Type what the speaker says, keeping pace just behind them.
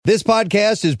This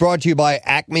podcast is brought to you by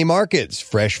Acme Markets,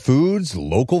 fresh foods,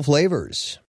 local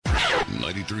flavors.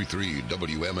 93.3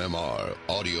 WMMR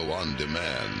Audio on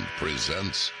Demand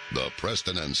presents the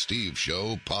Preston and Steve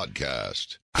Show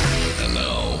podcast. And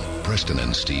now, Preston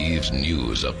and Steve's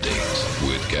News Update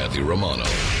with Kathy Romano.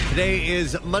 Today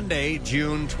is Monday,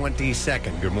 June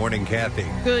 22nd. Good morning, Kathy.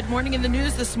 Good morning. In the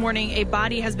news this morning, a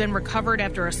body has been recovered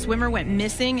after a swimmer went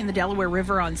missing in the Delaware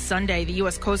River on Sunday. The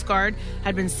U.S. Coast Guard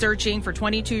had been searching for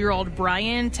 22-year-old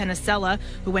Brian Tenisella,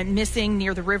 who went missing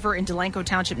near the river in Delanco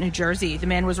Township, New Jersey. The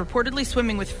man was reportedly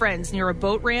swimming with friends near a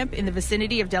boat ramp in the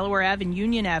vicinity of Delaware Ave and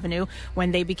Union Avenue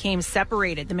when they became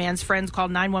separated. The man's friends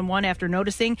called 911 after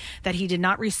noticing that he did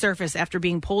not resurface after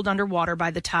being pulled underwater by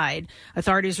the tide.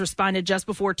 Authorities responded just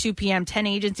before 2 p.m. 10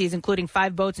 agencies, including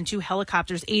 5 boats and 2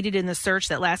 helicopters, aided in the search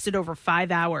that lasted over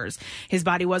 5 hours. His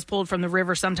body was pulled from the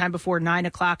river sometime before 9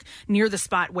 o'clock near the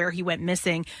spot where he went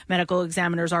missing. Medical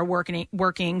examiners are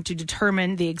working to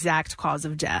determine the exact cause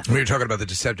of death. We were talking about the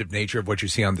deceptive nature of what you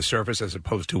see on the surface as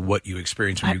opposed to what you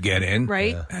experience when you get in.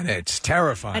 Right. Yeah. And it's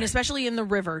terrifying. And especially in the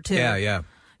river, too. Yeah.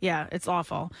 Yeah, it's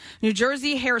awful. New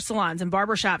Jersey hair salons and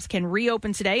barbershops can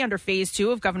reopen today under Phase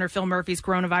 2 of Governor Phil Murphy's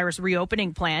coronavirus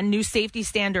reopening plan. New safety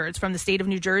standards from the state of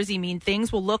New Jersey mean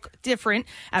things will look different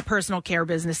at personal care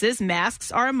businesses.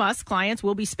 Masks are a must. Clients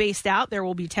will be spaced out. There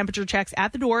will be temperature checks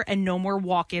at the door, and no more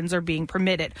walk-ins are being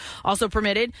permitted. Also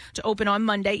permitted to open on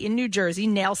Monday in New Jersey,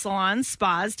 nail salons,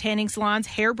 spas, tanning salons,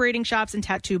 hair braiding shops, and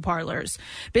tattoo parlors.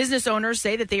 Business owners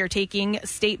say that they are taking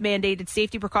state-mandated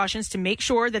safety precautions to make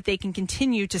sure that they can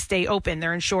continue to stay open.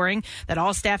 They're ensuring that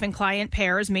all staff and client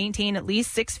pairs maintain at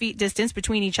least 6 feet distance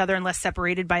between each other unless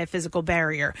separated by a physical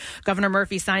barrier. Governor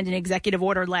Murphy signed an executive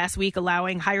order last week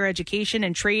allowing higher education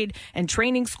and trade and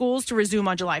training schools to resume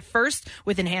on July 1st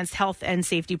with enhanced health and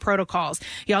safety protocols.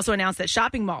 He also announced that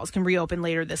shopping malls can reopen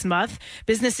later this month.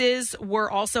 Businesses were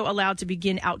also allowed to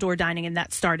begin outdoor dining, and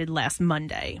that started last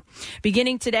Monday.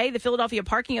 Beginning today, the Philadelphia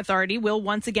Parking Authority will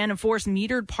once again enforce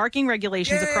metered parking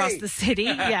regulations across the city.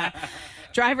 Yeah.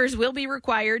 Drivers will be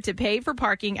required to pay for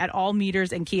parking at all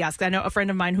meters and kiosks. I know a friend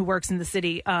of mine who works in the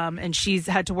city, and she's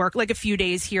had to work like a few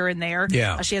days here and there.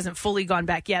 Yeah. She hasn't fully gone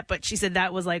back yet, but she said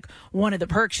that was like one of the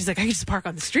perks. She's like, I can just park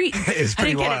on the street. It's I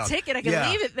pretty didn't wild. get a ticket. I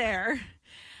can leave it there.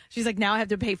 She's like, now I have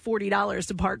to pay $40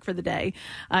 to park for the day.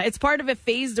 It's part of a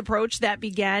phased approach that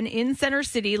began in Center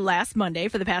City last Monday.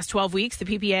 For the past 12 weeks, the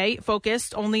PPA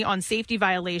focused only on safety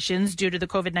violations due to the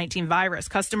COVID-19 virus.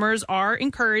 Customers are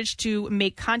encouraged to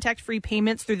make contact-free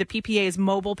payments through the PPA's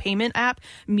mobile payment app,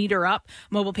 Meter Up.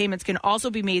 Mobile payments can also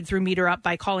be made through Meter Up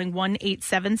by calling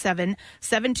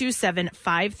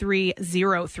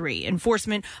 1-877-727-5303.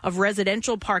 Enforcement of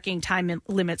residential parking time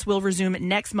limits will resume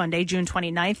next Monday, June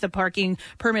 29th. The parking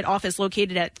permit office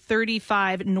located at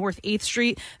 35 North 8th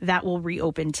Street. That will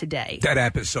reopen today. That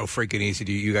app is so freaking easy.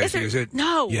 Do you guys use it?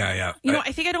 No. Yeah. You know,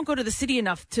 I think I don't go to the city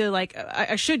enough to, like,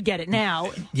 I should get it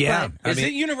now. Yeah. Is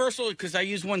it universal? Because I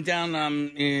use one down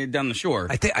the shore.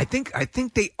 I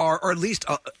think they are, or at least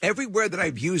everywhere that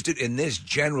I've used it in this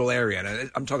general area, and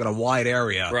I'm talking a wide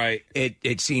area, right?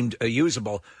 It seemed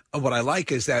usable. What I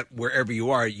like is that wherever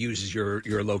you are, it uses your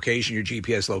location, your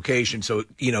GPS location. So,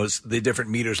 the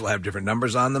different meters will have different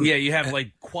numbers on them. Yeah, you have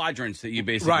like quadrants that you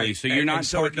basically. Right. So you're not and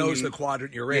so parking it knows the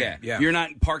quadrant you're in. Yeah. You're not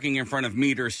parking in front of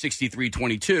meter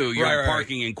 6322. You're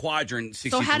parking in quadrant 6322.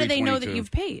 So how do they know that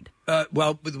you've paid?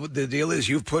 Well, the deal is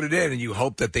you've put it in, and you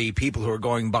hope that the people who are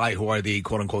going by, who are the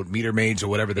quote-unquote meter maids or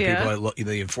whatever, the people,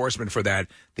 the enforcement for that,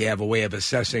 they have a way of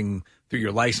assessing through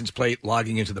your license plate,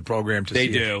 logging into the program to They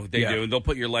see. do. They'll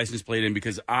put your license plate in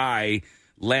because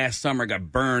last summer got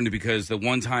burned because the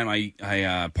one time I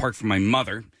parked for my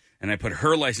mother, and I put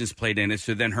her license plate in it,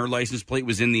 so then her license plate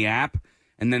was in the app.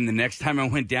 And then the next time I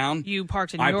went down, you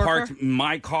parked in I your parked car?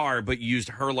 my car, but used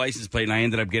her license plate, and I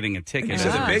ended up getting a ticket.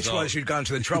 So the bitch was you'd gone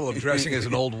to the trouble of dressing as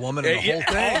an old woman and the whole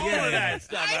thing. All of that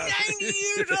stuff.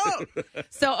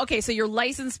 So your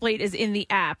license plate is in the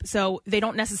app, so they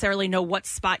don't necessarily know what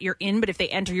spot you're in, but if they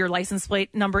enter your license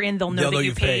plate number in, they'll know that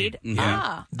you paid.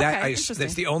 Yeah.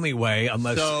 That's the only way,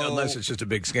 unless it's just a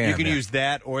big scam. You can use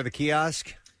that or the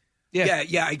kiosk? Yeah.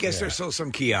 I guess there's still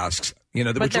some kiosks,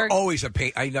 which are always a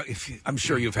pain. I know. I'm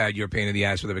sure you've had your pain in the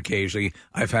ass with them occasionally.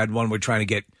 I've had one where trying to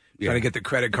get the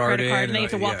credit card in. And then you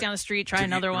have to walk down the street, try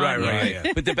another one. Right.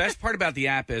 Yeah. But the best part about the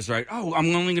app is, I'm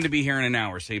only going to be here in an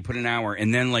hour. So you put an hour,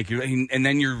 and then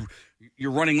you're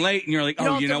you're running late, and you're like,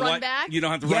 oh, you know what? Back? You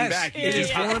don't have to run back. It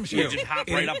informs you. You just hop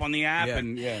right up on the app,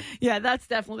 that's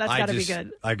got to be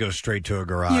good. I go straight to a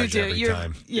garage every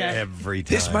time. Yeah, every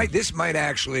time. This might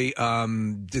actually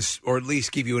or at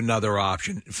least give you another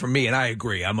option for me. And I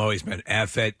agree. I'm always been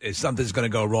F it. If something's going to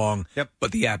go wrong. Yep.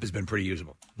 But the app has been pretty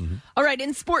usable. Mm-hmm. All right,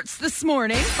 in sports this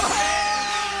morning.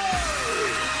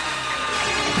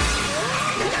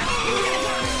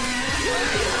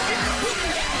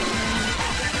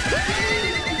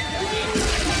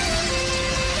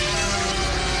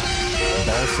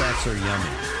 Ball sacks are yummy.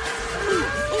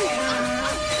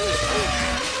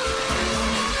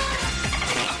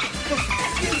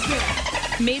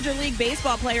 Major League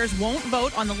Baseball players won't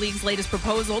vote on the league's latest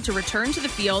proposal to return to the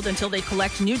field until they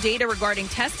collect new data regarding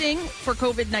testing for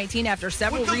COVID-19 after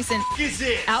several recent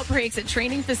outbreaks at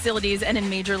training facilities and in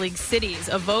Major League cities.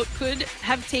 A vote could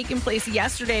have taken place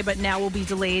yesterday, but now will be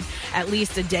delayed at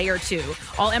least a day or two.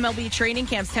 All MLB training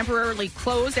camps temporarily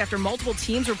closed after multiple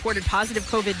teams reported positive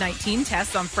COVID-19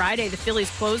 tests. On Friday, the Phillies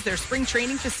closed their spring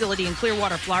training facility in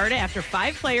Clearwater, Florida, after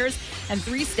 5 players and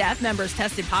 3 staff members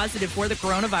tested positive for the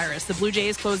coronavirus. The Blue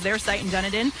Jays closed their site in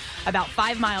Dunedin, about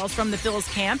 5 miles from the Phillies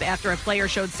camp, after a player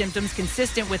showed symptoms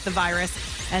consistent with the virus.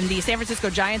 And the San Francisco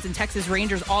Giants and Texas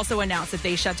Rangers also announced that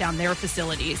they shut down their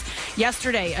facilities.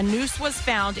 Yesterday, a noose was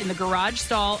found in the garage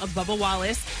stall of Bubba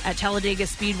Wallace at Talladega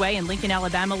Speedway in Lincoln,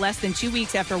 Alabama, less than 2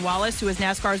 weeks after Wallace, who is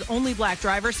NASCAR's only black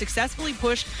driver, successfully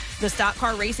pushed the Stock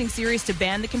Car Racing Series to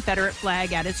ban the Confederate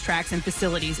flag at its tracks and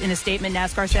facilities. In a statement,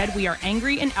 NASCAR said, "We are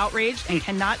angry and outraged and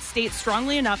cannot state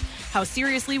strongly enough how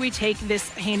seriously we take this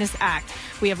heinous act.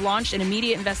 We have launched an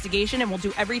immediate investigation and will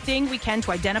do everything we can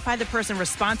to identify the person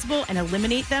responsible and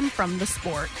eliminate them from the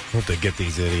sport." Don't they get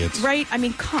these idiots? Right? I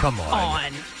mean, come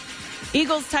on.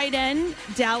 Eagles tight end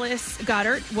Dallas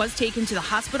Goedert was taken to the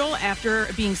hospital after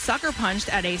being sucker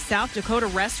punched at a South Dakota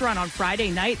restaurant on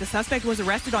Friday night. The suspect was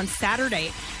arrested on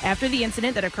Saturday after the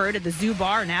incident that occurred at the Zoo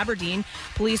Bar in Aberdeen.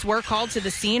 Police were called to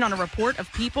the scene on a report of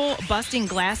people busting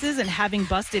glasses and having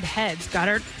busted heads.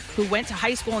 Goedert, who went to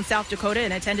high school in South Dakota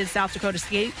and attended South Dakota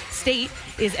State,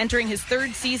 is entering his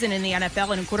 3rd season in the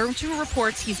NFL, and according to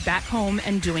reports, he's back home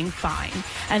and doing fine.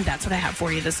 And that's what I have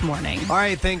for you this morning. All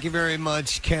right, thank you very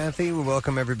much, Kathy. We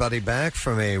welcome everybody back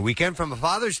from a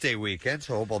Father's Day weekend.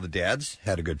 So I hope all the dads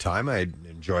had a good time. I had an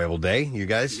enjoyable day. You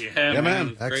guys? Yeah,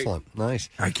 man. Excellent. Nice.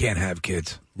 I can't have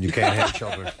kids. You can't have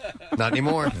children. Not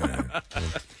anymore.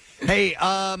 Hey,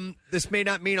 this may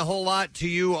not mean a whole lot to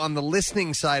you on the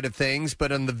listening side of things,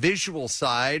 but on the visual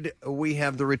side, we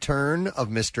have the return of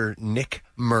Mr. Nick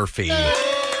Murphy.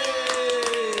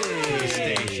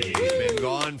 He's been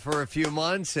gone for a few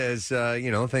months as,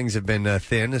 things have been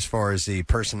thin as far as the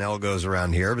personnel goes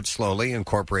around here, but slowly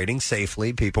incorporating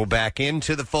safely people back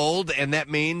into the fold, and that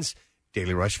means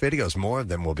Daily Rush videos. More of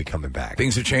them will be coming back.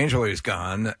 Things have changed while he's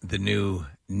gone. The new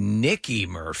Nicky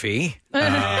Murphy.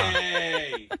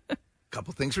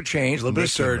 Couple things were changed, a little bit of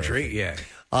surgery. Murphy.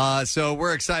 Yeah. So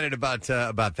we're excited about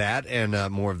that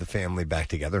and more of the family back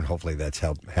together, and hopefully that's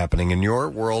happening in your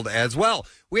world as well.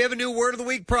 We have a new Word of the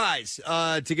Week prize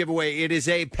to give away. It is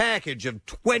a package of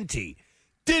 20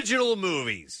 digital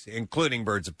movies, including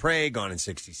Birds of Prey, Gone in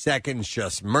 60 Seconds,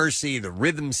 Just Mercy, The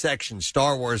Rhythm Section,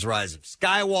 Star Wars Rise of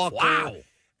Skywalker,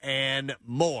 and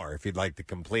more. If you'd like the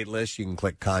complete list, you can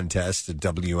click contest at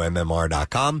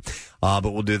WMMR.com. But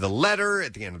we'll do the letter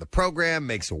at the end of the program,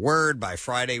 makes a word. By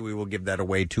Friday, we will give that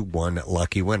away to one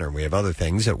lucky winner. We have other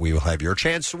things that we will have your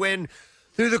chance to win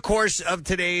through the course of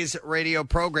today's radio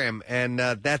program. And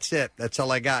that's it. That's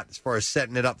all I got as far as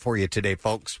setting it up for you today,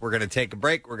 folks. We're going to take a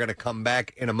break. We're going to come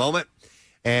back in a moment.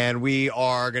 And we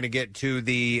are going to get to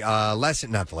the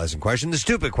the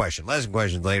stupid question. Lesson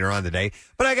questions later on today.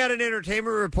 But I got an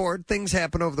entertainment report. Things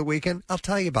happen over the weekend. I'll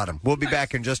tell you about them. We'll be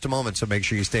back in just a moment, so make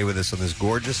sure you stay with us on this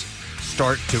gorgeous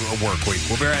start to a work week.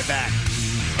 We'll be right back.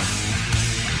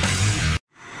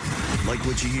 Like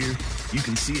what you hear? You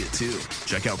can see it, too.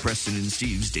 Check out Preston and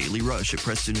Steve's Daily Rush at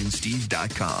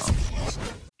PrestonandSteve.com.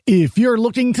 If you're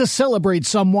looking to celebrate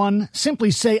someone,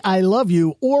 simply say I love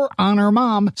you or honor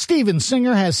mom. Steven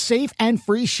Singer has safe and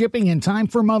free shipping in time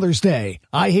for Mother's Day.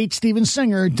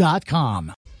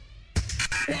 IHateStevenSinger.com.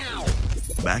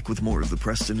 Back with more of the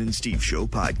Preston and Steve Show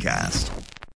podcast.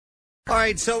 All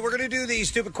right, so we're going to do the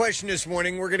stupid question this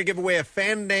morning. We're going to give away a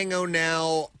Fandango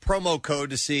Now promo code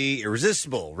to see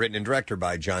Irresistible, written and directed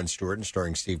by Jon Stewart and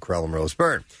starring Steve Carell and Rose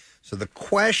Byrne. So the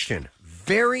question,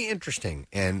 very interesting,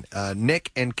 and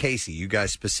Nick and Casey, you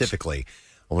guys specifically,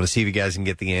 I want to see if you guys can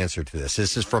get the answer to this.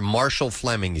 This is from Marshall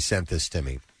Fleming. He sent this to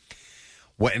me.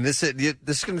 What? And this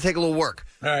is going to take a little work.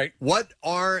 All right. What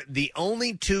are the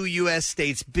only 2 U.S.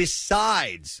 states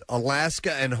besides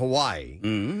Alaska and Hawaii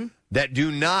that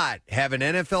do not have an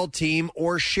NFL team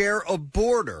or share a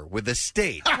border with a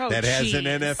state that has an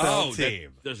NFL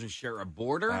team? That doesn't share a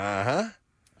border? Uh-huh.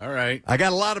 All right. I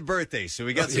got a lot of birthdays, so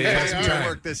we got some time to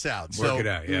work this out. Work it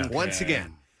out, yeah. Once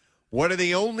again, what are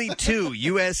the only 2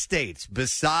 U.S. states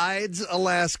besides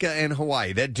Alaska and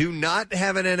Hawaii that do not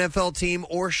have an NFL team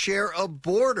or share a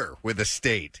border with a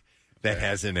state that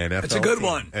has an NFL team? It's a good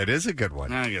one. It is a good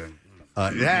one. I get it.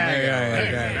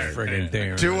 Friggin'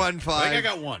 damn. 215. I think I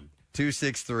got one.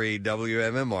 263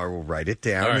 WMMR. We'll write it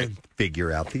down and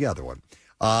figure out the other one.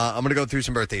 I'm going to go through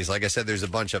some birthdays. Like I said, there's a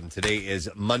bunch of them. Today is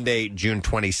Monday, June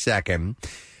 22nd.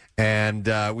 And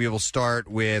we will start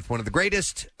with one of the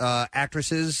greatest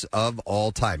actresses of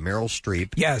all time, Meryl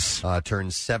Streep. Yes.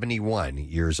 Turns 71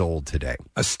 years old today.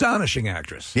 Astonishing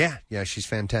actress. Yeah, she's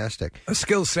fantastic. A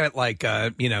skill set like,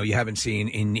 you haven't seen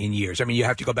in years. I mean, you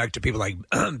have to go back to people like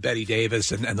Betty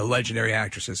Davis and the legendary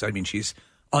actresses. I mean, she's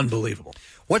unbelievable.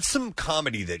 What's some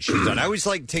comedy that she's done? I always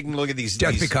like taking a look at these.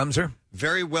 Death Becomes Her.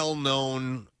 Very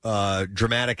well-known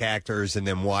dramatic actors, and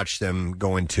then watch them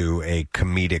go into a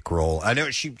comedic role. I know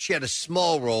she had a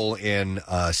small role in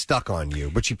Stuck on You,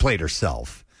 but she played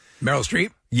herself. Meryl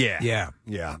Streep? Yeah.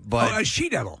 But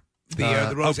She-Devil.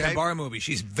 The Roseanne Barr movie.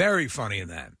 She's very funny in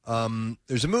that.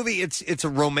 There's a movie. It's a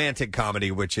romantic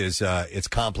comedy, which is it's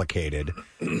Complicated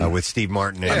with Steve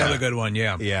Martin. Another good one.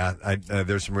 Yeah.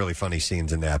 There's some really funny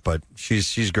scenes in that, but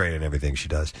she's great in everything she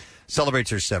does. Celebrates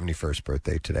her 71st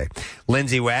birthday today.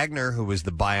 Lindsay Wagner, who was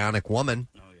the Bionic Woman.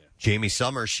 Jamie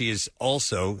Summers, she is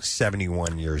also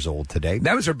 71 years old today.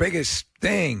 That was her biggest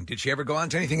thing. Did she ever go on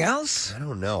to anything else? I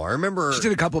don't know. I remember she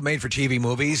did a couple made-for-TV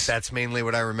movies. That's mainly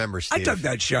what I remember, Steve. I dug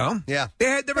that show. Yeah.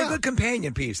 They were a good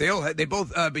companion piece. They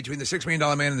both, between the $6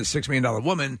 Million Man and the $6 Million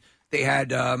Woman, they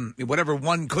had whatever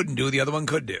one couldn't do, the other one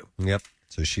could do. Yep.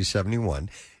 So she's 71.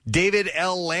 David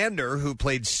L. Lander, who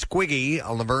played Squiggy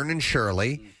on Laverne and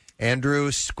Shirley. Andrew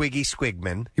Squiggy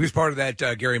Squigman. He was part of that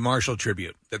Gary Marshall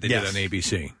tribute that they did on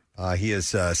ABC. He is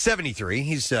 73.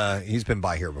 He's been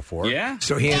by here before. Yeah.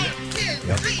 So he and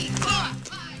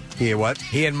He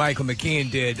and Michael McKean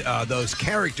did those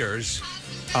characters.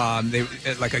 They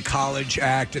like a college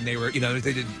act, and they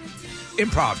did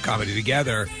improv comedy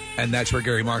together, and that's where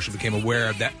Gary Marshall became aware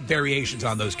of that variations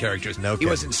on those characters. He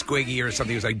wasn't Squiggy or something;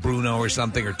 he was like Bruno or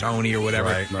something, or Tony or whatever,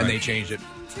 and they changed it.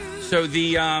 So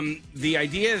the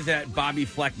idea that Bobby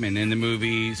Fleckman in the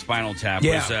movie Spinal Tap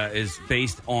is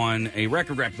based on a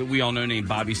record rep that we all know named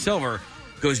Bobby Silver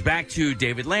goes back to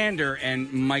David Lander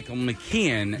and Michael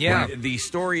McKean. Yeah. The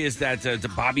story is that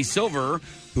Bobby Silver,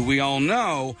 who we all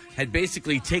know, had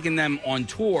basically taken them on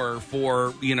tour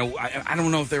for, I don't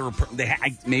know if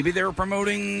maybe they were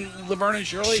promoting Laverne and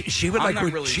Shirley. She would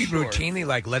she'd routinely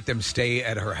let them stay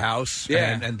at her house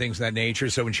and things of that nature.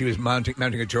 So when she was mounting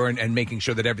a tour and making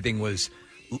sure that everything was,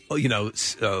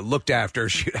 looked after,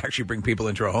 she'd actually bring people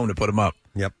into her home to put them up.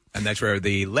 Yep. And that's where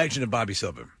the legend of Bobby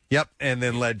Silver. Yep. And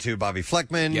then led to Bobby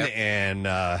Fleckman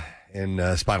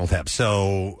and Spinal Tap.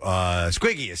 So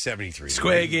Squiggy is 73.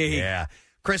 Squiggy. Yeah.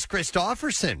 Chris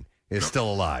Christopherson is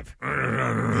still alive.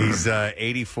 He's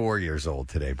 84 years old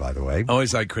today, by the way.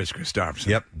 Always like Chris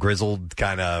Christopherson. Yep. Grizzled,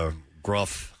 kind of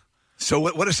gruff. So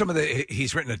what are some of the...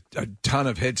 He's written a ton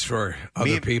of hits for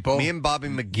other people. Me and Bobby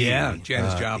McGee. Yeah,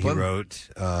 Janis Joplin. He wrote,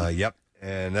 yep.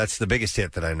 And that's the biggest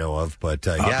hit that I know of. But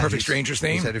Perfect Strangers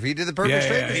theme? He said if he did the Perfect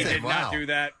Strangers He theme. did not do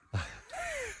that.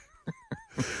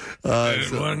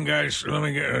 One guy, let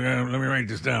me write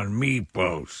this down.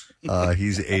 Meepos.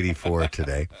 He's 84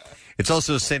 today. It's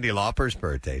also Cyndi Lauper's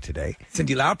birthday today.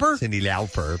 Cyndi Lauper? Cyndi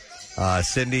Lauper.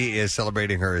 Cyndi is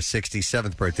celebrating her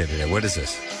 67th birthday today. What is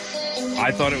this? I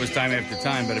thought it was Time After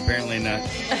Time, but apparently not.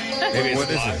 Maybe What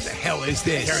is What this? the hell is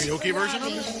this? Karaoke version of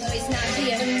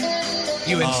it?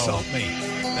 You insult me.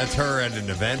 That's her at an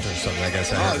event or something, I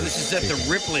guess. Oh, this is at the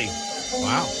Ripley.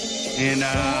 Wow. In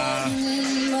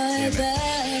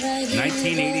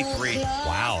 1983.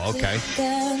 Wow, okay.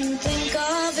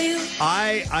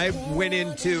 I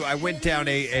went down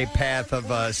a path of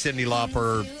Cyndi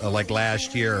Lauper like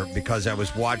last year because I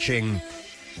was watching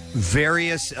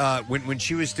various when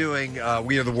she was doing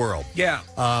We Are the World. Yeah.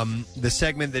 The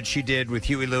segment that she did with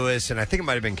Huey Lewis and I think it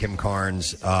might have been Kim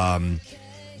Carnes.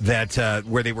 that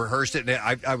where they rehearsed it.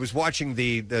 And I was watching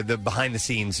the behind the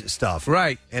scenes stuff,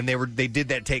 right? And they did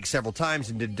that take several times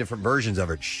and did different versions of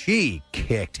it. She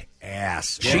kicked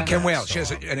ass. She can wail. She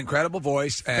has an incredible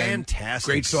voice, and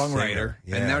fantastic, great songwriter,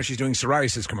 and now she's doing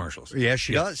psoriasis commercials. Yeah,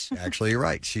 she does. Actually, you're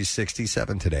right. She's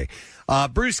 67 today.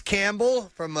 Bruce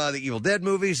Campbell from the Evil Dead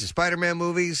movies, the Spider-Man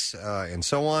movies, and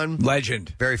so on.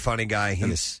 Legend. Very funny guy. He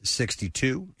is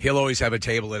 62. He'll always have a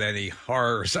table at any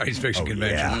horror or science fiction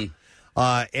convention.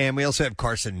 Yeah. And we also have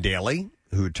Carson Daly,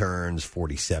 who turns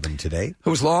 47 today. Who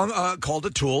was long called a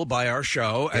tool by our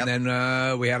show, and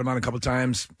then we had him on a couple of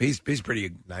times. He's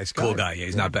pretty nice, cool guy. Yeah,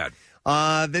 he's not bad.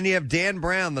 Then you have Dan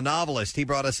Brown, the novelist. He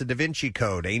brought us a Da Vinci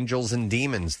Code, Angels and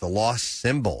Demons, The Lost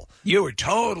Symbol. You were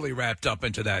totally wrapped up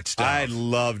into that stuff. I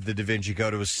loved the Da Vinci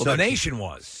Code. It was the nation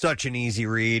was such an easy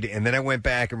read. And then I went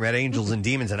back and read Angels and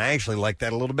Demons, and I actually liked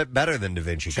that a little bit better than Da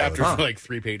Vinci Code. Chapters were like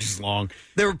 3 pages long.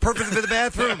 They were perfect for the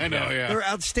bathroom. I know, yeah. They were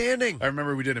outstanding. I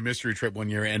remember we did a mystery trip one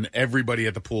year, and everybody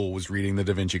at the pool was reading the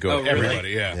Da Vinci Code. Oh, really? Everybody,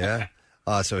 yeah.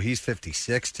 So he's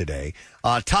 56 today.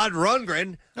 Todd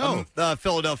Rundgren,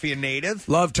 Philadelphia native.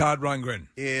 Love Todd Rundgren.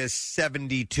 Is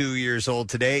 72 years old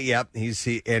today. Yep, he's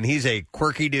a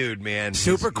quirky dude, man.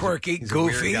 Super quirky, he's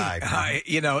goofy. A weird guy.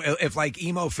 If like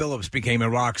Emo Phillips became a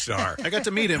rock star. I got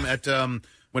to meet him at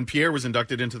when Pierre was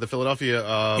inducted into the Philadelphia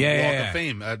Walk of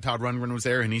Fame. Todd Rundgren was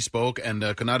there, and he spoke, and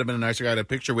could not have been a nicer guy. I had a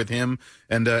picture with him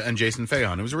and Jason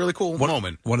Fayon. It was a really cool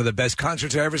moment. One of the best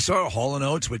concerts I ever saw, Hall &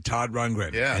 Oates with Todd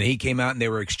Rundgren. Yeah. And he came out, and they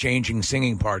were exchanging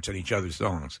singing parts on each other's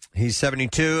songs. He's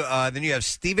 72. Then you have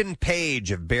Stephen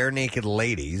Page of Bare Naked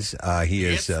Ladies. He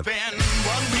is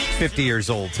 50 years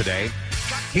old today.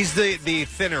 He's the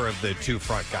thinner of the two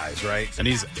front guys, right? And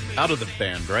he's out of the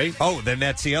band, right? Oh, then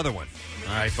that's the other one.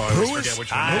 I thought I forget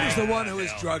which one. Who's the one who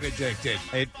is drug addicted?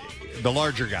 The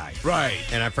larger guy. Right.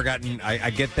 And I've forgotten, I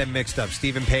get them mixed up.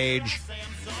 Stephen Page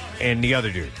and the other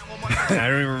dude. I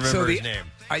don't even remember his name.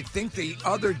 I think the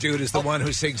other dude is the one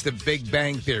who sings the Big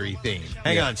Bang Theory theme.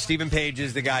 Hang on. Stephen Page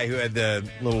is the guy who had the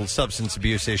little substance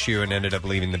abuse issue and ended up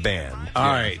leaving the band. All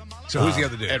right. So who's the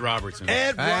other dude? Ed Robertson.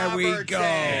 Ed Robertson. There we go.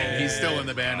 And he's still in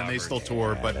the band, and they still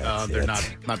tour, but they're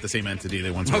not the same entity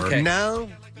they once were. Okay. No.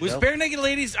 Was Bare Naked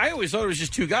Ladies? I always thought it was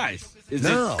just two guys. Is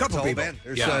No, it? couple people. band.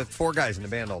 There's 4 guys in the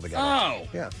band altogether. Oh.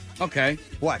 Yeah. Okay.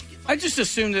 What? I just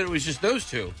assumed that it was just those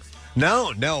two.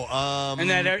 No. And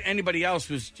that anybody else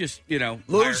was just,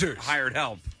 Losers. hired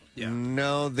help. Yeah.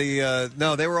 No, they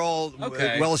were all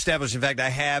well established. In fact,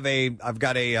 I've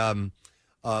got a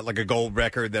like a gold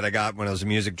record that I got when I was a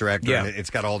music director, and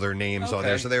it's got all their names on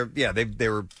there. So they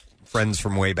were friends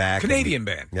from way back. Canadian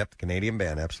band. Yep, Canadian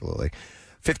band, absolutely.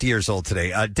 50 years old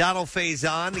today. Donald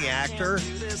Faison, the actor,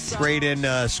 great in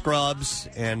Scrubs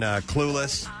and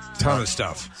Clueless. Ton of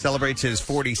stuff. Celebrates his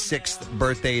 46th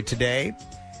birthday today.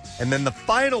 And then the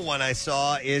final one I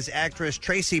saw is actress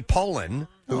Tracy Pollan,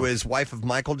 who is wife of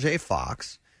Michael J.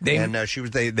 Fox. They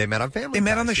met on Family They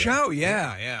met on the Ties, show,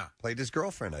 yeah. Played his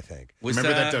girlfriend, I think. Remember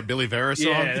that Billy Vera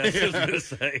song? Yeah, that's what I was going to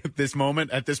say. At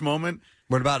this moment.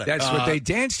 What about it? That's what they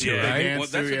danced to, right? Well,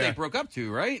 that's what they broke up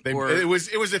to, right? It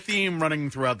was a theme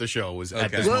running throughout the show. Was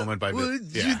at this moment by Billy.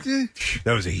 Yeah.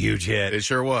 That was a huge hit. It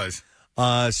sure was.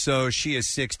 So she is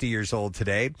 60 years old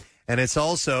today. And it's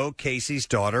also Casey's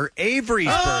daughter Avery's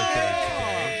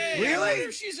birthday today. Really? I wonder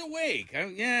if she's awake.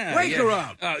 Wake her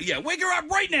up. Wake her up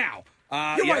right now.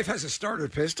 Your wife has a starter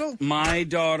pistol? My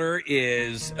daughter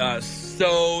is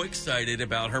so excited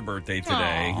about her birthday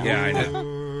today. Aww. Yeah, I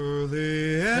know.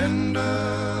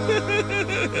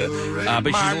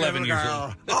 But she's 11 years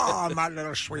old. Oh, my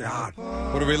little sweetheart.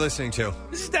 What are we listening to?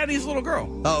 This is Daddy's Little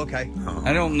Girl. Oh, okay.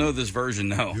 I don't know this version,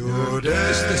 though.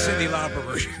 This is the Cyndi Lauper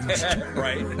version.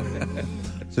 Right.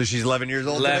 So she's 11 years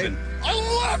old 11. today?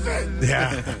 11!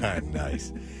 Yeah,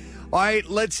 nice. All right,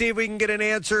 let's see if we can get an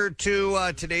answer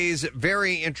to today's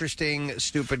very interesting,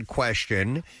 stupid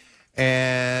question.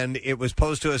 And it was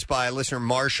posed to us by listener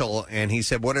Marshall, and he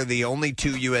said, what are the only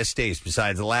 2 U.S. states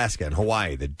besides Alaska and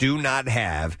Hawaii that do not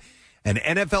have an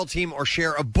NFL team or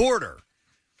share a border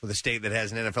with a state that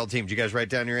has an NFL team? Did you guys write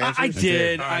down your answers? I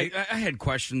did. I had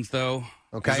questions, though.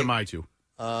 Okay. Those are my 2.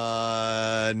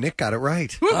 Nick got it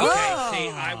right. Okay, see,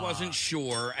 I wasn't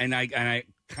sure, and I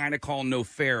kind of call no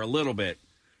fair a little bit.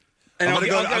 And I'm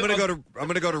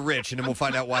gonna go to Rich, and then we'll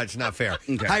find out why it's not fair.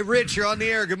 Okay. Hi, Rich. You're on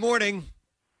the air. Good morning.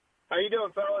 How you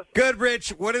doing, fellas? Good,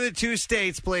 Rich. What are the 2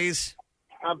 states, please?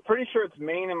 I'm pretty sure it's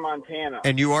Maine and Montana.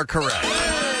 And you are correct,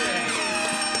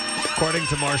 according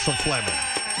to Marshall Fleming.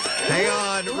 Hang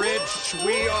on, Rich.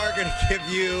 We are going to give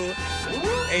you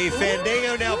a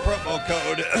Fandango Now promo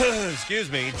code,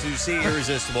 excuse me, to see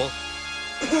Irresistible.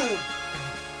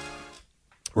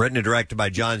 Written and directed by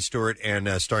Jon Stewart and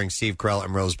starring Steve Carell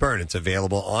and Rose Byrne. It's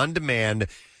available on demand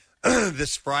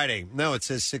this Friday. No, it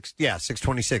says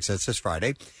 6/26. That's this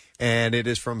Friday. And it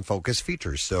is from Focus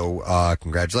Features. So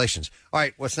congratulations. All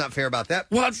right, what's not fair about that?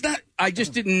 Well, it's not. I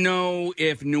just didn't know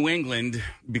if New England,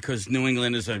 because New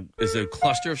England is a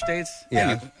cluster of states.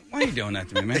 Yeah. Why are you doing that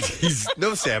to me, man?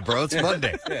 No, Sam, bro. It's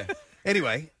Monday. Yeah.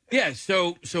 Anyway. Yeah,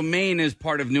 so Maine is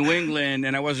part of New England,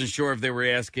 and I wasn't sure if they were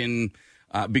asking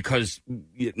because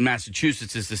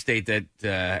Massachusetts is the state that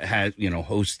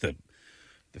hosts the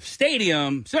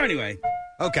stadium. So anyway.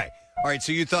 Okay. All right,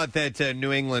 so you thought that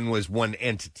New England was one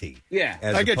entity. Yeah.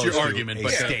 I get your argument,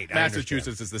 but state.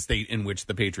 Massachusetts is the state in which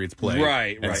the Patriots play.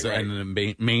 Right. And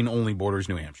Maine only borders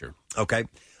New Hampshire. Okay.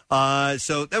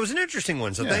 So that was an interesting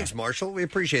one. So thanks, Marshall. We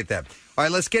appreciate that. All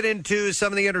right, let's get into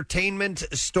some of the entertainment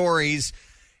stories.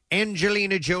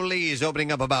 Angelina Jolie is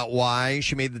opening up about why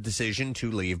she made the decision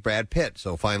to leave Brad Pitt.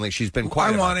 So finally, she's been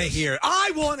quiet. I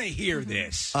want to hear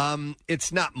this.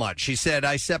 It's not much. She said,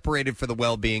 I separated for the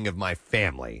well-being of my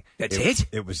family. That's it?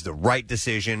 It was the right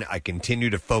decision. I continue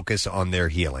to focus on their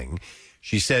healing.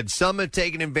 She said, some have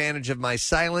taken advantage of my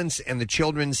silence, and the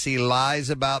children see lies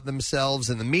about themselves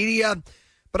in the media.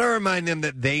 But I remind them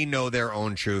that they know their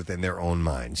own truth in their own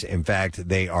minds. In fact,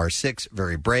 they are 6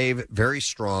 very brave, very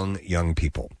strong young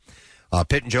people.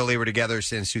 Pitt and Jolie were together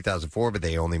since 2004, but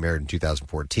they only married in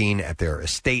 2014 at their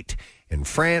estate in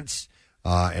France.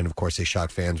 And, of course, they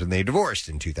shocked fans when they divorced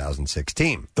in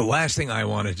 2016. The last thing I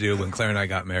wanted to do when Claire and I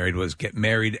got married was get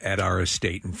married at our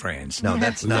estate in France. No,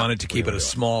 that's we not. wanted to keep it a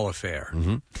small affair.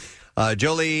 Mm-hmm.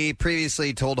 Jolie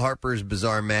previously told Harper's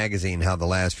Bazaar magazine how the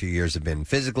last few years have been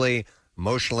physically,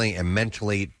 emotionally, and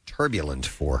mentally turbulent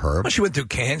for her. Well, she went through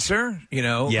cancer,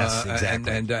 Yes,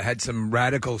 exactly. and had some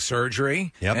radical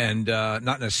surgery, and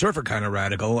not in a surfer kind of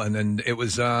radical. And then it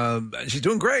was, she's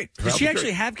doing great. Did she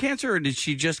actually have cancer, or did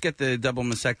she just get the double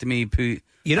mastectomy?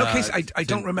 Case, I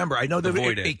don't remember. I know that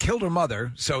it killed her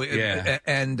mother, so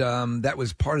that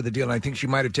was part of the deal. And I think she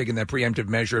might have taken that preemptive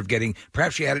measure of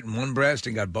perhaps she had it in one breast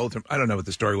and got both. I don't know what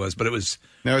the story was, but it was...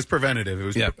 No, it was preventative. It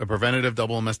was a preventative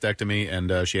double mastectomy,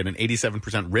 and she had an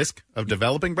 87% risk of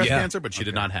developing breast cancer, but she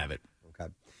did not have it.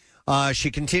 Okay. She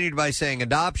continued by saying,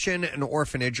 adoption and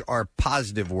orphanage are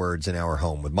positive words in our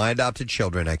home. With my adopted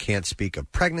children, I can't speak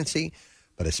of pregnancy,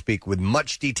 but I speak with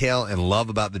much detail and love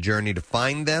about the journey to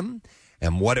find them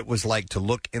and what it was like to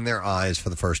look in their eyes for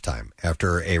the first time.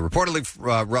 After a reportedly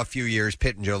rough few years,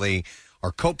 Pitt and Jolie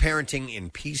are co-parenting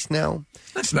in peace now.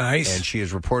 That's nice. And she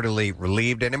is reportedly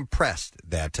relieved and impressed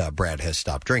that Brad has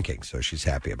stopped drinking, so she's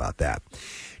happy about that.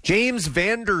 James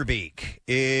Van Der Beek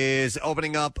is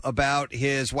opening up about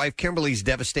his wife Kimberly's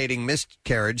devastating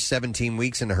miscarriage 17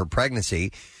 weeks into her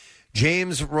pregnancy.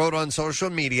 James wrote on social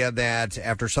media that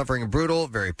after suffering a brutal,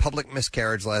 very public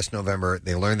miscarriage last November,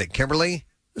 they learned that Kimberly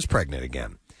was pregnant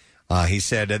again. He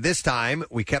said, this time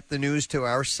we kept the news to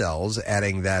ourselves,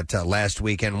 adding that last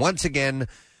weekend, once again,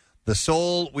 the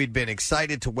soul we'd been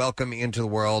excited to welcome into the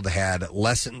world had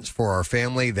lessons for our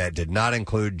family that did not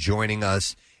include joining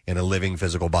us in a living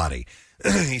physical body.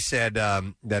 He said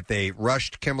that they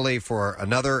rushed Kimberly for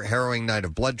another harrowing night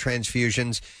of blood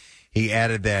transfusions. He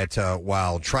added that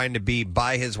while trying to be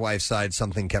by his wife's side,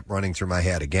 something kept running through my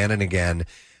head again and again,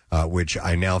 which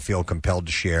I now feel compelled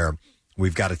to share.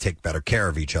 We've got to take better care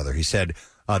of each other. He said,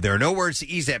 there are no words to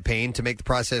ease that pain, to make the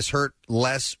process hurt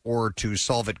less, or to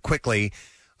solve it quickly.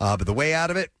 But the way out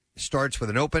of it starts with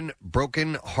an open,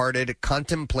 broken-hearted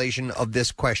contemplation of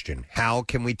this question: how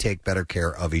can we take better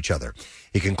care of each other?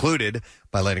 He concluded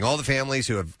by letting all the families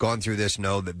who have gone through this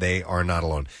know that they are not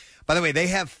alone. By the way, they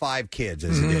have 5 kids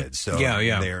as it is. So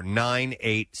they're 9,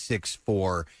 8, 6,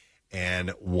 4, and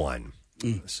 1.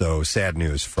 So sad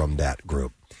news from that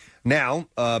group. Now,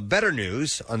 better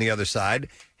news on the other side.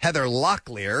 Heather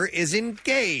Locklear is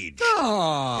engaged.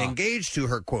 Aww. Engaged to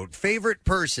her, quote, favorite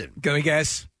person. Can we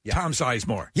guess? Yeah. Tom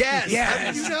Sizemore. Yes. Yes.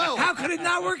 How did you know? How could it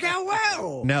not work out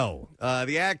well? No.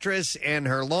 The actress and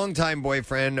her longtime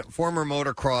boyfriend, former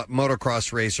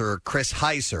motocross racer Chris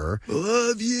Heiser.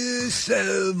 Love you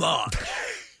so much.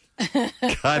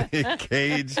 Got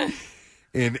engaged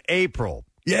in April.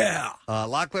 Yeah.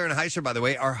 Locklear and Heiser, by the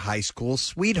way, are high school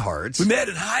sweethearts. We met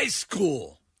in high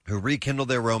school. Who rekindled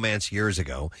their romance years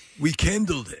ago. We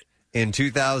kindled it. In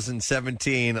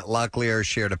 2017, Locklear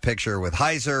shared a picture with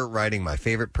Heiser, writing, my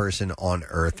favorite person on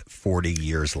earth 40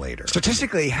 years later.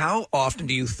 Statistically, how often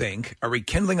do you think a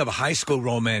rekindling of a high school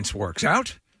romance works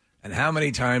out? And how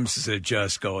many times does it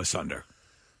just go asunder?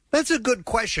 That's a good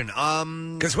question.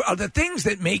 Because the things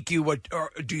that make you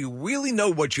do you really know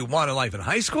what you want in life in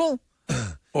high school?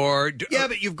 Yeah,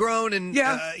 but you've grown, and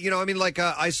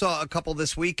I saw a couple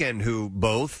this weekend who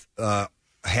both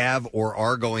have or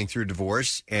are going through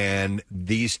divorce, and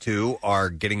these two are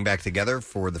getting back together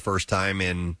for the first time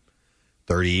in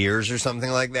 30 years or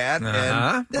something like that.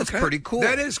 And that's pretty cool.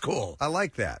 That is cool. I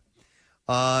like that.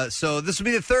 So this will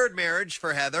be the third marriage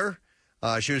for Heather.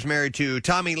 She was married to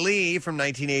Tommy Lee from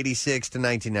 1986 to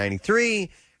 1993,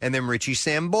 and then Richie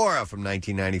Sambora from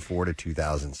 1994 to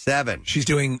 2007. She's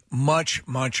doing much,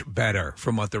 much better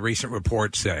from what the recent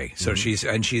reports say. So she's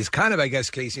kind of, I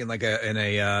guess, Casey, in a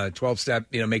 12-step,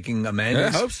 making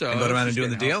amends. I hope so. And going around and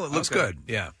doing the deal. It looks good.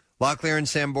 Yeah. Locklear and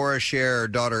Sambora share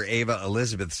daughter Ava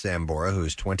Elizabeth Sambora, who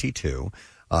is 22.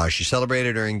 She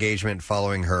celebrated her engagement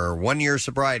following her 1-year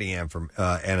sobriety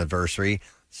anniversary,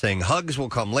 saying, "Hugs will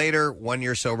come later, 1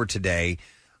 year sober today."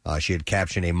 She had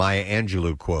captioned a Maya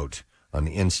Angelou quote on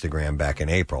Instagram back in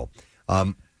April.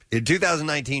 In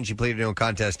 2019, she pleaded no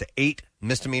contest to 8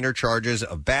 misdemeanor charges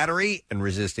of battery and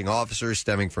resisting officers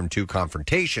stemming from 2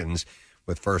 confrontations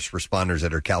with first responders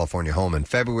at her California home in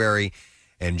February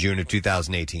and June of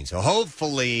 2018. So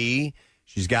hopefully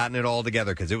she's gotten it all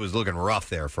together, because it was looking rough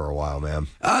there for a while, man.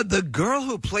 The girl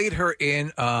who played her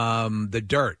in The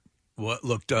Dirt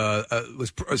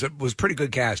was pretty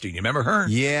good casting. You remember her?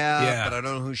 Yeah, but I don't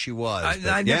know who she was.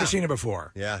 I've never seen her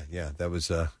before. Yeah, that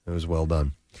was well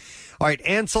done. All right,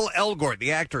 Ansel Elgort,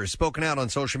 the actor, has spoken out on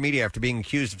social media after being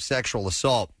accused of sexual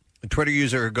assault. A Twitter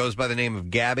user who goes by the name of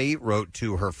Gabby wrote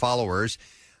to her followers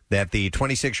that the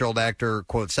 26-year-old actor,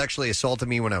 quote, sexually assaulted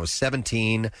me when I was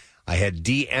 17. I had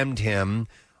DM'd him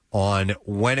on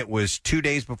when it was 2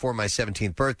 days before my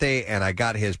 17th birthday, and I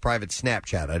got his private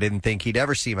Snapchat. I didn't think he'd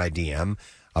ever see my DM.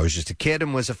 I was just a kid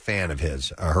and was a fan of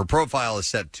his. Her profile is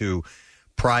set to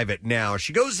private now.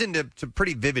 She goes into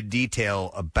pretty vivid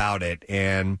detail about it,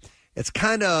 and it's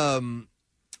kind of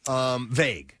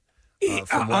vague.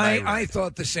 I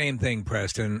thought the same thing,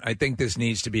 Preston. I think this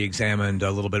needs to be examined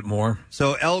a little bit more.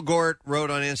 So Elgort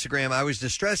wrote on Instagram, "I was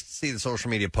distressed to see the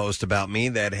social media posts about me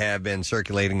that have been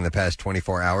circulating in the past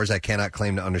 24 hours. I cannot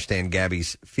claim to understand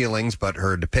Gabby's feelings, but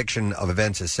her depiction of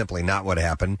events is simply not what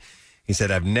happened." He said,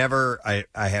 I have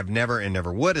never and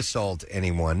never would assault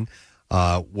anyone.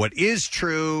 What is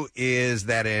true is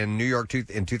that in New York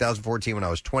in 2014, when I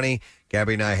was 20,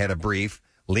 Gabby and I had a brief,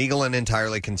 legal and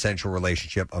entirely consensual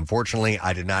relationship. Unfortunately,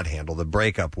 I did not handle the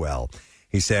breakup well.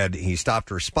 He said he stopped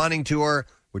responding to her,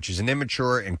 which is an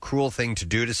immature and cruel thing to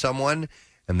do to someone,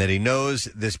 and that he knows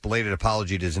this belated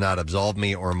apology does not absolve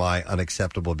me or my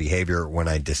unacceptable behavior when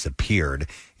I disappeared.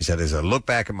 He said, as I look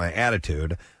back at my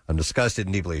attitude, I'm disgusted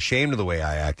and deeply ashamed of the way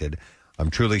I acted. I'm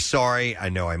truly sorry. I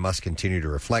know I must continue to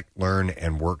reflect, learn,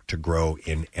 and work to grow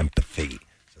in empathy.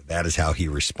 So that is how he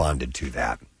responded to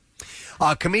that.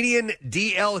 Comedian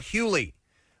D.L. Hewley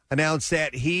announced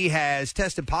that he has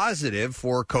tested positive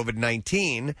for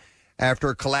COVID-19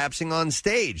 after collapsing on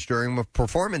stage during a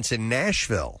performance in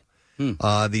Nashville.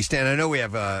 I know we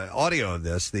have audio of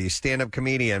this. The stand-up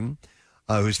comedian,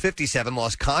 who's 57,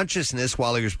 lost consciousness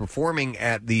while he was performing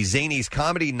at the Zanies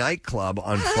Comedy Nightclub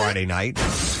on Friday night,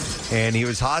 and he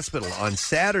was hospitalized. On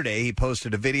Saturday, he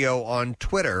posted a video on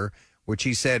Twitter in which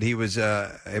he said he was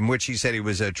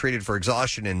treated for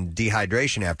exhaustion and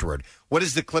dehydration afterward. What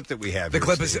is the clip that we have? The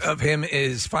clip of him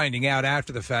is finding out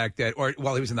after the fact that, or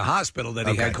while he was in the hospital, that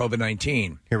he had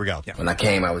COVID-19. Here we go. Yeah. When I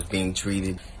came, I was being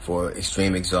treated for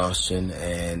extreme exhaustion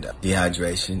and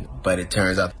dehydration, but it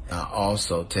turns out I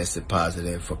also tested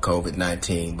positive for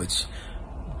COVID-19, which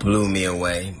blew me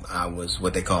away. I was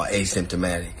what they call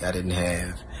asymptomatic. I didn't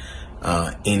have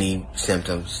any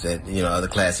symptoms that, other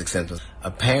classic symptoms.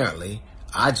 Apparently,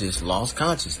 I just lost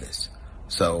consciousness.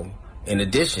 So, in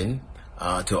addition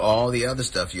to all the other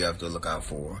stuff you have to look out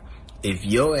for, if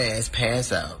your ass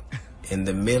pass out in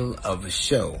the middle of a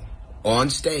show on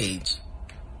stage,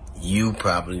 you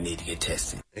probably need to get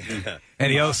tested.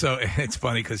 And he also, it's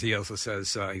funny because he also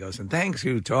says, he goes, and thanks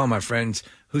to all my friends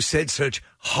who said such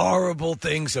horrible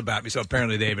things about me. So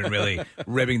apparently they've been really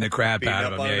ripping the crap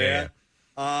out of him. Yeah.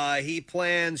 He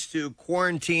plans to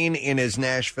quarantine in his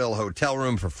Nashville hotel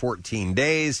room for 14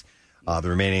 days. The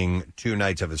remaining 2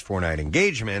 nights of his 4-night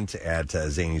engagement at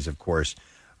Zanies, of course,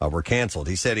 were canceled.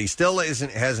 He said he still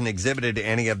hasn't exhibited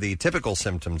any of the typical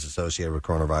symptoms associated with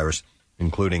coronavirus,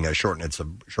 including a shortness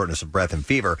of breath and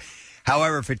fever.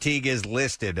 However, fatigue is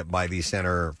listed by the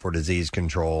Center for Disease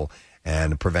Control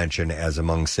and Prevention as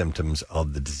among symptoms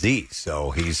of the disease.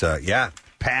 So he's,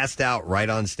 passed out right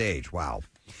on stage. Wow.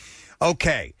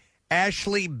 Okay,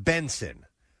 Ashley Benson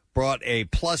brought a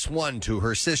 +1 to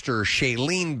her sister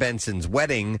Shailene Benson's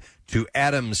wedding to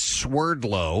Adam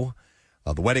Swerdlow.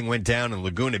 The wedding went down in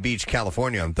Laguna Beach,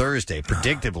 California on Thursday.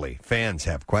 Predictably, fans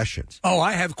have questions. Oh,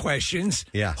 I have questions.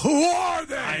 Yeah. Who are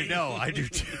they? I know, I do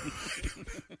too.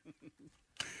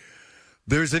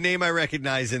 There's a name I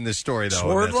recognize in this story, though.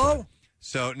 Swerdlow?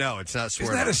 So, no, it's not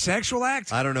Swerdlow. Isn't that a sexual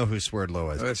act? I don't know who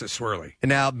Swerdlow is. Oh, that's a swirly.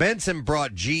 Now, Benson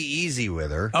brought G-Eazy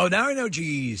with her. Oh, now I know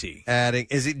G-Eazy. Adding,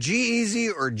 is it G-Eazy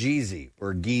or Jeezy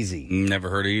or Geezy? Never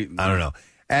heard of it. I don't know.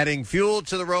 Adding fuel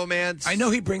to the romance. I know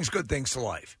he brings good things to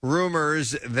life.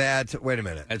 Rumors that, wait a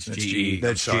minute. That's G.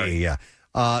 That's G, yeah.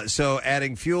 So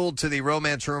adding fuel to the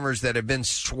romance rumors that have been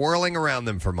swirling around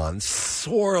them for months.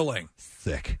 Swirling.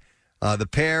 Thick. The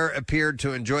pair appeared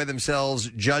to enjoy themselves,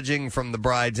 judging from the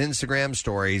bride's Instagram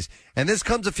stories. And this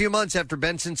comes a few months after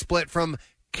Benson split from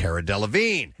Cara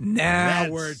Delevingne. Now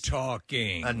That's we're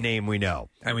talking. a name we know.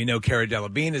 And we know Cara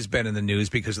Delevingne has been in the news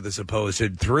because of the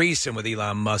supposed threesome with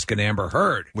Elon Musk and Amber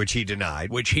Heard. Which he denied.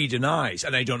 Which he denies.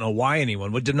 And I don't know why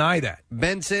anyone would deny that.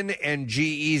 Benson and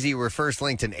G-Eazy were first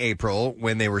linked in April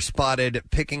when they were spotted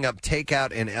picking up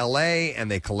takeout in L.A.,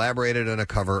 and they collaborated on a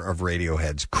cover of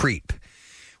Radiohead's Creep.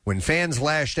 When fans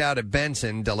lashed out at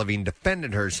Benson, Delevingne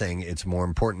defended her, saying it's more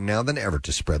important now than ever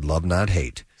to spread love, not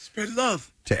hate. Spread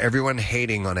love. To everyone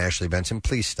hating on Ashley Benson,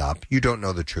 please stop. You don't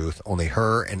know the truth. Only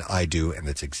her and I do, and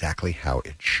that's exactly how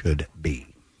it should be.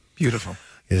 Beautiful.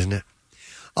 Isn't it?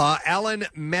 Alan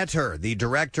Metter, the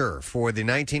director for the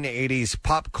 1980s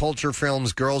pop culture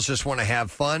films Girls Just Want to Have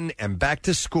Fun and Back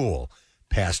to School,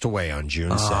 passed away on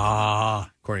June 7th,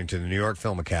 according to the New York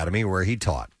Film Academy, where he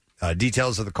taught.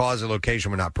 Details of the cause or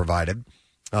location were not provided.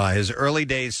 His early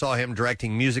days saw him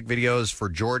directing music videos for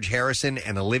George Harrison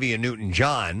and Olivia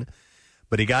Newton-John,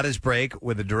 but he got his break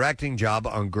with a directing job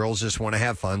on Girls Just Want to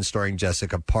Have Fun, starring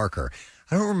Jessica Parker.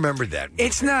 I don't remember that movie.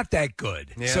 It's not that good.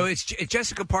 Yeah. So it's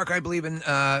Jessica Parker, I believe, in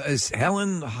is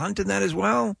Helen Hunt in that as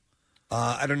well?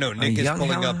 I don't know. Nick is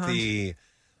pulling up the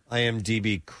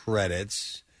IMDb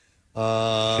credits.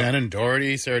 Shannon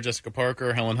Doherty, Sarah Jessica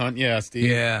Parker, Helen Hunt. Yeah, Steve.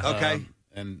 Yeah. Okay.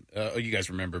 And you guys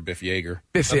remember Biff Yeager.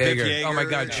 Biff Yeager. Oh, my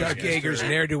God. Chuck Yeager's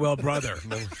ne'er-do-well brother.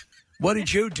 What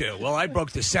did you do? Well, I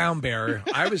broke the sound barrier.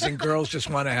 I was in Girls Just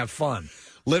Want to Have Fun.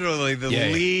 Literally, the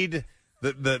lead,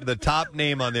 the top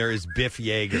name on there is Biff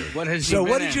Yeager. What has So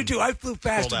he what been did you in? do? I flew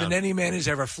faster Hold on. than any man has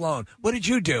ever flown. What did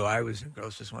you do? I was in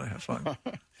Girls Just Want to Have Fun.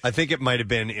 I think it might have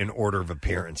been in order of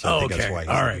appearance. I Oh, think okay. that's why he's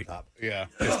All at right. the top. Yeah.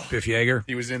 Biff Yeager.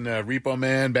 He was in Repo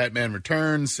Man, Batman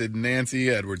Returns, Sid and Nancy,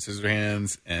 Edward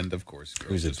Scissorhands, and, of course,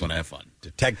 Girls Just Want to Have Fun.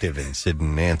 Detective in Sid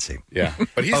and Nancy. Yeah.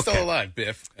 But he's Okay. still alive,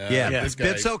 Biff. This guy-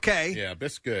 Biff's okay. Yeah,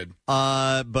 Biff's good.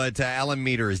 But Alan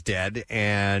Meter is dead,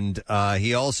 and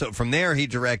he also, from there, he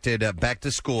directed Back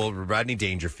to School with Rodney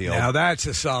Dangerfield. Now that's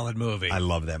a solid movie. I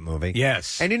love that movie.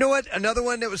 Yes. And you know what? Another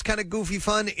one that was kind of goofy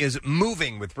fun is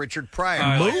Moving with Richard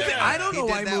Pryor. Moving? I don't know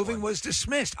He why did that Moving one. was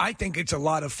dismissed. I think it's a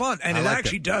lot of fun. And I it liked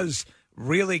actually it. does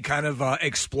really kind of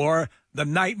explore the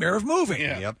nightmare of moving.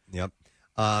 Yeah. Yep.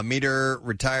 Meter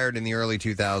retired in the early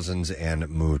 2000s and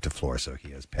moved to Florida, so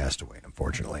he has passed away,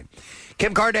 unfortunately.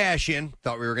 Kim Kardashian,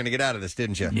 thought we were going to get out of this,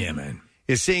 didn't you? Yeah, man.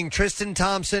 Is seeing Tristan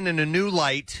Thompson in a new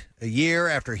light a year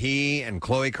after he and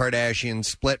Khloe Kardashian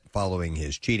split following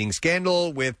his cheating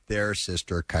scandal with their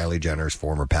sister Kylie Jenner's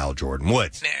former pal Jordan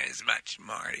Woods. There's much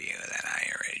more to you than I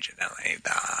originally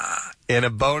thought. In a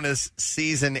bonus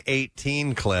season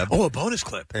 18 clip. Oh, a bonus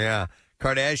clip. Yeah.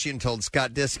 Kardashian told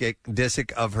Scott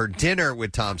Disick of her dinner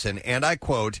with Thompson, and I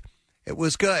quote, "It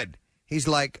was good. He's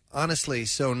like, honestly,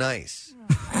 so nice.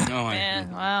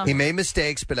 Wow. He made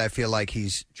mistakes, but I feel like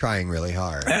he's trying really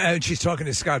hard." And she's talking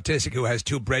to Scott Disick, who has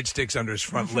 2 breadsticks under his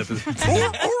front lip.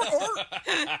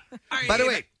 By the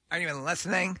way, are you even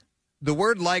listening? the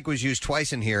word like was used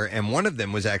twice in here, and one of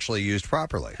them was actually used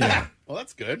properly. Yeah. Well,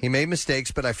 that's good. He made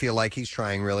mistakes, but I feel like he's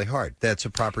trying really hard. That's a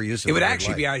proper use of It would the word actually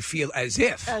like. be, I feel as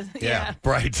if. Yeah,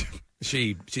 right.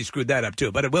 She screwed that up,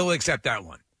 too. But we'll accept that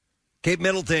one. Kate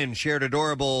Middleton shared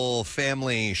adorable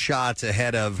family shots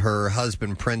ahead of her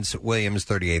husband Prince William's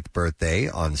 38th birthday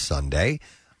on Sunday.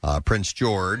 Prince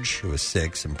George, who is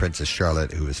 6, and Princess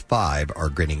Charlotte, who is 5, are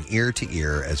grinning ear to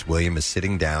ear as William is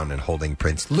sitting down and holding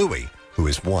Prince Louis, who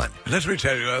is 1. Let me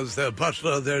tell you, as their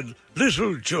butler, they're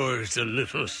little joys, the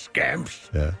little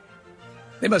scamps. Yeah.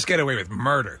 They must get away with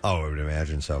murder. Oh, I would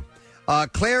imagine so.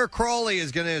 Claire Crawley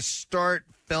is going to start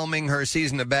filming her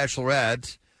season of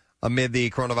Bachelorette amid the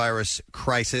coronavirus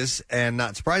crisis. And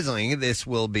not surprisingly, this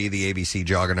will be the ABC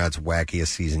Juggernaut's wackiest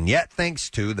season yet, thanks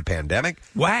to the pandemic.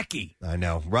 Wacky. I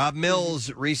know. Rob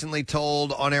Mills recently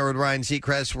told On Air with Ryan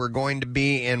Seacrest, we're going to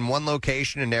be in one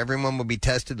location and everyone will be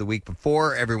tested the week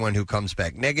before. Everyone who comes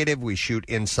back negative, we shoot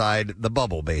inside the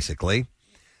bubble, basically.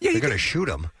 they're going to shoot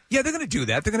them. Yeah, they're going to do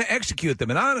that. They're going to execute them.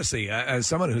 And honestly, as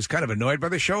someone who's kind of annoyed by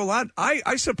the show a lot,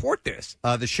 I support this.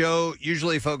 The show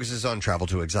usually focuses on travel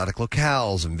to exotic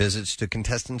locales and visits to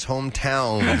contestants'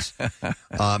 hometowns.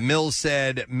 Mills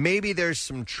said maybe there's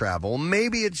some travel.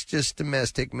 Maybe it's just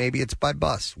domestic. Maybe it's by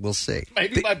bus. We'll see.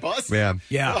 Maybe by bus? Yeah.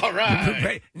 Yeah. All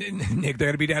right. Nick, they're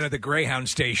going to be down at the Greyhound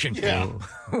station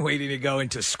waiting to go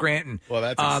into Scranton. Well,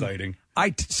 that's exciting.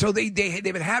 So they've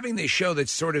been having this show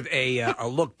that's sort of a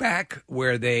look back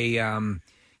where they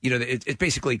it's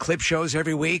basically clip shows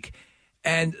every week,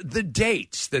 and the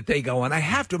dates that they go on, I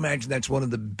have to imagine that's one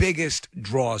of the biggest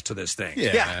draws to this thing.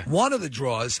 Yeah. One of the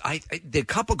draws, the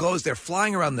couple goes, they're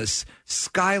flying around this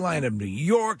skyline of New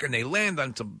York, and they land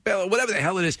on some whatever the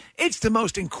hell it is. It's the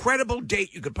most incredible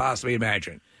date you could possibly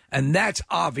imagine, and that's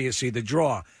obviously the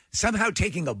draw. Somehow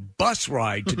taking a bus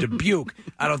ride to Dubuque,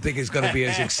 I don't think is going to be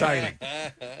as exciting.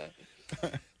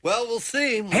 Well, we'll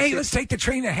see. Let's take the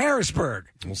train to Harrisburg.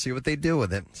 We'll see what they do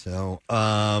with it. So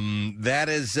that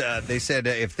is, they said,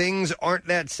 if things aren't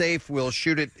that safe, we'll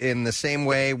shoot it in the same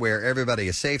way where everybody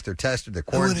is safe. They're tested. They're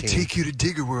quarantined. I want to take you to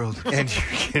Digger World. And you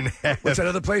can have... What's that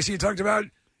other place you talked about?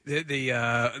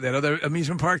 That other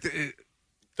amusement park?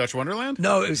 Dutch Wonderland?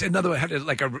 No, it was another one. Had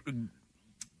like a...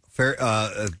 Fair,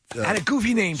 had a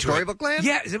goofy name to it. Storybook Land?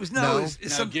 Yeah, it was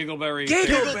Giggleberry.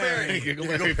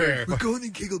 Giggleberry Fair. We're going to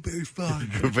Giggleberry Farm.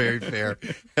 Very fair.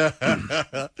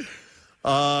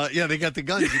 Yeah, they got the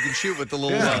guns you can shoot with the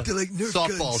little They're like Nerf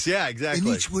softballs. guns. Yeah, exactly.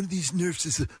 And each one of these Nerfs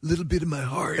is a little bit of my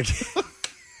heart.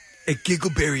 At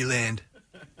Giggleberry Land.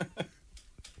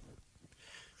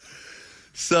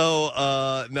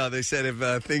 So, no, they said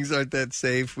if things aren't that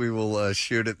safe, we will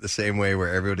shoot it the same way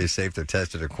where everybody's safe, they're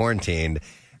tested or quarantined.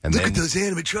 And Look then, at those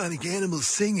animatronic animals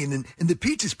singing, and the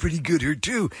pizza's pretty good here,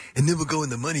 too. And then we'll go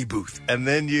in the money booth. And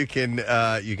then you can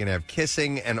have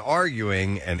kissing and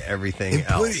arguing and everything And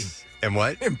else. pudding. And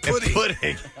what? And pudding. And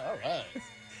pudding. All right.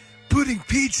 Pudding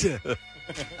pizza.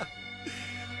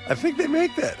 I think they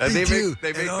make that. They do.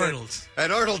 They make At that. Arnold's.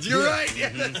 At Arnold's, you're Yeah. right. Yeah.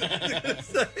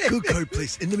 Go-kart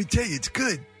place. And let me tell you, it's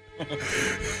good.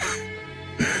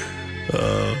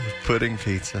 Pudding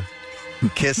pizza.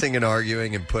 Kissing and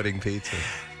arguing and pudding pizza.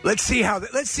 Let's see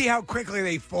how quickly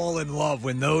they fall in love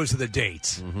when those are the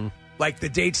dates. Mm-hmm. Like the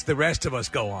dates the rest of us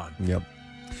go on. Yep.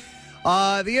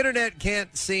 The internet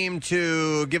can't seem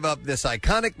to give up this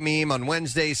iconic meme. On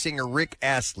Wednesday, singer Rick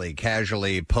Astley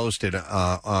casually posted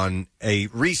on a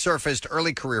resurfaced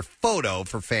early career photo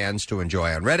for fans to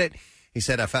enjoy on Reddit. He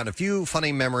said, I found a few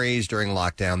funny memories during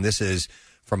lockdown. This is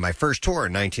from my first tour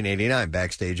in 1989,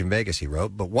 backstage in Vegas, he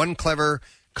wrote. But one clever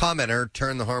commenter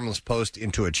turned the harmless post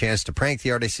into a chance to prank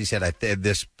the artist. He said,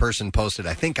 this person posted,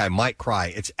 I think I might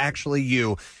cry. It's actually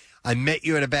you. I met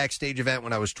you at a backstage event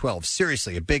when I was 12.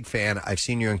 Seriously, a big fan. I've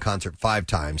seen you in concert 5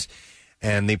 times.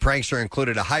 And the prankster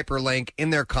included a hyperlink in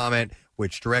their comment,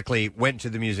 which directly went to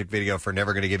the music video for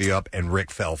Never Gonna Give You Up, and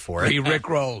Rick fell for it. He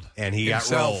Rick-rolled. And he got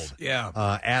rolled. Yeah.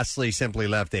 Astley simply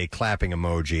left a clapping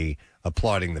emoji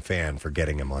applauding the fan for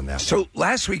getting him on that So one.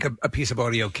 last week, a piece of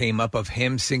audio came up of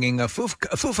him singing a Foo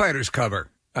Fighters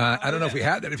cover. I don't know if we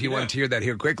had that, if you wanted to hear that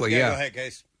here quickly. Yeah. Go ahead,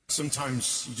 guys.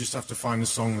 Sometimes you just have to find a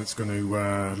song that's going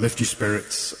to lift your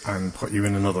spirits and put you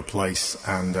in another place.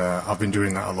 And I've been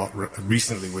doing that a lot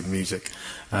recently with music.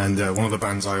 And one of the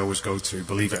bands I always go to,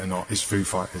 believe it or not, is Foo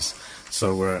Fighters.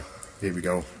 So here we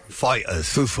go. Foo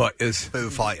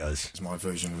Fighters. It's my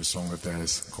version of a song of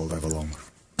theirs called Everlong.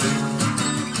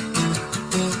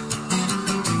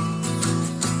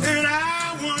 And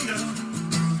I wonder,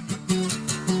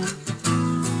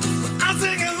 I'll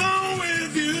sing along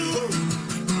with you.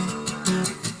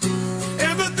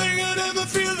 Everything I'd ever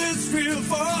feel is real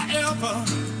forever.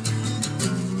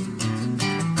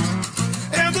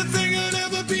 Everything I'd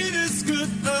ever be is good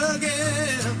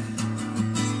again.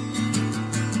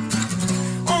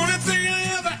 Only thing I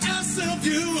ever ask of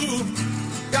you,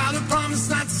 gotta promise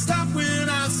not to stop when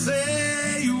I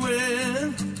say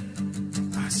when.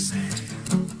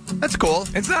 That's cool.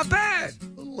 It's not bad. A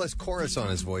little less chorus on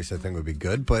his voice, I think, would be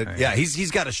good. But yeah, he's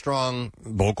got a strong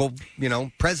vocal,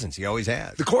 presence. He always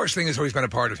has. The chorus thing has always been a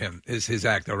part of him, is his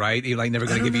act, though, right? He Never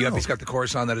Gonna Give You Up. He's got the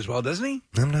chorus on that as well, doesn't he?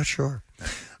 I'm not sure.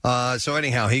 So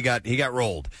anyhow, he got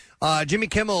rolled. Jimmy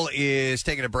Kimmel is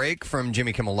taking a break from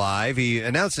Jimmy Kimmel Live. He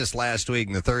announced this last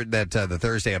week, that the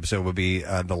Thursday episode would be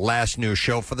the last new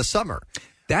show for the summer.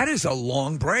 That is a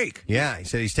long break. Yeah, he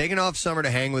said he's taking off summer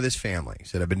to hang with his family. He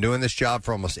said, I've been doing this job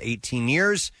for almost 18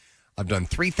 years. I've done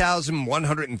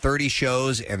 3,130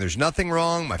 shows, and there's nothing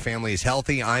wrong. My family is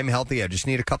healthy. I'm healthy. I just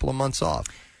need a couple of months off.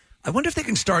 I wonder if they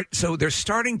can start. So they're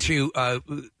starting to,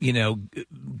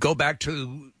 go back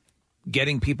to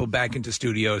getting people back into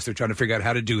studios. They're trying to figure out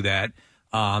how to do that.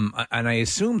 And I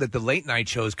assume that the late night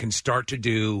shows can start to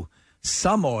do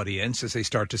some audience as they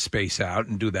start to space out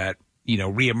and do that,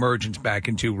 reemergence back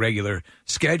into regular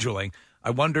scheduling. I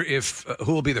wonder if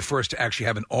who will be the first to actually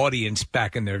have an audience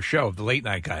back in their show, the late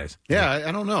night guys. Yeah,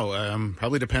 I don't know.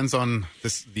 Probably depends on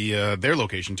their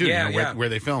location too. Where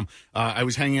they film. I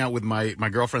was hanging out with my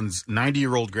girlfriend's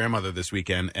 90-year-old grandmother this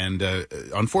weekend, and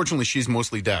unfortunately, she's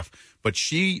mostly deaf, but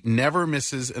she never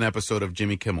misses an episode of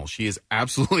Jimmy Kimmel. She is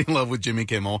absolutely in love with Jimmy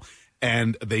Kimmel,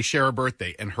 and they share a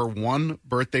birthday. And her one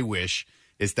birthday wish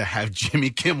is to have Jimmy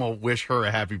Kimmel wish her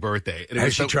a happy birthday.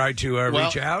 Has she tried to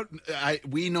reach out?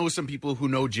 We know some people who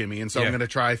know Jimmy, and so I'm going to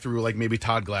try through like maybe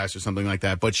Todd Glass or something like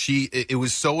that. But it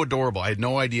was so adorable. I had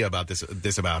no idea about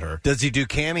this about her. Does he do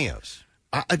cameos?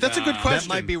 That's a good question.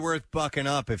 That might be worth bucking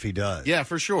up if he does. Yeah,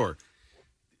 for sure.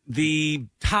 The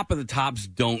top of the tops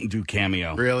don't do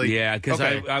cameo. Really? Yeah, because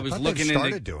I was looking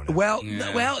into doing it. Well,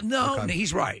 no,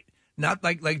 he's right. Not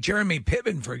like Jeremy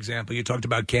Piven, for example. You talked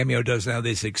about Cameo does now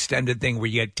this extended thing where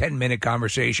you get 10-minute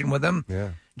conversation with him. Yeah.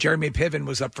 Jeremy Piven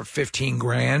was up for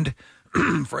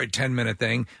 $15,000 for a 10-minute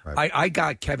thing. Right. I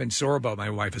got Kevin Sorbo.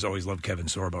 My wife has always loved Kevin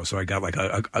Sorbo, so I got like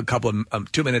a couple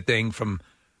of 2-minute thing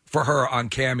for her on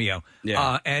Cameo.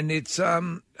 Yeah. And it's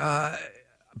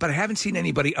but I haven't seen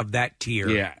anybody of that tier.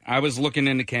 Yeah, I was looking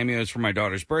into cameos for my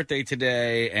daughter's birthday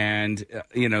today, and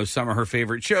some of her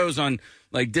favorite shows on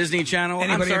like Disney Channel.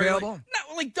 Anybody available?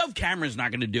 Like Dove Cameron's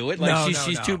not going to do it. Like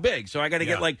she's too big, so I got to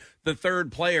get like the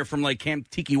third player from like Camp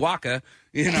Tikiwaka.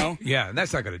 Yeah,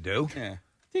 that's not going to do.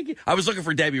 Yeah. I was looking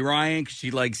for Debbie Ryan because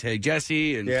she likes Hey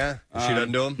Jesse, and she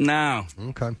doesn't do them. No.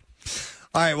 Okay. All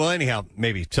right. Well, anyhow,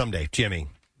 maybe someday, Jimmy.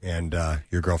 And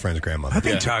your girlfriend's grandmother. I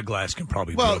think Todd Glass can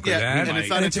probably broker that.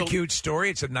 And it's a cute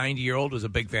story. It's a 90-year-old who's a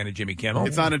big fan of Jimmy Kimmel.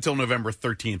 It's not until November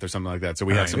 13th or something like that, so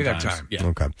we have some time. Yeah.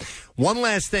 Okay. One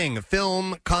last thing.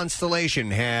 Film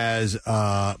Constellation has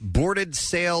boarded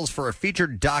sales for a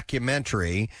featured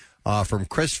documentary from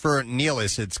Christopher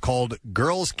Nealis. It's called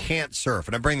Girls Can't Surf.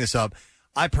 And I bring this up.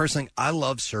 I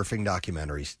love surfing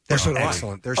documentaries. They're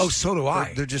excellent. So do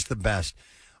I. They're just the best.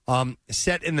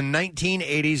 Set in the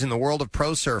 1980s in the world of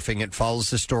pro surfing, it follows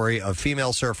the story of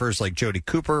female surfers like Jodie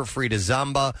Cooper, Frida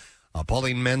Zamba,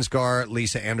 Pauline Mensgar,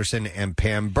 Lisa Anderson, and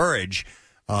Pam Burridge,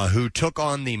 who took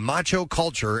on the macho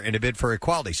culture in a bid for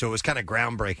equality. So it was kind of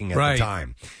groundbreaking at the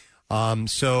time.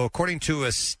 So according to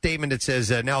a statement, it says,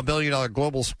 now a billion-dollar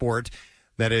global sport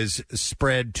that is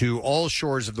spread to all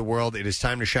shores of the world. It is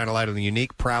time to shine a light on the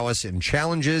unique prowess and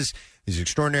challenges these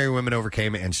extraordinary women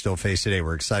overcame and still face today.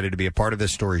 We're excited to be a part of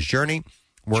this story's journey,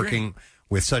 working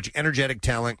with such energetic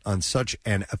talent on such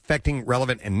an affecting,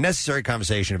 relevant, and necessary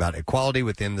conversation about equality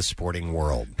within the sporting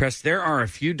world. Press, there are a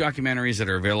few documentaries that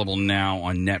are available now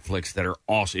on Netflix that are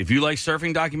awesome. If you like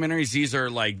surfing documentaries, these are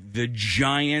like the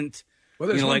giant... Well,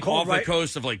 there's one like called off the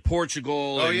coast of like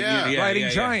Portugal. Oh,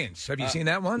 Riding Giants. Have you seen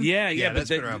that one? Yeah, that's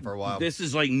been around for a while. This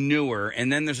is like newer.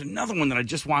 And then there's another one that I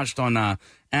just watched on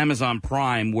Amazon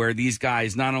Prime where these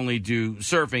guys not only do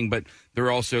surfing, but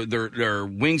they're also they're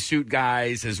wingsuit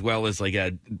guys as well as like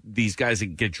these guys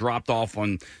that get dropped off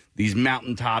on these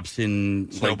mountaintops in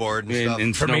snowboard and stuff.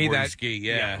 And for snowboard me, and ski.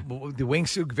 The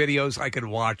wingsuit videos I could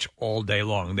watch all day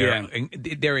long.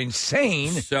 They're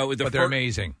insane, but they're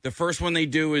amazing. The first one they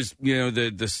do is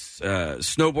the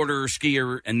snowboarder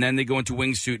skier, and then they go into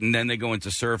wingsuit, and then they go into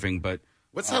surfing. But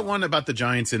what's that one about the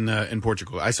Giants in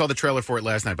Portugal? I saw the trailer for it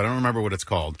last night, but I don't remember what it's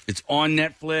called. It's on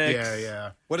Netflix.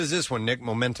 Yeah. What is this one, Nick?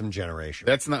 Momentum Generation.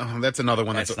 That's another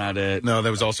one. That's not it. No, that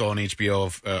was also on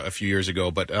HBO a few years ago.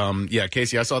 But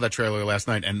Casey, I saw that trailer last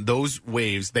night, and those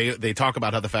waves. They talk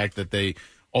about how the fact that they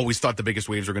always thought the biggest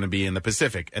waves were going to be in the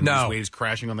Pacific, and these waves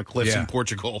crashing on the cliffs in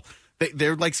Portugal.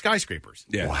 They're like skyscrapers.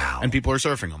 Yeah. Wow. And people are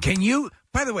surfing them. Can you?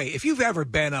 By the way, if you've ever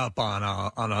been up on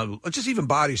a just even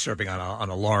body surfing on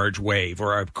a large wave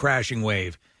or a crashing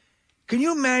wave, can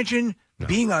you imagine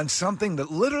being on something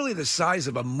that literally the size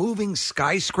of a moving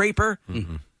skyscraper?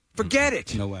 Mm-hmm. Forget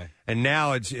it. No way. And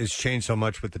now it's changed so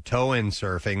much with the toe-in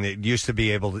surfing that it used to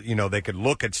be able to, they could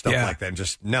look at stuff like that and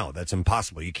just, no, that's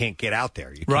impossible. You can't get out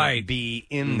there. You can't be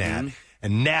in that.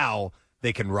 And now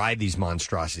they can ride these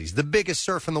monstrosities. The biggest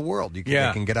surf in the world. They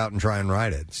can get out and try and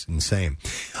ride it. It's insane.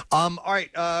 All right,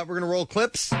 we're going to roll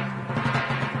clips.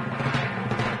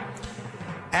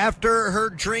 After her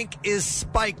drink is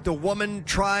spiked, a woman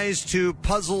tries to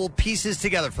puzzle pieces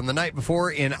together from the night before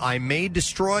in I May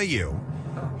Destroy You.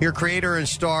 Here, creator and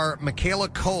star Michaela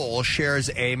Cole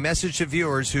shares a message to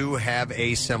viewers who have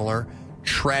a similar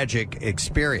tragic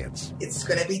experience. It's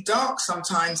going to be dark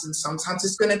sometimes, and sometimes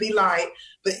it's going to be light,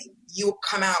 but you'll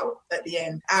come out at the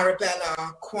end.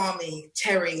 Arabella, Kwame,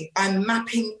 Terry, I'm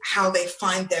mapping how they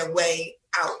find their way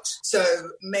out. So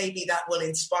maybe that will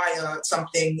inspire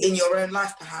something in your own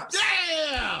life, perhaps.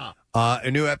 Yeah!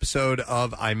 A new episode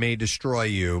of I May Destroy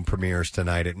You premieres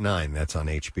tonight at 9. That's on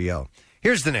HBO.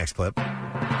 Here's the next clip.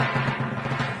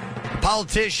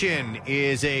 Politician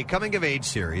is a coming-of-age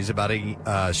series about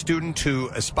a student who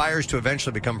aspires to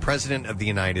eventually become president of the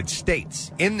United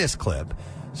States. In this clip,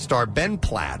 star Ben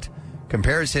Platt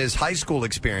compares his high school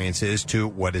experiences to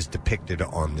what is depicted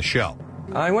on the show.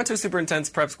 I went to a super intense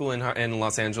prep school in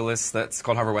Los Angeles that's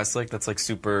called Harvard Westlake. That's like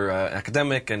super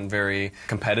academic and very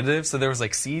competitive. So there was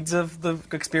like seeds of the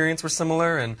experience were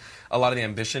similar, and a lot of the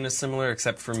ambition is similar,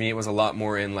 except for me it was a lot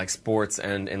more in like sports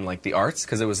and in like the arts,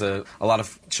 because it was a lot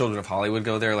of children of Hollywood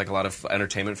go there, like a lot of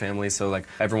entertainment families. So like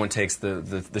everyone takes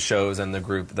the shows and the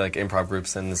group, like improv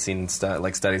groups and the scene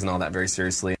studies and all that very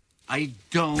seriously. I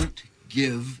don't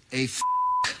give a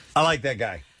I like that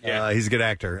guy. Yeah. He's a good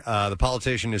actor. The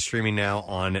Politician is streaming now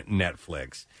on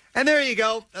Netflix. And there you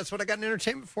go. That's what I got in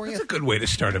entertainment for you. That's a good way to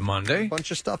start a Monday. Bunch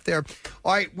of stuff there.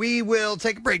 All right, we will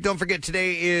take a break. Don't forget,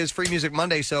 today is Free Music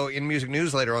Monday, so in Music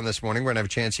News later on this morning, we're going to have a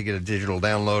chance to get a digital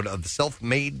download of the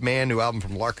Self-Made Man new album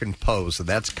from Larkin Poe. So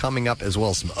that's coming up, as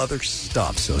well as some other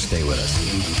stuff, so stay with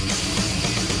us.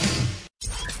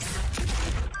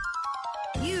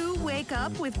 Wake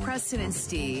up with Preston and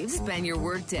Steve. Spend your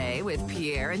workday with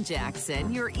Pierre and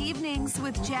Jackson. Your evenings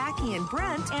with Jackie and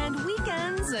Brent. And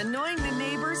weekends annoying the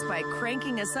neighbors by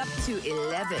cranking us up to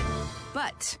 11.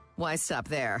 But why stop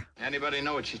there? Anybody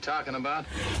know what she's talking about?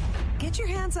 Get your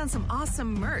hands on some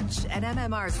awesome merch at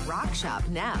MMR's Rock Shop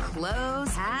now.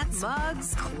 Clothes, hats,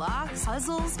 mugs, clocks,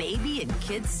 puzzles, baby and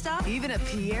kids stuff, even a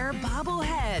Pierre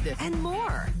bobblehead, and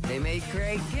more. They make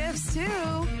great gifts,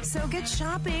 too. So get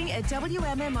shopping at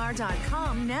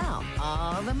WMMR.com now.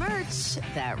 All the merch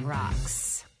that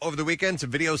rocks. Over the weekend, some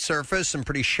video surfaced, some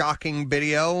pretty shocking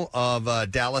video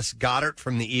of Dallas Goedert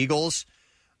from the Eagles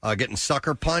getting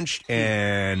sucker punched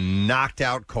and knocked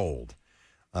out cold.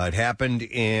 It happened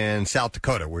in South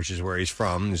Dakota, which is where he's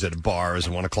from. He was at a bar. It was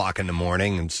 1 o'clock in the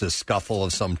morning, and it's a scuffle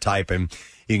of some type. And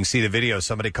you can see the video.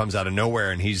 Somebody comes out of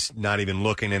nowhere, and he's not even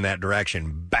looking in that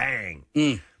direction. Bang!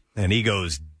 And he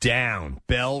goes down.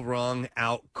 Bell rung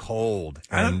out cold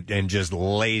and just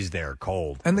lays there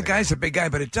cold. And the guy's a big guy,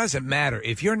 but it doesn't matter.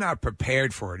 If you're not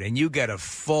prepared for it and you get a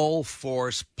full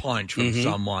force punch from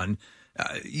someone,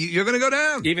 you're going to go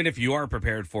down. Even if you are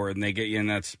prepared for it and they get you in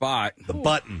that spot. The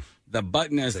button. The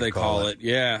button, as they call it.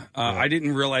 Yeah. I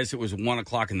didn't realize it was 1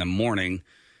 o'clock in the morning.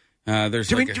 Do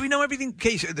we know everything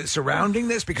surrounding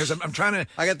this? Because I'm trying to...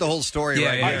 I got the whole story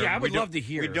right here. I would love to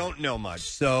hear. We don't know much.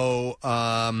 So,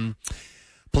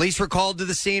 police were called to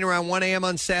the scene around 1 a.m.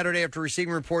 on Saturday after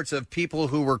receiving reports of people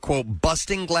who were, quote,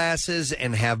 busting glasses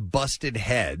and have busted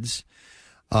heads.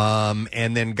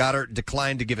 And then Goddard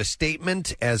declined to give a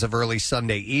statement as of early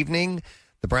Sunday evening.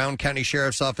 The Brown County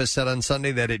Sheriff's Office said on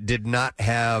Sunday that it did not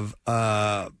have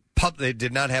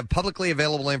publicly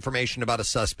available information about a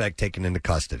suspect taken into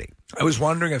custody. I was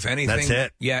wondering if anything. That's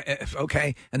it. Yeah.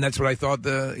 Okay. And that's what I thought.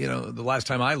 The last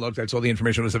time I looked, that's all the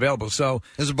information was available. So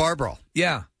there's a bar brawl.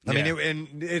 Yeah. I mean,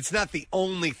 and it's not the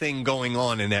only thing going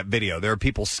on in that video. There are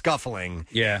people scuffling.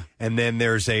 Yeah. And then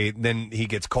then he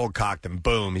gets cold cocked and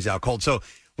boom, he's out cold. So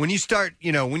when you start,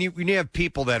 when you have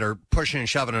people that are pushing and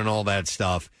shoving and all that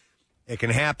stuff, it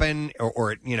can happen,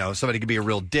 or somebody could be a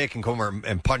real dick and come over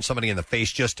and punch somebody in the face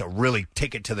just to really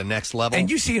take it to the next level. And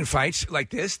you see in fights like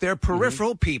this, there are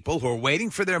peripheral people who are waiting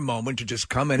for their moment to just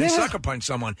come in and sucker punch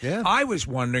someone. Yeah. I was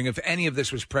wondering if any of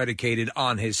this was predicated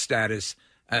on his status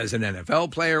as an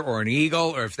NFL player or an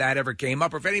Eagle, or if that ever came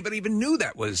up, or if anybody even knew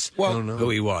that was who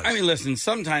he was. I mean, listen,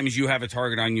 sometimes you have a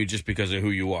target on you just because of who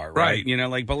you are, right?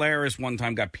 Like Balearis one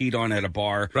time got peed on at a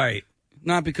bar. Right.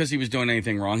 Not because he was doing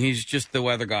anything wrong. He's just the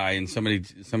weather guy, and somebody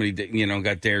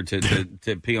got dared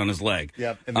to pee on his leg.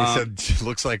 Yep. And they said,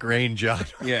 looks like rain, John.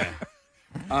 Yeah.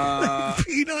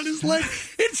 Peed on his leg.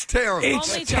 It's terrible.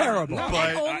 It's only terrible. John.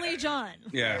 But, only John.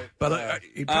 Yeah. But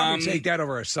he'd probably take that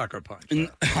over a sucker punch.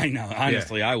 I know.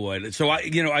 Honestly, I would. So I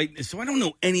don't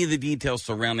know any of the details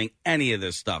surrounding any of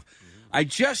this stuff. I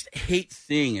just hate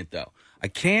seeing it, though. I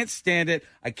can't stand it.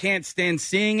 I can't stand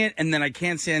seeing it, and then I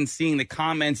can't stand seeing the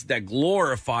comments that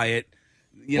glorify it.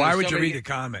 Why would you read the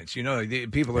comments?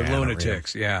 People are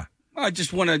lunatics. Yeah. I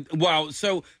just want to.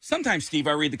 So sometimes, Steve,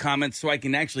 I read the comments so I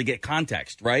can actually get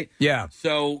context, right? Yeah.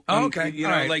 So okay.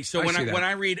 When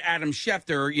I read Adam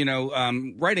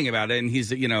Schefter, writing about it, and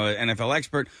he's an NFL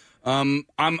expert,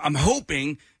 I'm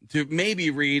hoping to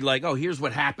maybe read like, oh, here's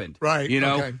what happened. Right.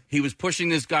 He was pushing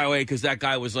this guy away because that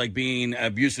guy was like being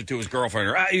abusive to his girlfriend,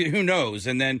 or who knows,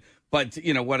 and then But,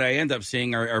 what I end up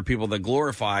seeing are people that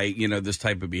glorify, this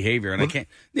type of behavior. And I can't.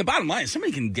 The bottom line is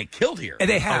somebody can get killed here. And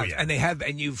they have,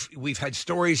 and we've had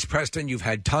stories, Preston. You've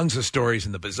had tons of stories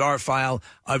in the bizarre file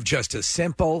of just a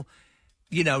simple,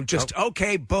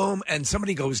 okay, boom, and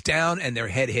somebody goes down and their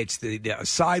head hits the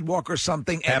sidewalk or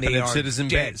something, and Happened they at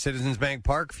are Citizens Bank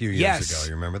Park a few years ago.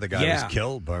 You remember the guy was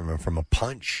killed from a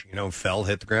punch? Fell,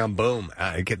 hit the ground, boom.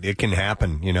 It can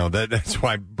happen. That's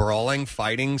why brawling,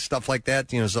 fighting, stuff like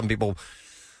that. Some people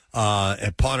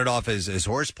have pawned it off as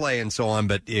horseplay and so on,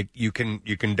 but you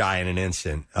can die in an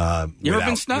instant. You ever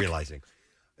been snuck? Realizing.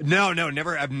 No,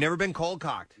 never. I've never been cold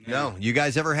cocked. No, you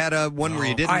guys ever had a one where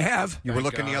you didn't? I have. You were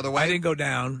looking the other way. I didn't go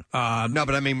down. No,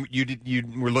 but I mean, you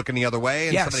were looking the other way,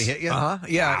 and somebody hit you. Yeah,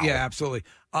 Wow. yeah, absolutely.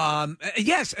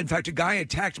 Yes, in fact, a guy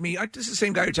attacked me. This is the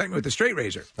same guy who attacked me with a straight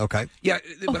razor. Okay. Yeah,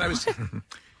 when I was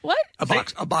what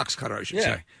a box cutter, I should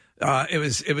say.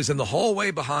 It was in the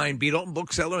hallway behind Beat Alton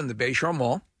Bookseller in the Bayshore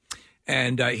Mall,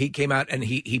 and he came out and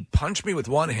he punched me with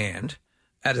one hand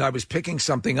as I was picking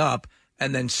something up.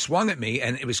 And then swung at me,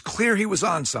 and it was clear he was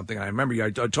on something. I remember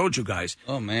I told you guys.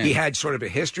 Oh, man. He had sort of a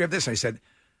history of this. And I said,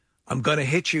 I'm going to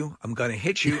hit you. I'm going to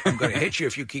hit you. I'm going to hit you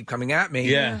if you keep coming at me.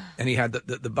 Yeah. And he had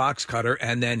the box cutter,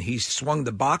 and then he swung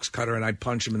the box cutter, and I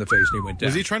punched him in the face, and he went down.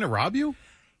 Was he trying to rob you?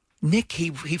 Nick,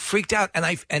 he freaked out.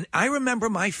 And I remember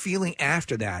my feeling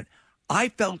after that. I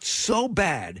felt so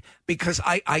bad because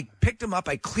I picked him up.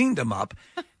 I cleaned him up.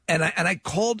 And I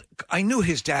called. I knew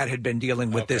his dad had been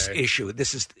dealing with this issue.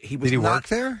 He was. Did he not, work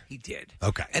there? He did.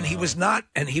 Okay. And he was not.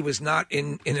 And he was not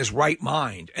in his right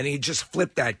mind. And he just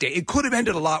flipped that day. It could have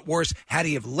ended a lot worse had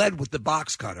he have led with the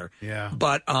box cutter. Yeah.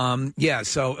 But yeah.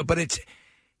 So, but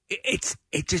it's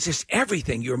just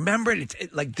everything. You remember it.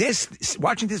 It's like this.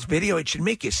 Watching this video, it should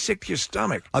make you sick to your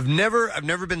stomach. I've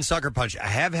never been sucker punched. I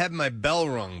have had my bell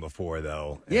rung before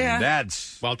though. Yeah. And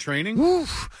that's while training.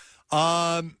 Oof.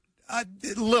 A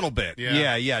little bit,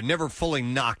 yeah. Never fully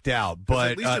knocked out,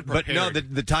 but no,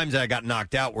 the times that I got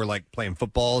knocked out were like playing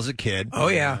football as a kid. Oh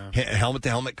yeah, helmet to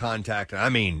helmet contact. I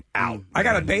mean, out. I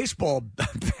got a baseball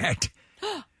bat.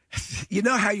 You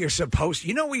know how you're supposed to.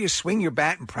 You know where you swing your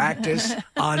bat in practice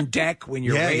on deck when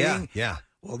you're waiting. Yeah.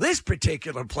 Well, this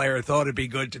particular player thought it'd be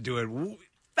good to do it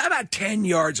about 10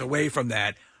 yards away from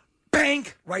that.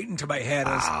 Bank right into my head.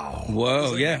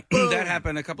 Whoa, yeah. That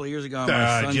happened a couple of years ago in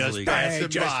my son's league.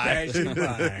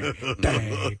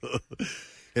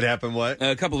 It happened what?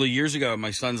 A couple of years ago in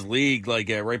my son's league, like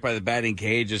right by the batting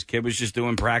cage, this kid was just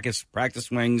doing practice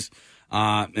swings,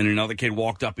 and another kid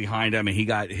walked up behind him, and he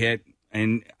got hit.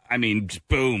 And, I mean, just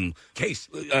boom. Case.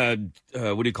 What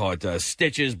do you call it?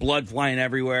 Stitches, blood flying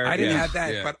everywhere. I didn't have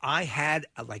that, but I had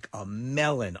like a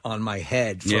melon on my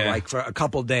head for a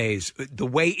couple days. The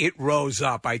way it rose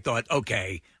up, I thought,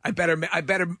 okay, I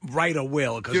better write a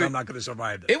will because I'm not going to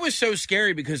survive this. It was so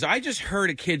scary because I just heard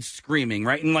a kid screaming,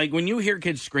 right? And like when you hear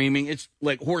kids screaming, it's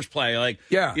like horseplay. Like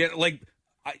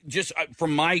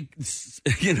from my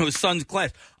son's class,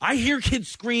 I hear kids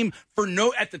scream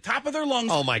at the top of their lungs.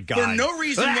 Oh my God! For no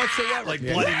reason whatsoever, like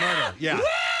bloody murder. Yeah.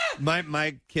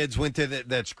 My kids went to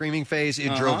that screaming phase.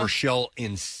 It drove Rochelle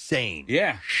insane.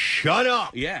 Yeah. Shut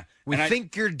up. Yeah. We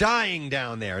think you're dying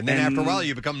down there. And then after a while,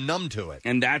 you become numb to it.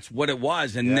 And that's what it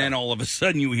was. And then all of a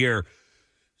sudden you hear,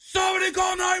 somebody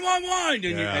call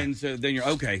 911. And so then you're,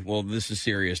 okay, well, this is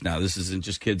serious now. This isn't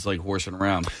just kids like horsing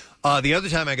around. The other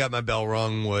time I got my bell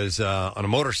rung was on a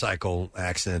motorcycle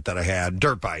accident that I had.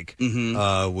 Dirt bike.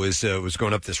 Was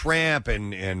going up this ramp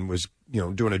and was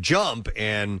doing a jump,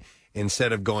 and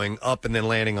instead of going up and then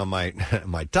landing on my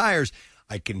my tires,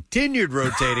 I continued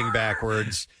rotating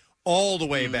backwards all the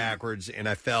way backwards, and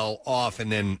I fell off,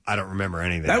 and then I don't remember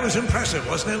anything. That was impressive,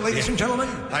 wasn't it, ladies and gentlemen?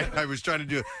 I was trying to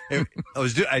do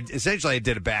essentially I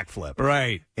did a backflip.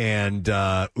 Right. And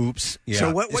oops. Yeah.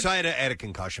 So I had a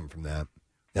concussion from that.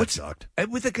 That sucked.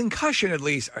 With a concussion, at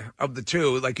least, of the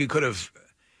two, like you could have,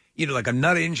 like a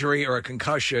nut injury or a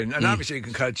concussion. And obviously a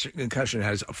concussion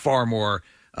has far more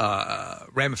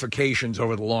ramifications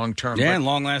over the long term. Yeah, and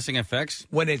long-lasting effects.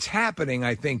 When it's happening,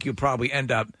 I think you probably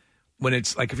end up, when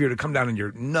it's like if you were to come down on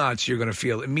your nuts, you're going to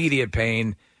feel immediate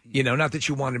pain. Not that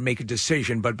you want to make a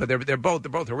decision, but they're both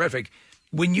horrific.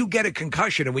 When you get a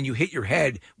concussion and when you hit your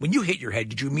head,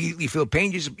 did you immediately feel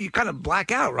pain? You kind of black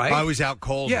out, right? I was out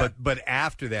cold, but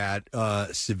after that,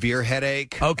 severe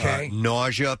headache,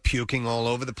 nausea, puking all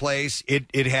over the place.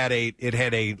 It had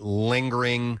a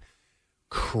lingering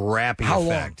crappy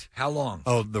effect. How long?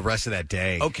 Oh, the rest of that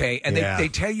day. Okay, and they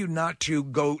tell you not to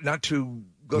go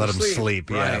let him sleep.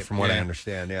 Yeah, Right. from what I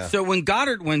understand. Yeah. So when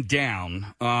Goddard went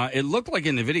down, it looked like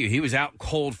in the video he was out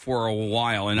cold for a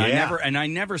while, and Yeah. I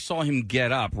never saw him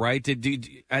get up. Right?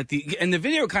 And the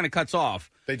video kind of cuts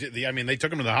off. They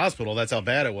took him to the hospital. That's how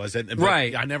bad it was. But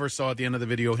Right. I never saw at the end of the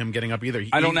video him getting up either.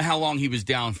 I don't know how long he was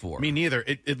down for. Me neither.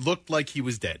 It looked like he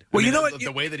was dead. Well, I mean, you know what?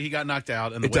 The way that he got knocked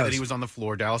out and the It way that does. he was on the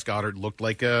floor, Dallas Goedert looked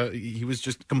like he was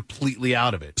just completely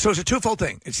out of it. So it's a twofold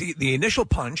thing. It's the initial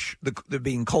punch, the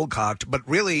being cold cocked, but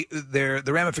really the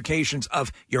ramifications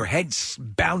of your head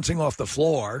bouncing off the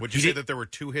floor. Would you say that there were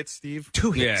 2 hits, Steve?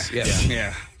 2 hits.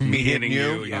 Yeah. Me hitting you,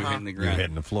 Uh-huh. you hitting the ground. You're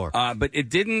hitting the floor. But it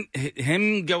didn't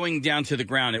him going down to the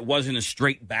ground. It wasn't a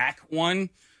straight back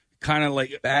one, kind of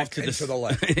like Back off to and to the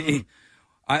left.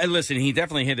 Listen, he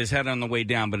definitely hit his head on the way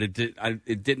down, but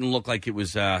it didn't look like it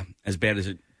was as bad as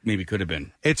it maybe could have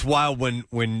been. It's wild when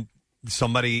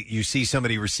you see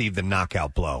somebody receive the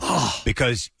knockout blow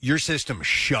because your system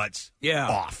shuts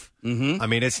off. Mm-hmm. I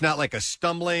mean, it's not like a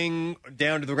stumbling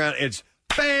down to the ground. It's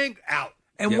bang out.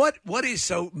 And what is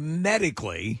so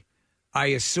medically? I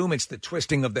assume it's the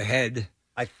twisting of the head.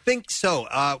 I think so.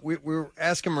 We're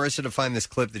asking Marissa to find this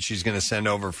clip that she's going to send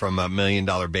over from $1 Million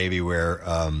Baby where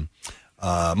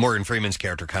Morgan Freeman's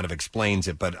character kind of explains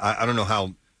it, but I don't know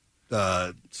how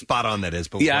spot on that is.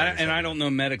 But I don't know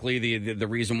medically the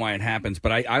reason why it happens,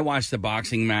 but I watched a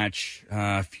boxing match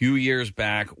a few years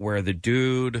back where the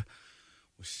dude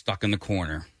was stuck in the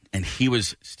corner, and he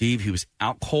was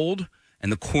out cold,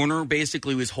 and the corner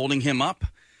basically was holding him up,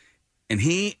 and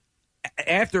he,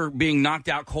 after being knocked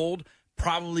out cold,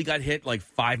 probably got hit like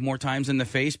 5 more times in the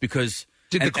face because.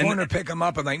 Did the corner pick him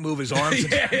up and like move his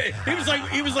arms? Yeah, he was like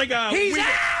He's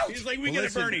out! He's like we got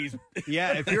a Bernie's.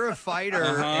 Yeah, if you're a fighter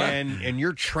Uh-huh. and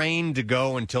you're trained to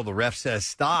go until the ref says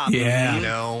stop,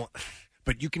 Yeah.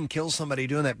 but you can kill somebody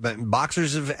doing that. But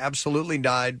boxers have absolutely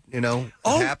died, it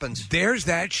happens. There's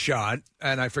that shot,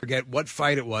 and I forget what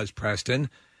fight it was,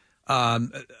 Preston.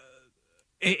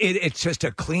 It's just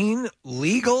a clean,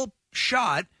 legal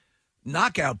shot,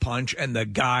 knockout punch, and the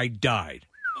guy died.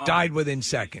 Died within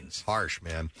seconds. Harsh,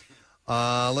 man.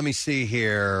 Let me see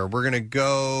here. We're going to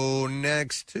go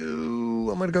next to...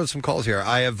 I'm going to go to some calls here.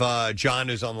 I have John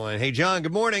who's on the line. Hey, John,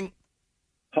 good morning.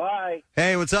 Hi.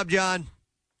 Hey, what's up, John?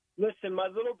 Listen, my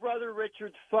little brother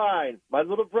Richard's fine. My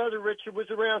little brother Richard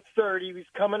was around 30. He was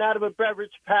coming out of a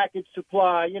beverage package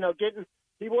supply,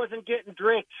 he wasn't getting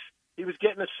drinks. He was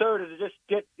getting a soda to just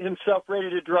get himself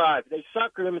ready to drive. They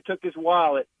suckered him and took his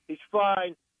wallet. He's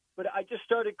fine. But I just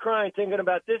started crying thinking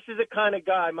about this is the kind of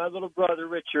guy, my little brother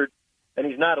Richard, and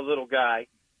he's not a little guy.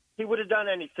 He would have done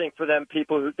anything for them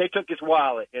people who they took his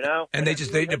wallet, And they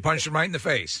punched him right in the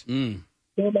face.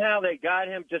 Somehow they got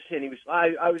him just hit.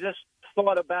 I was just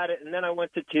thought about it, and then I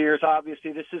went to tears.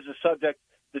 Obviously, this is a subject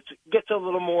that gets a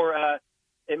little more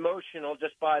emotional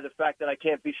just by the fact that I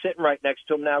can't be sitting right next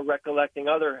to him now recollecting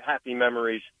other happy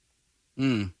memories.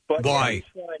 But why?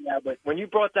 But when you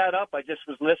brought that up, I just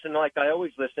was listening like I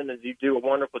always listen, as you do a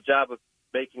wonderful job of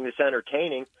making this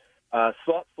entertaining,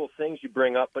 thoughtful things you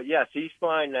bring up. But yes, he's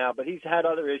fine now, but he's had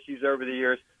other issues over the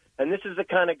years. And this is the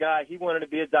kind of guy, he wanted to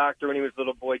be a doctor when he was a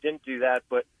little boy, didn't do that.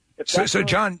 But So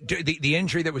John, the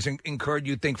injury that was incurred,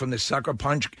 you think, from the sucker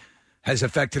punch has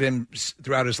affected him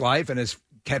throughout his life and has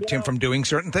kept him from doing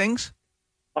certain things?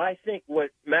 I think what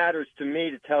matters to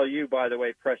me to tell you, by the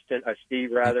way, Preston,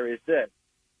 Steve, rather, is this.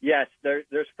 Yes, there's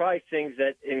probably things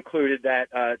that included that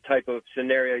type of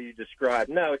scenario you described.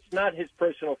 No, it's not his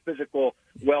personal physical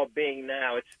well-being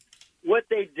now. It's what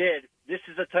they did. This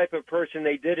is the type of person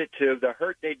they did it to. The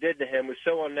hurt they did to him was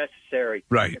so unnecessary.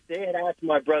 Right. If they had asked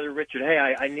my brother Richard, hey,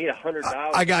 I need $100.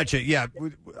 I got you. Yeah,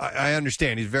 I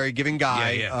understand. He's a very giving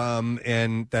guy,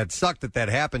 and that sucked that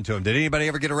happened to him. Did anybody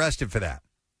ever get arrested for that?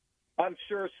 I'm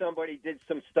sure somebody did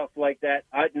some stuff like that.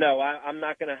 I'm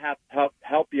not going to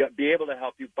help you, be able to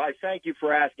help you. But I thank you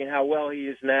for asking how well he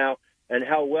is now and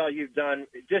how well you've done,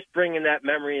 just bringing that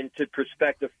memory into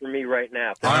perspective for me right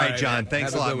now. All right, John.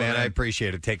 Thanks a lot, man. I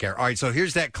appreciate it. Take care. All right, so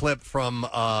here's that clip from the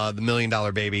 $1 Million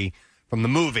Baby from the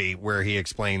movie where he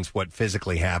explains what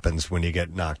physically happens when you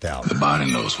get knocked out. The body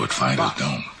knows what fighters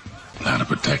don't. How to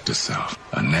protect itself.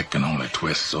 A neck can only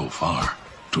twist so far.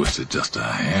 Twist it just a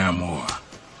hair more.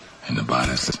 And the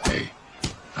body says, hey,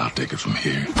 I'll take it from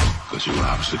here, because you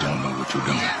obviously don't know what you're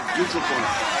doing. See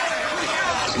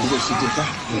what she did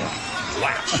that? Yeah.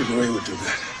 Sugar Ray would do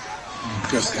that.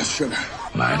 Girls got sugar.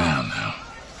 Lie down now.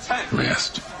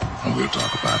 Rest. And we'll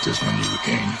talk about this when you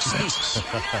regain your senses.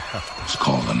 It's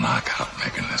called the knockout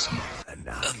mechanism.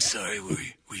 I'm sorry,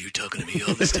 were you talking to me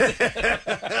all this time?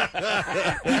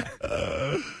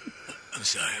 I'm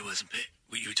sorry, I wasn't paying.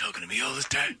 Were you talking to me all this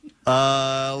time?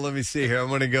 Let me see here. I'm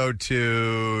going to go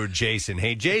to Jason.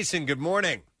 Hey, Jason, good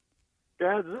morning.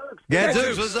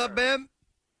 Gadzooks, what's up, man?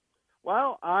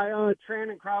 Well, I train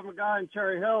in Krav Maga in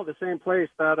Cherry Hill, the same place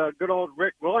that good old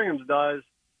Rick Williams does.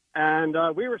 And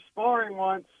we were sparring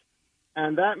once,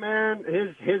 and that man,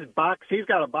 he's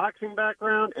got a boxing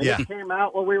background, and it came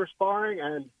out while we were sparring,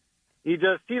 and he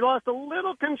lost a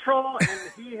little control, and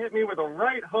he hit me with a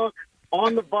right hook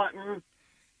on the button.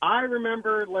 I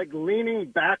remember leaning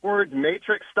backwards,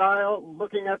 Matrix style,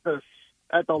 looking at the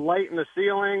light in the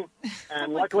ceiling,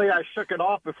 and luckily I shook it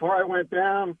off before I went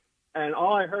down. And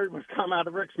all I heard was come out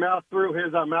of Rick's mouth through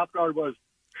his mouth guard was,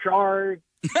 sorry.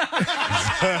 He's got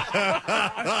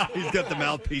the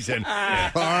mouthpiece in.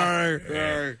 That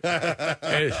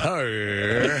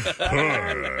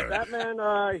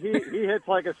man, he hits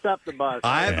like a septibus.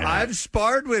 I've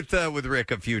sparred with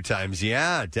Rick a few times.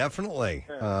 Yeah, definitely.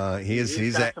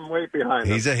 He's got some weight behind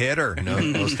him. He's a hitter. No,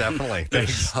 most definitely.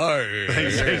 Thanks.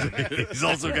 He's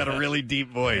also got a really deep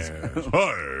voice.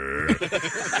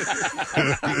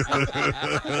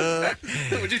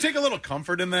 Would you take a little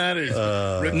comfort in that?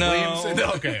 Rick No. Williams?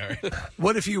 Okay, all right.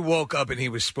 What if you woke up and he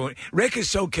was spooning? Rick is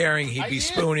so caring, he'd be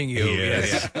spooning you. He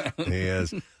is. He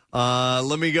is.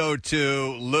 Let me go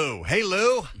to Lou. Hey,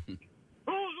 Lou. Who's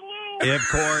Lou? Of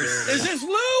course. Is this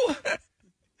Lou?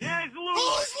 Yeah, it's Lou.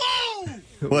 Who's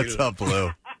Lou? What's up,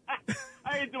 Lou?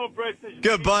 How you doing, Preston?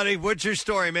 Good, buddy. What's your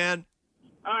story, man?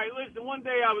 All right, listen, one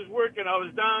day I was working. I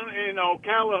was down in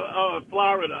Ocala,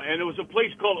 Florida, and there was a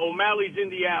place called O'Malley's in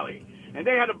the Alley. And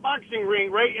they had a boxing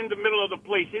ring right in the middle of the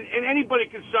place. And anybody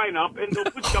can sign up, and they'll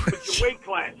put you up with your weight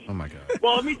class. Oh, my God.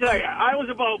 Well, let me tell you, I was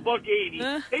about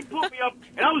 $180. They put me up,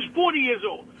 and I was 40 years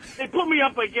old. They put me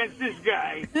up against this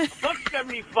guy,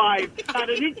 $175, got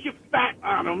an inch of fat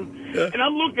on him. And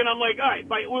I'm looking, I'm like, all right,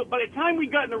 by the time we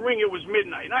got in the ring, it was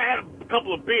midnight. And I had a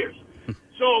couple of beers.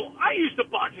 So I used to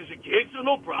box as a kid, so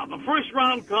no problem. First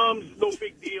round comes, no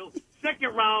big deal.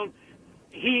 Second round,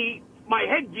 my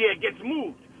headgear gets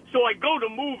moved. So I go to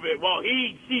move it. Well,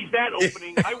 he sees that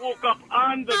opening. I woke up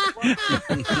on the ground.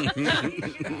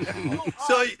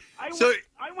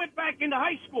 I went back into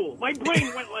high school. My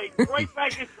brain went right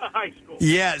back into high school.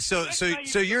 Yeah, so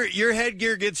your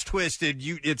headgear gets twisted.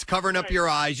 It's covering up your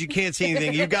eyes. You can't see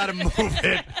anything. You got to move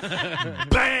it.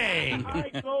 Bang! I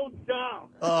go down.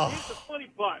 Oh. Here's the funny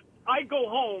part. I go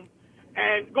home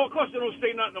and of course I don't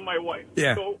say nothing to my wife.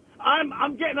 Yeah. So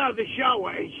I'm getting out of the shower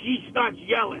and she starts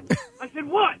yelling. I said,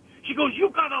 "What?" She goes, "You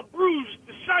got a bruise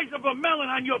the size of a melon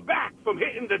on your back from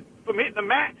hitting the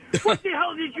mat. What the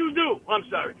hell did you do?" I'm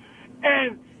sorry.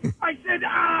 And I said,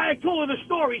 I told her the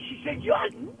story. She said, "You're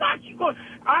nuts."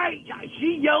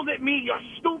 She yelled at me, "You're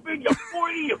stupid. You're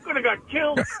 40. You could have got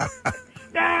killed."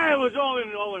 It was all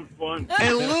in fun.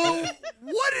 And Lou,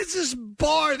 what is this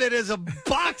bar that has a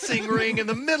boxing ring in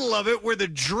the middle of it where the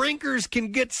drinkers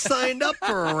can get signed up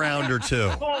for a round or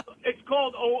two? It's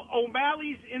called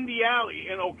O'Malley's in the Alley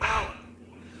in Ocala.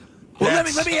 Well,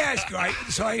 let me ask you.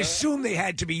 So I assume they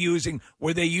had to be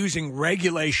were they using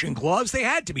regulation gloves? They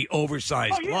had to be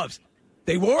oversized gloves.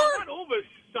 They were? Not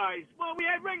oversized. Well, we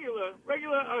had regular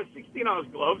 16-ounce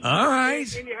gloves. All right.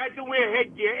 And you had to wear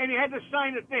headgear, and you had to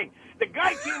sign a thing. The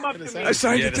guy came up to me. I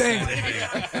signed a thing.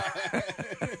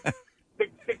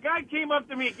 The guy came up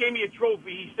to me and gave me a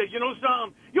trophy. He said, "You know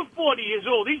something? You're 40 years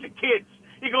old. These are kids."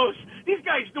 He goes, "These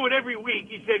guys do it every week."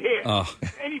 He said, "Here,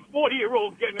 any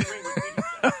 40-year-old getting a ring with me."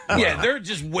 Yeah, they're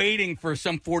just waiting for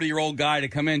some 40-year-old guy to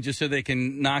come in just so they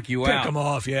can knock you out. Pick them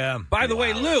off, yeah. By the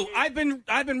way, Lou, I've been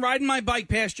riding my bike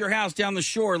past your house down the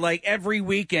shore every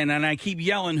weekend, and I keep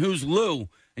yelling, "Who's Lou?"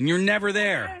 And you're never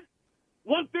there.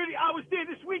 1:30. I was there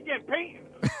this weekend painting.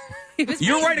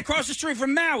 You're right across the street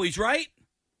from Maui's, right?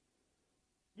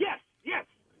 Yes.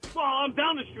 Well, I'm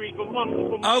down the street from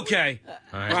one. Okay.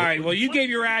 All right. Well, you gave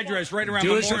your address right around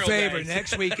Do Memorial us a favor. Day.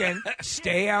 Next weekend,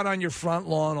 stay out on your front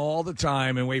lawn all the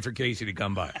time and wait for Casey to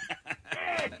come by.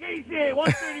 Yeah, Casey,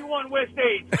 131 West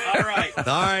 8th. All right. All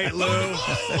right, Lou.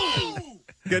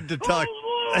 Good to talk.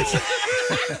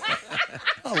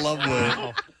 I love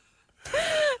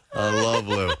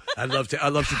Lou. I'd love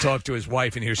to talk to his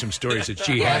wife and hear some stories that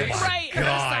she has. Right.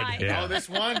 God. Oh, this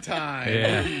one time.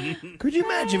 Yeah. Could you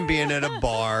imagine being at a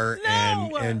bar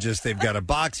and just they've got a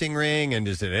boxing ring and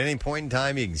just at any point in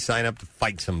time you can sign up to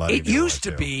fight somebody? It used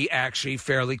to be actually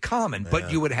fairly common,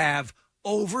 but you would have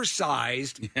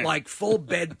oversized, full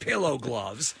bed pillow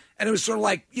gloves, and it was sort of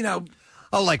like,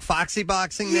 Oh, like Foxy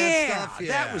boxing, that stuff? Yeah,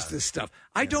 that was the stuff.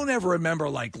 I don't ever remember,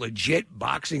 legit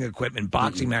boxing equipment,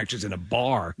 boxing matches in a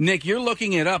bar. Nick, you're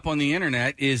looking it up on the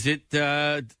internet. Is it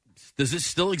the Does it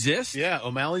still exist? Yeah,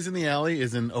 O'Malley's in the Alley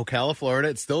is in Ocala, Florida.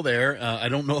 It's still there. I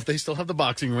don't know if they still have the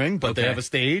boxing ring, but they have a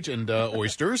stage and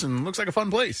oysters, and looks like a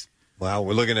fun place. Wow,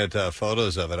 we're looking at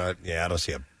photos of it. I don't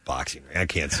see a boxing ring. I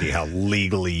can't see how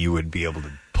legally you would be able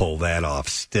to pull that off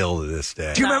still to this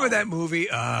day. Do you remember that movie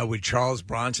with Charles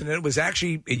Bronson?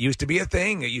 It used to be a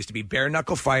thing. It used to be bare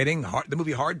knuckle fighting. The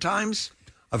movie Hard Times.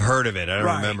 I've heard of it. I don't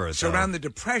Right. remember it. So though. around the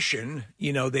Depression,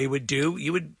 you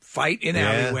would fight in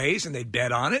alleyways and they'd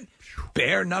bet on it.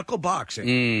 Bare knuckle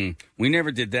boxing. We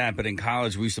never did that, but in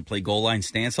college we used to play goal line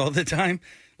stance all the time.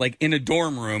 Like in a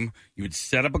dorm room, you would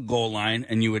set up a goal line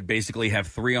and you would basically have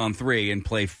 3-on-3 and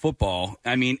play football.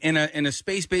 I mean, in a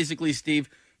space basically, Steve,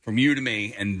 from you to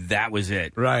me, and that was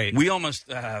it. Right. We almost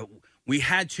we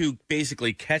had to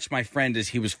basically catch my friend as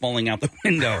he was falling out the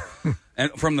window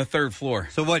and from the third floor.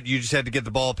 So what? You just had to get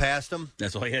the ball past him?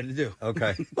 That's all you had to do.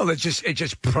 Okay. Well, it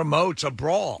just promotes a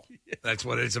brawl. That's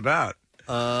what it's about.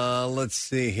 Let's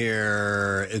see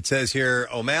here. It says here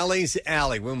O'Malley's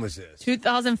Alley. When was this?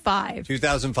 2005.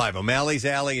 2005. O'Malley's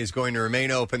Alley is going to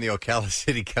remain open. The Ocala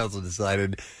City Council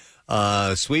decided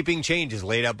sweeping changes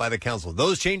laid out by the council.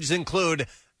 Those changes include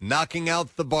knocking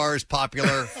out the bar's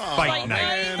popular fight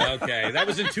night. Okay, that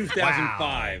was in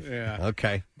 2005. Yeah.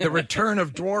 Okay. The return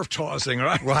of dwarf tossing,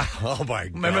 right? Wow. Oh, my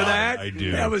God. Remember that? I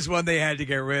do. That was one they had to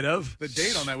get rid of. The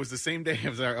date on that was the same day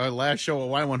as our last show at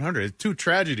Y100. Two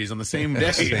tragedies on the same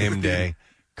day. Same day.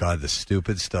 God, the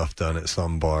stupid stuff done at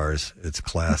some bars. It's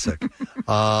classic.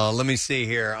 Let me see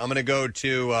here. I'm going to go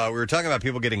to, we were talking about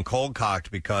people getting cold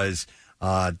cocked because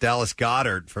Dallas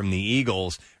Goedert from the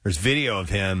Eagles, there's video of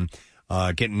him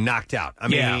getting knocked out. I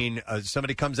mean,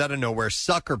 somebody comes out of nowhere,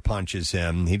 sucker punches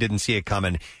him. He didn't see it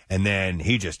coming, and then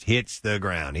he just hits the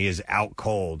ground. He is out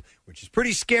cold, which is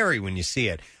pretty scary when you see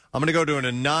it. I'm going to go to an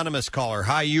anonymous caller.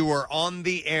 Hi, you are on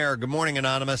the air. Good morning,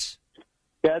 Anonymous.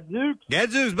 Gadzooks.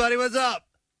 Gadzooks, buddy. What's up?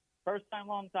 First time,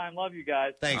 long time. Love you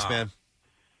guys. Thanks, man.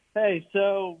 Hey,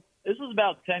 so this was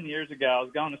about 10 years ago. I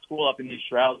was going to school up in East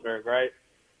Stroudsburg, right?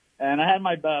 And I had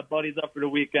my buddies up for the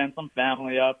weekend, some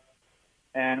family up.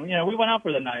 And, we went out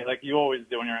for the night like you always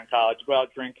do when you're in college. Go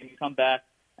out drinking, you come back,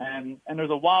 and there's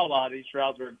a Wawa at East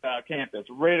Stroudsburg campus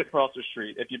right across the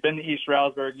street. If you've been to East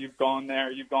Stroudsburg, you've gone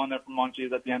there for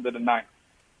munchies at the end of the night.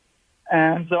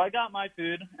 And so I got my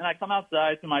food, and I come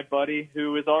outside to my buddy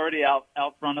who is already out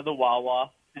front of the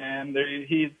Wawa, and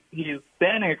he's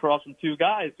standing across from two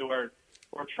guys who are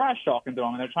trash talking to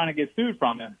him, and they're trying to get food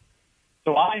from him.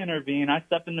 So I intervene. I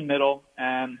step in the middle,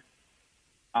 and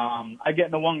I get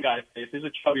in the one guy's face. He's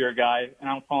a chubbier guy, and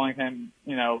I'm calling him,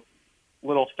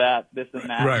 little fat, this and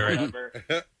that, whatever.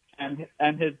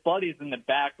 And his buddy's in the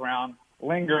background,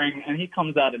 lingering, and he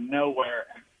comes out of nowhere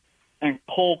and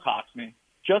cold cocks me.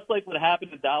 Just like what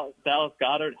happened to Dallas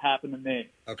Goedert happened to me.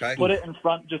 Okay. Put it in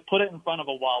front of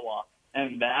a Wawa,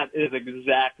 and that is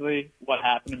exactly what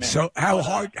happened to me. So how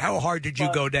hard did you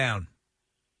go down?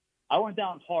 I went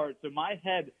down hard, so my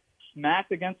head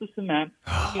smacked against the cement.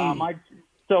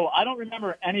 So I don't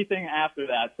remember anything after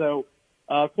that. So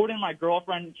according to my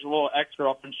girlfriend, little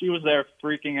ex-girlfriend, she was there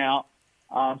freaking out.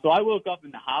 So I woke up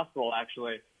in the hospital,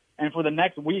 actually. And for the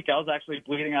next week, I was actually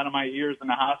bleeding out of my ears in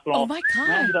the hospital. Oh, my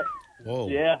God. Whoa.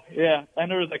 Yeah.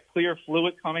 And there was clear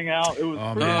fluid coming out. It was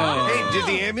pretty Hey, did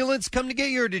the ambulance come to get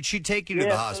you, or did she take you to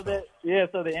the hospital?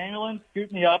 So the ambulance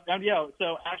scooped me up.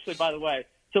 So actually, by the way,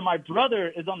 so my brother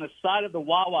is on the side of the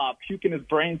Wawa puking his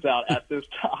brains out at this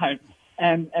time.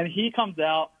 And he comes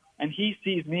out, and he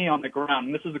sees me on the ground.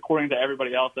 And this is according to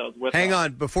everybody else that was with Hang us.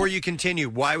 on. Before you continue,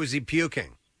 why was he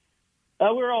puking? We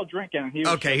were all drinking. He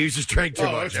was just drank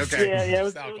too much. Okay. Yeah, it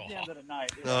was the end of the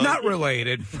night. Not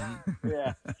related.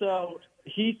 Yeah. So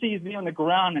he sees me on the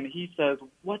ground, and he says,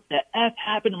 "What the F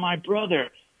happened to my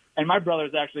brother?" And my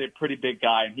brother's actually a pretty big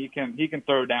guy, and he can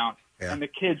throw down. Yeah. And the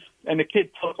kid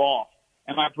took off.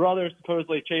 And my brother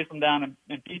supposedly chased him down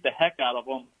and beat the heck out of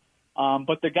him.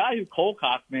 But the guy who cold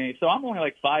cocked me, so I'm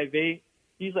only 5'8".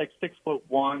 He's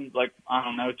 6'1",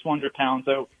 200 pounds.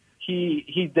 So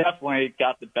he definitely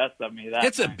got the best of me.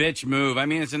 It's a bitch move. I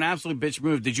mean, it's an absolute bitch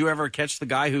move. Did you ever catch the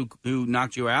guy who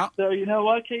knocked you out? So you know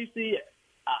what, Casey?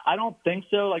 I don't think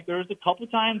so. There was a couple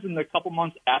times in the couple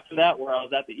months after that where I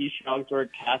was at the East Stroudsburg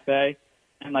Cafe,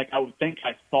 and I would think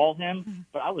I saw him,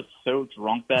 but I was so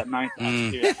drunk that night.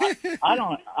 I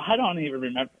don't even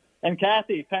remember. And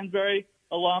Kathy Pensbury,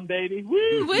 alum baby,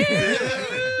 woo!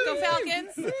 Go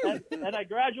Falcons! And I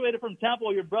graduated from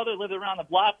Temple. Your brother lived around the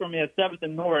block from me at 7th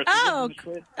and North.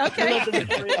 Okay. We lived in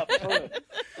the straight up hood.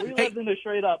 Lived in the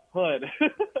straight up hood.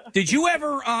 Did you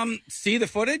ever see the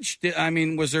footage?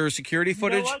 Was there security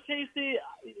footage? You know what, Casey?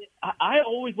 I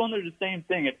always wondered the same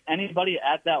thing. If anybody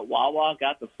at that Wawa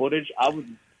got the footage, I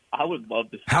I would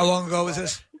love to. How long ago was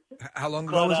this? How long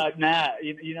ago was it? Matt,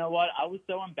 you know what? I was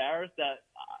so embarrassed that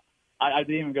I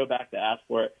didn't even go back to ask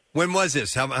for it. When was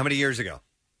this? How many years ago?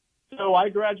 So I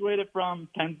graduated from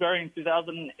Pennsbury in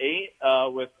 2008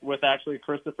 with actually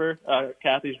Christopher,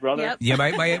 Kathy's brother. Yep. Yeah,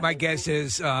 my guess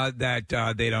is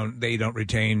that they don't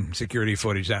retain security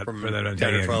footage that From for that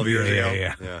 10 or 12 years ago.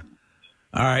 Yeah.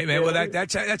 All right, man. Well,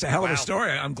 that's a hell of a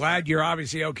story. I'm glad you're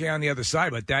obviously okay on the other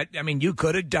side, but you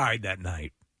could have died that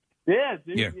night. Yeah,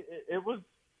 dude. Yeah. It was.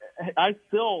 I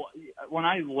still, when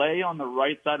I lay on the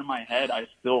right side of my head, I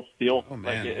still feel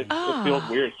like it feels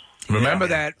weird. Remember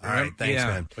that. All right, thanks,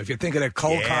 man. If you're thinking of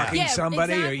cold cocking Yeah,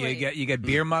 somebody, exactly. or you get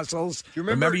beer muscles, you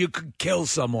remember you could kill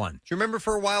someone. Do you remember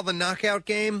for a while the knockout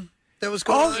game that was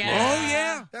going on?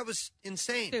 Yeah. That was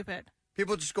insane. Stupid.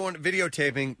 People just going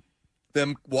videotaping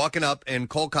them walking up and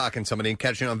cold cocking somebody and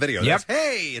catching it on video. Yep. That's,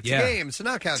 hey, it's a game. It's a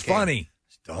knockout It's game. funny.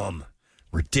 It's dumb.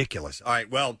 Ridiculous. All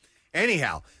right, well,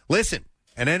 anyhow, listen.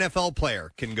 An NFL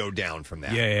player can go down from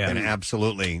that. Yeah. And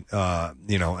absolutely,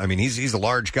 he's a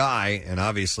large guy, and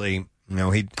obviously,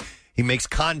 he makes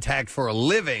contact for a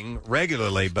living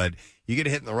regularly, but you get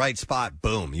hit in the right spot,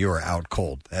 boom, you are out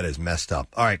cold. That is messed up.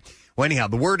 All right. Well, anyhow,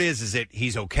 the word is that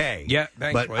he's okay. Yeah,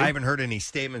 thankfully. But I haven't heard any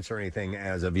statements or anything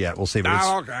as of yet. We'll see.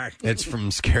 But Okay. it's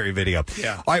from Scary Video.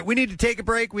 Yeah. All right, we need to take a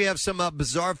break. We have some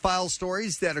bizarre file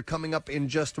stories that are coming up in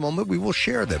just a moment. We will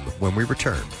share them when we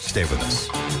return. Stay with us.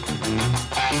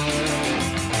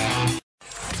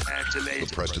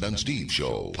 The Preston and Steve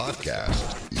Show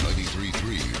podcast.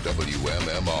 93.3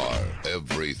 WMMR.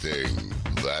 Everything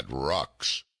that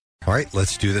rocks. All right,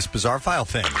 let's do this bizarre file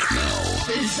thing.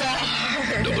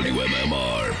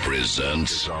 WMMR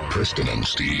presents Preston and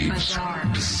Steve's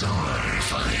Bizarre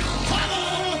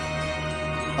File.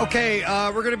 Okay,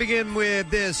 we're going to begin with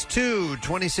this. Two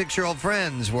 26-year-old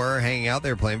friends were hanging out.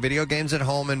 They were playing video games at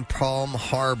home in Palm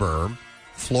Harbor,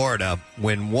 Florida,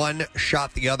 when one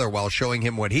shot the other while showing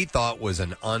him what he thought was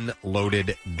an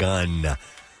unloaded gun.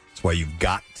 That's why you've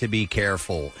got to be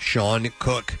careful. Sean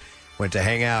Cook went to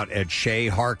hang out at Shay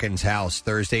Harkins' house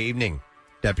Thursday evening.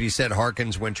 Deputies said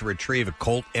Harkins went to retrieve a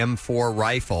Colt M4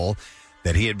 rifle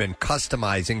that he had been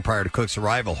customizing prior to Cook's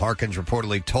arrival. Harkins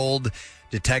reportedly told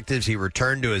detectives he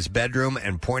returned to his bedroom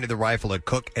and pointed the rifle at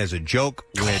Cook as a joke,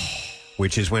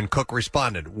 which is when Cook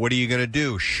responded, "What are you going to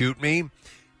do, shoot me?"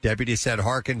 Deputies said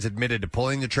Harkins admitted to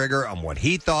pulling the trigger on what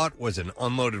he thought was an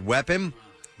unloaded weapon.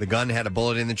 The gun had a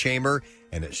bullet in the chamber,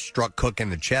 and it struck Cook in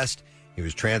the chest. He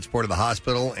was transported to the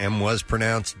hospital and was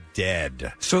pronounced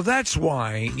dead. So that's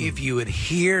why, if you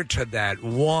adhere to that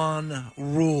one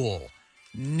rule,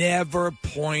 never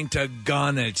point a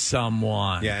gun at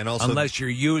someone. Yeah, and also unless you're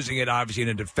using it, obviously, in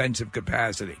a defensive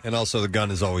capacity. And also, the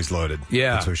gun is always loaded.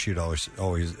 Yeah. That's what she'd always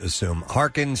assume.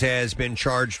 Harkins has been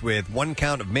charged with one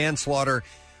count of manslaughter.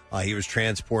 He was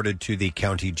transported to the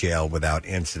county jail without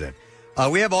incident.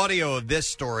 We have audio of this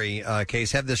story,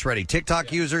 Case. Have this ready.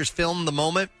 TikTok users filmed the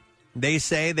moment. They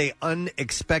say they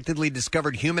unexpectedly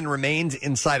discovered human remains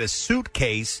inside a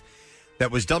suitcase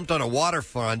that was dumped on a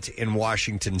waterfront in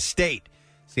Washington State.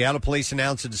 Seattle police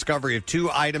announced the discovery of 2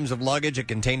 items of luggage that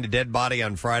contained a dead body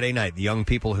on Friday night. The young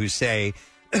people who say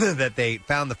that they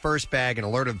found the first bag and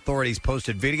alerted authorities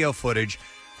posted video footage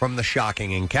from the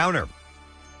shocking encounter.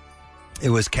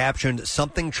 It was captioned,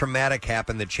 "Something traumatic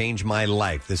happened that changed my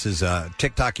life." This is a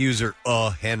TikTok user,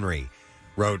 Henry,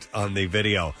 wrote on the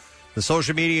video. The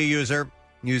social media user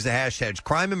used the hashtags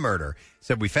crime and murder,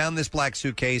 said, "We found this black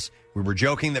suitcase. We were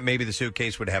joking that maybe the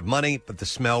suitcase would have money, but the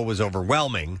smell was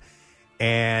overwhelming."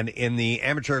 And in the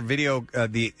amateur video,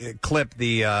 the clip,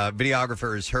 the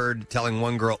videographer is heard telling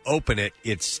one girl, "Open it.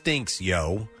 It stinks,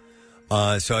 yo."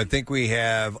 So I think we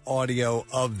have audio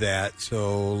of that.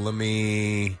 So let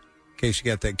me, in case you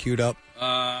got that queued up.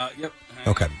 Yep.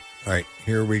 Okay. All right.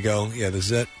 Here we go. Yeah, this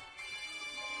is it.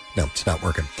 No, it's not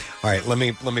working. All right, let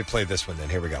me play this one then.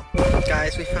 Here we go.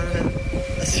 Guys, we found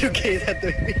a suitcase at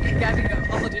the... Gabby, go.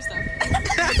 I'll hold your stuff.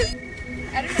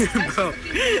 I don't know.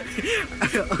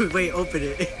 Bro. Wait, open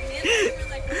it.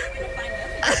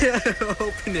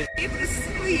 Open it.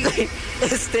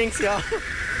 It stinks, y'all.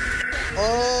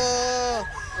 Oh.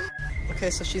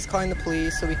 Okay, so she's calling the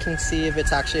police so we can see if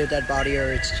it's actually a dead body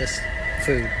or it's just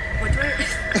food.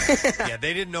 Yeah,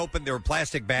 they didn't open. There were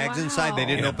plastic bags inside. They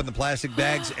didn't open the plastic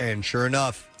bags, and sure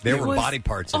enough, there were body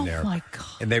parts in there. My God.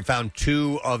 And they found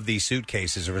 2 of the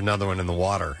suitcases. There was another one in the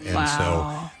water, and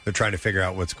so they're trying to figure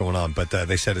out what's going on. But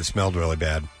they said it smelled really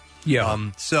bad. Yeah.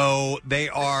 So they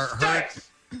are heard.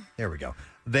 There we go.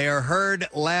 They are heard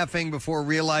laughing before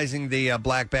realizing the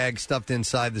black bag stuffed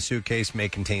inside the suitcase may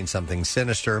contain something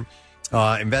sinister.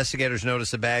 Investigators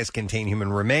noticed the bags contain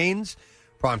human remains.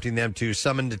 prompting them to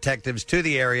summon detectives to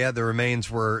the area. The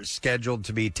remains were scheduled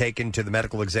to be taken to the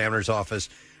medical examiner's office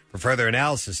for further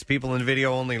analysis. People in the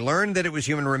video only learned that it was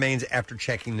human remains after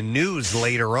checking the news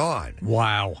later on.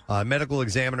 Wow. Medical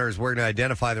examiners were to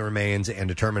identify the remains and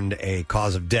determined a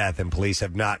cause of death, and police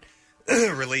have not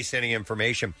released any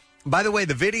information. By the way,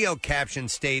 the video caption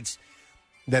states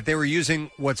that they were using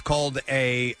what's called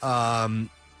a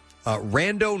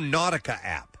Randonautica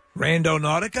app.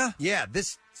 Randonautica? Yeah,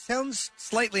 this sounds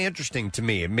slightly interesting to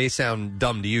me. It may sound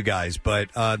dumb to you guys,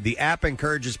 but the app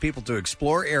encourages people to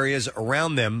explore areas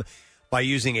around them by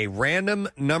using a random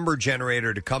number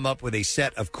generator to come up with a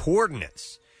set of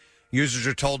coordinates. Users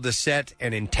are told to set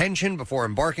an intention before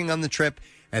embarking on the trip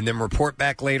and then report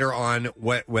back later on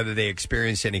whether they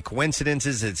experienced any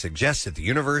coincidences that suggest that the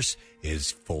universe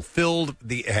is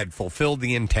had fulfilled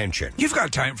the intention. You've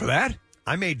got time for that.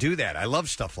 I may do that. I love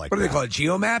stuff like What that. do they call it?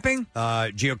 Geomapping?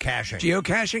 Geocaching.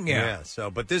 Geocaching, yeah.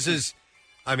 So, but this is,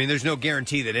 I mean, there's no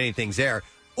guarantee that anything's there.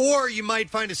 Or you might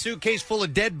find a suitcase full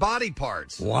of dead body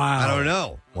parts. Wow. I don't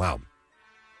know. Wow.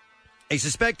 A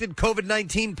suspected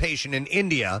COVID-19 patient in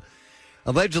India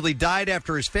allegedly died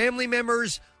after his family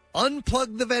members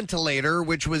unplugged the ventilator,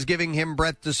 which was giving him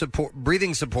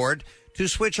breathing support, to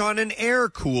switch on an air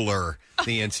cooler.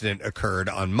 The incident occurred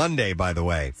on Monday, by the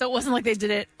way. So it wasn't like they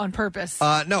did it on purpose.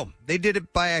 No, they did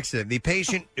it by accident. The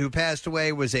patient who passed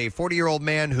away was a 40-year-old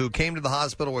man who came to the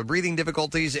hospital with breathing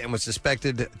difficulties and was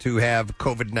suspected to have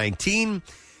COVID-19.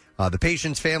 The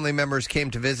patient's family members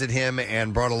came to visit him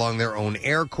and brought along their own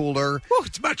air cooler. Well,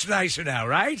 it's much nicer now,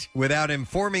 right? Without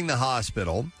informing the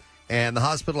hospital. And the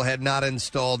hospital had not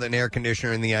installed an air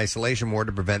conditioner in the isolation ward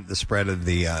to prevent the spread of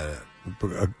the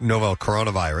novel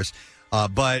coronavirus.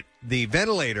 But the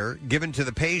ventilator given to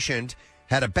the patient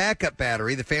had a backup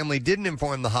battery. The family didn't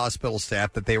inform the hospital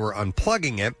staff that they were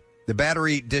unplugging it. The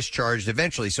battery discharged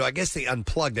eventually, so I guess they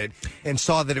unplugged it and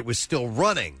saw that it was still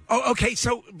running. Oh, okay.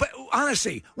 So, but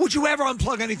honestly, would you ever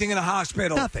unplug anything in a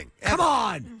hospital? Nothing. Come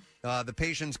on. The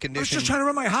patient's condition... I was just trying to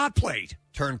run my hot plate.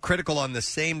 ...turned critical on the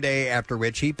same day, after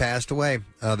which he passed away.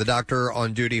 The doctor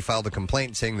on duty filed a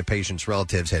complaint saying the patient's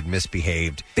relatives had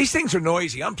misbehaved. These things are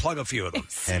noisy. Unplug a few of them.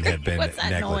 And had been What's that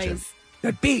negligent. noise?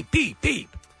 That beep, beep, beep.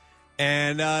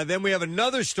 And then we have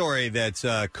another story that's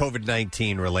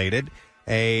COVID-19 related.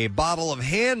 A bottle of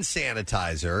hand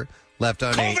sanitizer left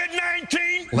on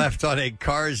a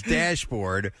car's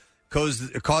dashboard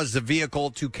caused the vehicle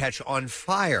to catch on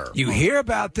fire. You hear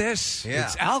about this? Yeah.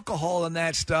 It's alcohol in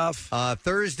that stuff.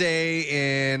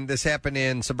 Thursday, this happened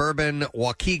in suburban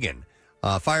Waukegan.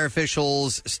 Fire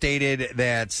officials stated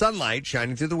that sunlight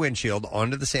shining through the windshield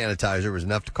onto the sanitizer was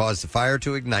enough to cause the fire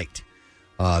to ignite.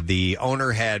 The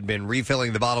owner had been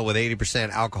refilling the bottle with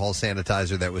 80% alcohol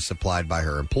sanitizer that was supplied by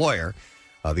her employer.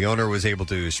 The owner was able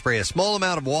to spray a small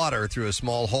amount of water through a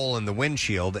small hole in the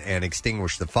windshield and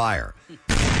extinguish the fire.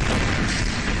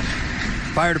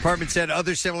 Fire department said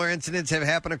other similar incidents have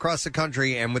happened across the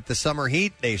country, and with the summer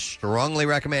heat, they strongly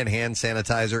recommend hand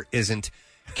sanitizer isn't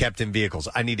kept in vehicles.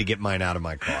 I need to get mine out of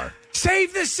my car.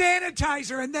 Save the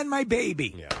sanitizer and then my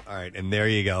baby. Yeah. All right. And there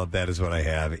you go. That is what I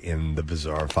have in the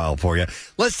bizarre file for you.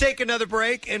 Let's take another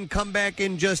break and come back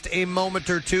in just a moment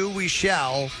or two. We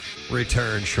shall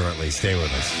return shortly. Stay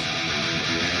with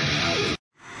us.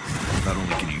 Not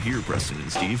only can you hear Preston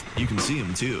and Steve, you can see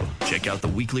them too. Check out the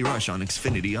Weekly Rush on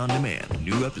Xfinity On Demand.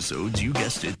 New episodes, you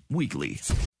guessed it, weekly.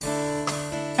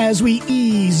 As we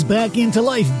ease back into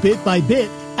life bit by bit,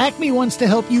 Acme wants to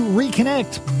help you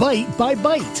reconnect bite by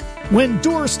bite. When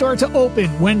doors start to open,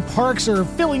 when parks are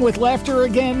filling with laughter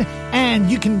again, and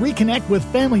you can reconnect with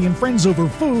family and friends over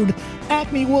food,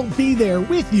 Acme will be there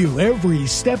with you every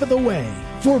step of the way.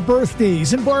 For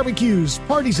birthdays and barbecues,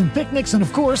 parties and picnics, and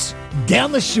of course,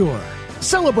 down the shore.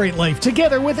 Celebrate life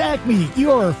together with Acme,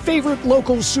 your favorite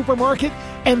local supermarket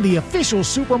and the official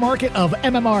supermarket of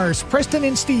MMR's Preston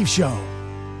and Steve Show.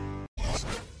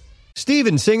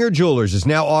 Steven Singer Jewelers is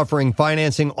now offering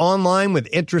financing online with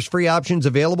interest-free options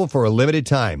available for a limited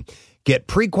time. Get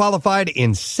pre-qualified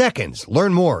in seconds.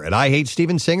 Learn more at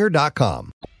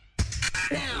IHateStevenSinger.com.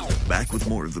 Back with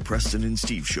more of the Preston and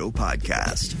Steve Show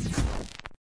podcast.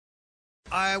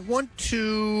 I want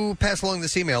to pass along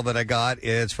this email that I got.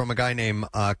 It's from a guy named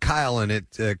Kyle, and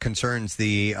it concerns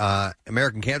the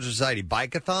American Cancer Society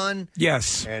Bike-a-thon.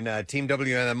 Yes. And Team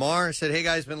WMMR said, hey,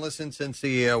 guys, been listening since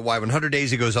the Y100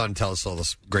 days. He goes on and tells us all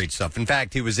this great stuff. In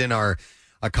fact, he was in a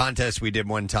contest we did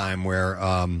one time where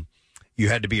you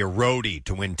had to be a roadie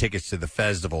to win tickets to the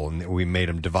festival, and we made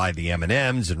him divide the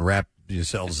M&Ms and wrap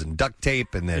yourselves in duct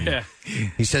tape, and then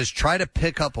he says try to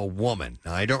pick up a woman.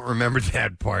 Now, I don't remember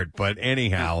that part, but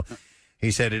anyhow,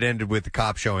 he said it ended with the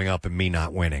cop showing up and me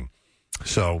not winning.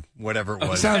 So whatever it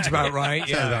was. Sounds about right.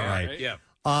 Sounds about right. Yeah.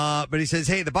 But he says,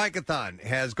 hey, the bike-a-thon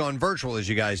has gone virtual, as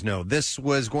you guys know. This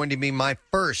was going to be my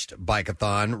first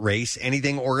bike-a-thon race,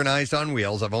 anything organized on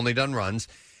wheels. I've only done runs.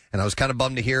 And I was kind of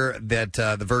bummed to hear that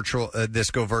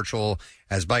this go virtual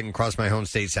as biking across my home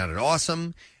state sounded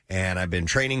awesome. And I've been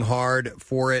training hard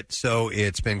for it, so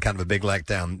it's been kind of a big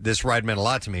letdown. This ride meant a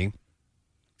lot to me,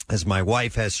 as my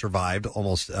wife has survived,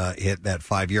 almost hit that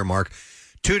 5-year mark,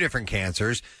 2 different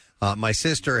cancers. My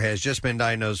sister has just been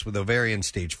diagnosed with ovarian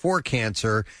stage 4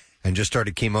 cancer and just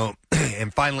started chemo.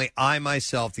 And finally, I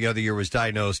myself, the other year, was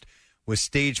diagnosed with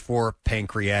stage 4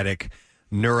 pancreatic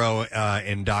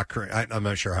neuroendocrine. I'm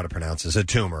not sure how to pronounce this. A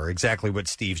tumor, exactly what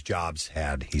Steve Jobs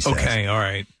had. He says. Okay, all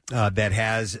right. That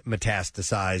has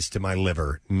metastasized to my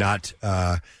liver, not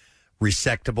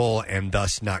resectable and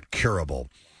thus not curable.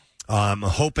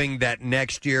 Hoping that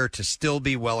next year to still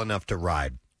be well enough to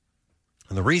ride.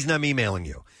 And the reason I'm emailing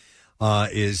you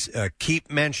is keep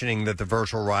mentioning that the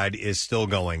virtual ride is still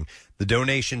going. The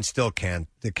donations still count.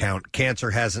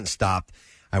 Cancer hasn't stopped.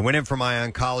 I went in for my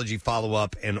oncology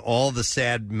follow-up, and all the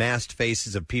sad masked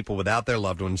faces of people without their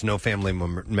loved ones, no family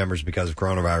members because of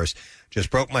coronavirus, just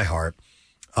broke my heart.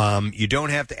 You don't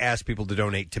have to ask people to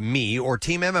donate to me or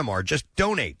Team MMR. Just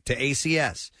donate to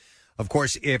ACS. Of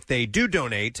course, if they do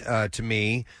donate to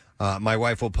me, my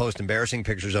wife will post embarrassing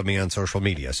pictures of me on social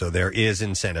media, so there is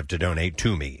incentive to donate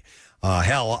to me.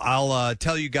 Hell, I'll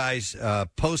tell you guys,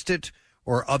 post it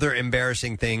or other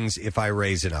embarrassing things if I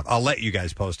raise enough. I'll let you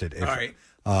guys post it. If, all right.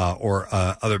 Or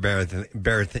other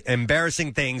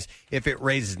embarrassing things if it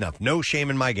raises enough. No shame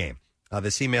in my game.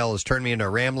 This email has turned me into a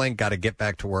rambling. Got to get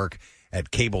back to work at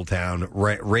Cabletown.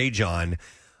 Rage on.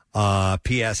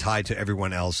 P.S. Hi to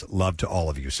everyone else. Love to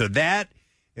all of you. So that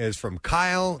is from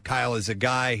Kyle. Kyle is a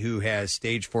guy who has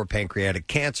stage 4 pancreatic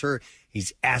cancer.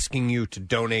 He's asking you to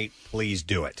donate. Please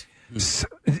do it.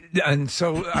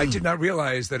 So I did not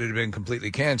realize that it had been completely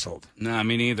canceled. No,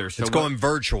 me neither. So it's going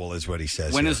virtual is what he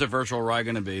says. When here. is the virtual ride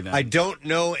going to be then? I don't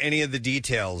know any of the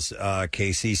details,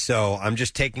 Casey, so I'm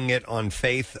just taking it on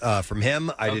faith from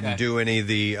him. I didn't do any of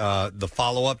the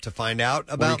follow-up to find out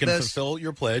about you can this. fulfill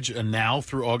your pledge, and now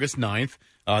through August 9th,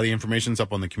 the information's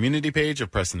up on the community page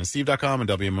of PrestonandSteve.com and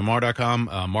WMMR.com.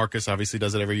 Marcus obviously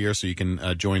does it every year, so you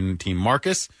can join Team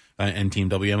Marcus and Team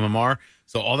WMMR.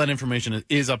 So all that information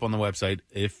is up on the website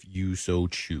if you so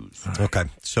choose. Okay,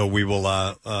 so we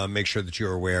will make sure that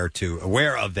you're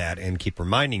aware of that and keep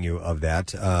reminding you of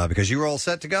that because you were all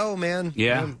set to go, man.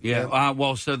 Yeah.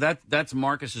 Well, so that's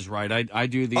Marcus's ride. I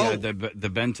do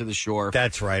the bend to the shore.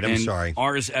 That's right. I'm and sorry.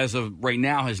 Ours, as of right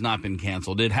now, has not been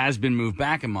canceled. It has been moved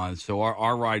back a month, so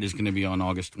our ride is going to be on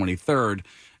August 23rd.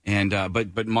 And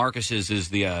but Marcus's is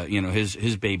the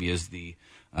his baby is the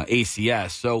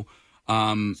ACS. So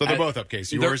they're both up,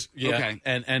 Casey. Yours, okay,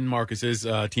 and Marcus's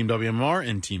Team WMR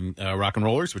and Team Rock and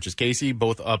Rollers, which is Casey,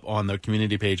 both up on the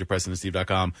community page of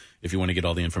PrestonandSteve.com if you want to get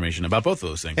all the information about both of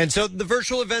those things. And so the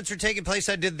virtual events are taking place.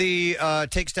 I did the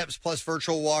Take Steps Plus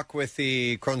virtual walk with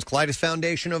the Crohn's Colitis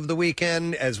Foundation over the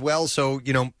weekend as well. So,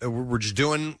 we're just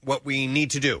doing what we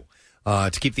need to do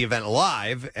to keep the event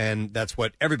alive, and that's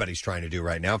what everybody's trying to do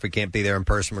right now. If we can't be there in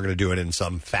person, we're going to do it in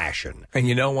some fashion. And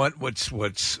you know what?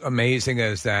 What's amazing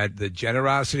is that the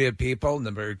generosity of people,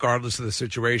 regardless of the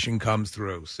situation, comes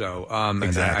through. So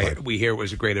exactly. We hear it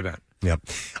was a great event. Yep.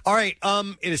 All right.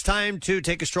 It is time to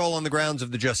take a stroll on the grounds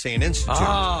of the Just Saying Institute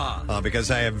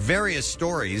because I have various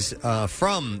stories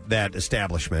from that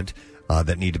establishment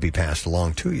that need to be passed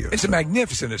along to you. It's a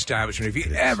magnificent establishment. If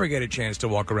you ever get a chance to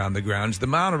walk around the grounds, the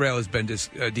monorail has been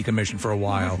decommissioned for a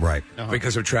while, right?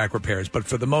 Because of track repairs. But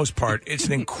for the most part, it's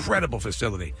an incredible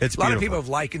facility. It's a lot beautiful. of people have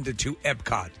likened it to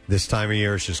Epcot. This time of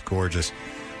year is just gorgeous.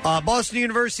 Boston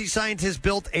University scientists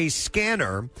built a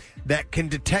scanner that can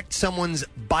detect someone's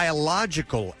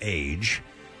biological age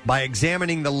by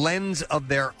examining the lens of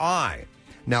their eye.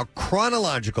 Now,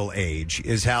 chronological age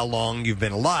is how long you've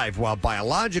been alive, while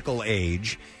biological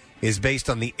age is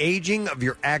based on the aging of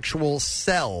your actual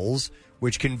cells,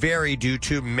 which can vary due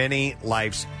to many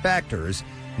life's factors,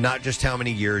 not just how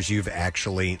many years you've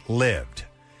actually lived.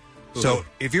 So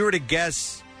if you were to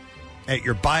guess at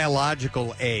your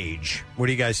biological age, what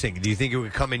do you guys think? Do you think it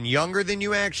would come in younger than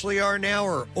you actually are now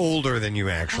or older than you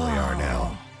actually are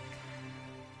now?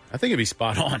 I think it'd be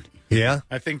spot on. Yeah?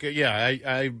 I think,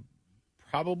 I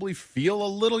probably feel a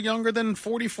little younger than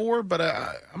 44, but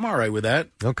I'm all right with that.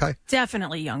 Okay.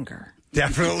 Definitely younger.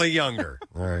 Definitely younger.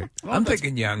 All right. I'm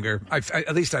thinking younger.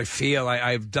 At least I feel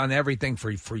I've done everything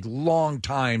for a long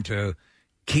time to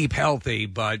keep healthy,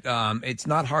 but it's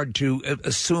not hard to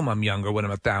assume I'm younger when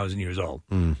I'm 1,000 years old.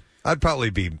 I'd probably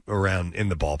be around in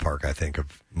the ballpark, I think,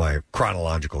 of my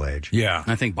chronological age. Yeah.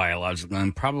 I think biologically,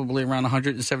 I'm probably around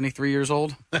 173 years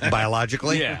old.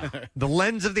 Biologically? Yeah. The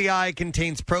lens of the eye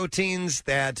contains proteins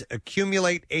that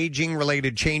accumulate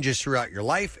aging-related changes throughout your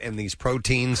life, and these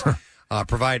proteins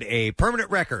provide a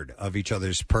permanent record of each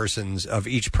person's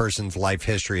life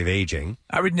history of aging.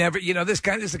 I would never, this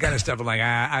is the kind of stuff I'm like,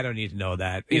 I don't need to know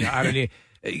that. I don't need.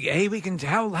 Hey,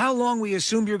 how long we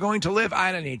assume you're going to live?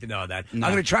 I don't need to know that. No.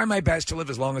 I'm going to try my best to live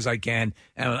as long as I can,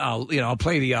 and I'll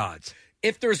play the odds.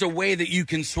 If there's a way that you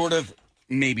can sort of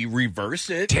maybe reverse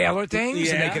it, Tailor things,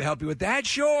 yeah. and they can help you with that.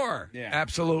 Sure, Yeah.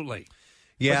 absolutely.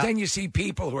 Yeah. But then you see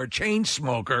people who are chain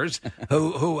smokers who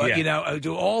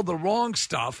do all the wrong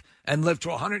stuff and live to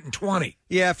 120.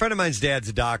 Yeah, a friend of mine's dad's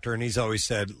a doctor, and he's always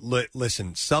said,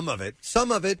 listen, some of it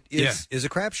is a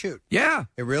crapshoot. Yeah.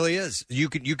 It really is. You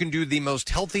can do the most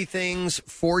healthy things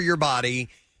for your body,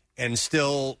 and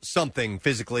still something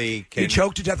physically can... You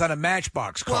choked to death on a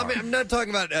Matchbox car. Well, I mean, I'm not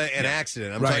talking about an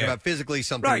accident. I'm Right, talking yeah. about physically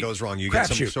something goes wrong. You get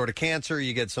some sort of cancer,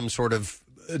 you get some sort of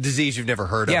disease you've never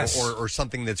heard of, Yes. or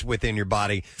something that's within your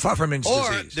body. Pfefferman's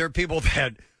or disease. there are people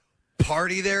that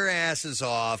party their asses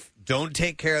off, don't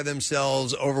take care of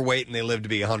themselves, overweight, and they live to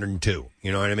be 102.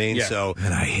 You know what I mean? Yeah. So,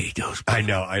 and I hate those people.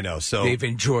 I know. So they've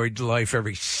enjoyed life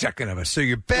every second of it. So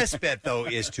your best bet, though,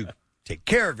 is to take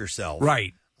care of yourself.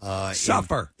 Right.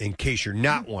 Suffer. In case you're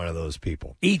not one of those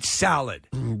people. Eat salad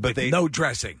but with no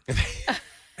dressing.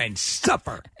 And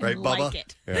suffer. Right, Bubba? Like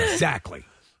it. Yeah. Exactly.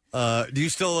 Do you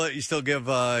still give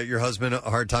your husband a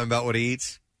hard time about what he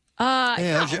eats? No.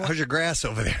 How's your grass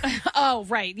over there? Oh,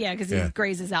 right. Yeah, because he Yeah.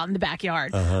 grazes out in the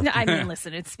backyard. Uh-huh. No, I mean,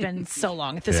 listen, it's been so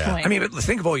long at this point. I mean, but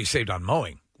think of all you saved on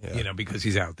mowing, because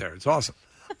he's out there. It's awesome.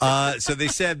 So they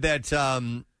said that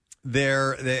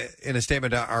in a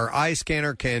statement, our eye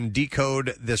scanner can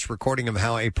decode this recording of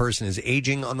how a person is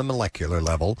aging on the molecular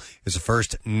level. It's the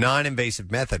first non-invasive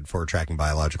method for tracking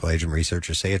biological age, and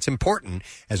researchers say it's important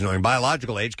as knowing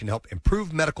biological age can help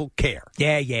improve medical care.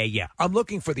 Yeah. I'm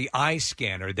looking for the eye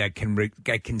scanner that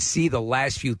can see the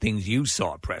last few things you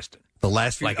saw, Preston. The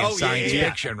last few, like in science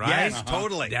fiction, right? Yes,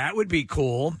 totally. That would be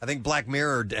cool. I think Black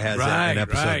Mirror has Right, an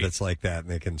episode right. that's like that, and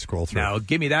they can scroll through. Now,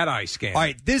 give me that eye scan. All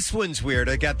right, this one's weird.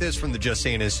 I got this from the Just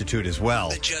Saying Institute as well.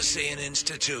 The Just Saying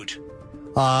Institute.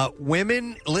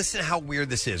 Women, listen how weird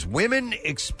this is. Women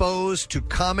exposed to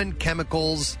common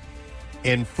chemicals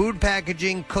in food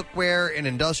packaging, cookware, and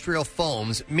industrial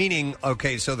foams, meaning,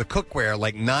 okay, so the cookware,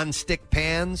 like non-stick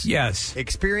pans, yes,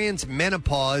 experience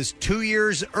menopause 2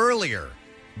 years earlier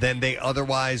than they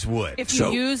otherwise would. If you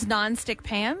use nonstick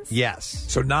pans? Yes.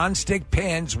 So nonstick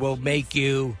pans will make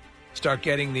you start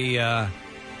getting the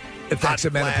effects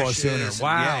of menopause sooner. Flashes.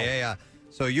 Wow. Yeah.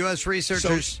 So U.S.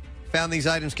 researchers found these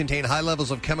items contain high levels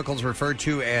of chemicals referred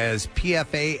to as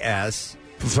PFAS.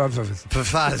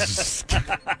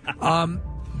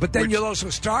 But then you'll also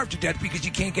starve to death because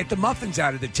you can't get the muffins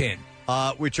out of the tin.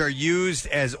 Which are used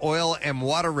as oil and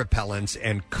water repellents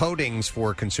and coatings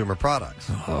for consumer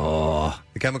products. Oh.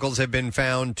 The chemicals have been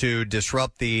found to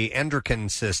disrupt the endocrine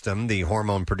system, the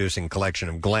hormone-producing collection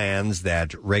of glands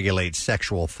that regulate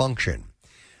sexual function.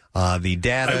 The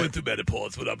data... I went through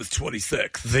menopause when I was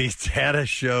 26. The data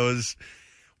shows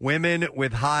women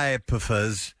with high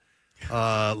PFAS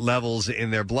levels in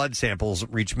their blood samples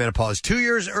reach menopause 2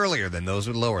 years earlier than those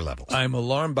with lower levels. I'm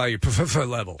alarmed by your PFAS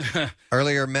level.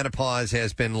 Earlier menopause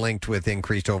has been linked with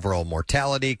increased overall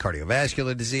mortality,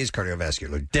 cardiovascular disease,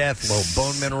 cardiovascular death, low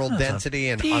bone mineral density,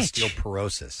 and bitch.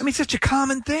 osteoporosis. I mean, such a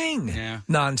common thing. Yeah.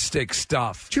 Non-stick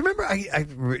stuff. Do you remember I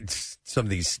read some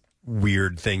of these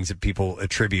weird things that people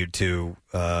attribute to,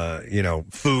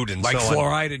 food and Like so on?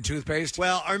 fluoride in toothpaste?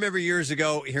 Well, I remember years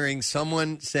ago hearing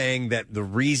someone saying that the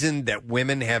reason that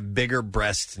women have bigger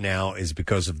breasts now is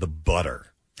because of the butter.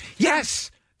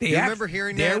 Yes. Do you remember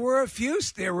hearing there that? Were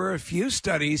there were a few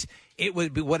studies. It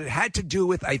would be what it had to do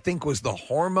with, I think, was the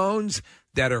hormones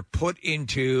that are put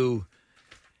into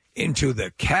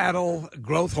the cattle,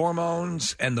 growth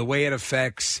hormones, and the way it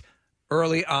affects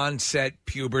early onset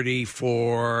puberty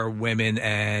for women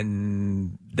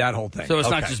and that whole thing. So it's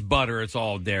not just butter; it's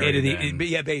all dairy.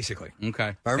 Yeah, basically.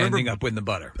 Okay. I remember Ending up with the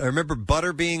butter. I remember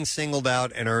butter being singled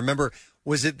out, and I remember,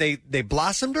 was it they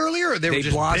blossomed earlier, or they were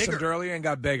just blossomed bigger? earlier and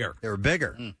got bigger. They were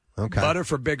bigger. Okay. Butter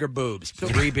for bigger boobs.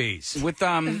 3 Bs. With The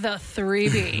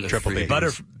 3B. Triple B.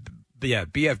 Butter.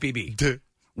 BFBB.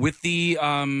 With the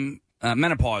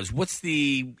menopause, what's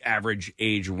the average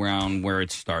age around where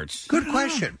it starts? Good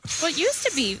question. Well, it used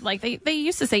to be like they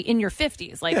used to say in your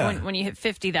 50s. Like when you hit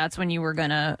 50, that's when you were going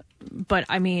to. But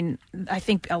I mean, I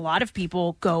think a lot of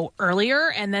people go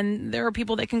earlier, and then there are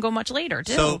people that can go much later,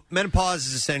 too. So menopause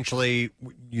is essentially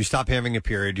you stop having a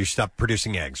period, you stop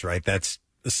producing eggs, right? That's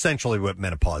essentially what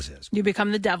menopause is. You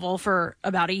become the devil for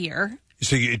about a year.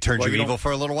 So it turns you evil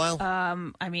for a little while?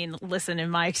 I mean, listen,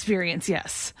 in my experience,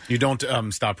 yes. You don't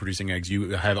stop producing eggs.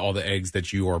 You have all the eggs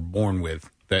that you are born with,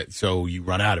 so you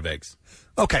run out of eggs.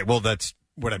 Okay, well, that's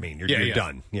what I mean. You're Yeah.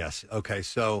 done. Yes. Okay,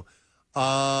 so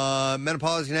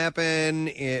menopause can happen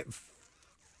in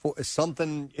your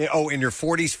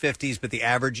 40s, 50s, but the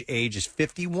average age is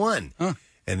 51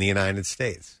 in the United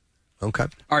States. Okay.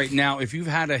 All right. Now, if you've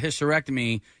had a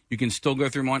hysterectomy, you can still go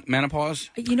through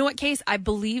menopause? You know what, Case? I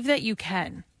believe that you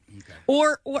can. Okay.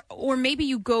 Or maybe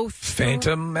you go through...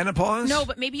 Phantom menopause? No,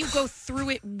 but maybe you go through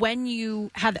it when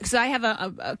you have that. Because I have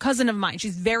a cousin of mine.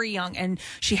 She's very young, and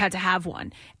she had to have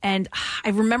one. And I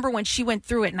remember when she went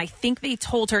through it, and I think they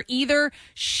told her either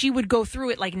she would go through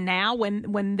it like now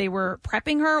when they were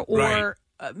prepping her, or... Right.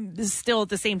 Still at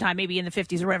the same time, maybe in the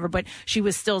 50s or whatever, but she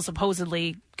was still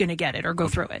supposedly going to get it or go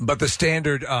through it. But the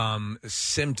standard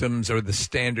symptoms or the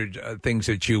standard things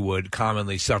that you would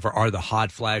commonly suffer are the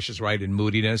hot flashes, right, and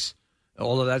moodiness,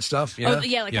 all of that stuff. Yeah, Oh,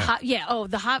 yeah,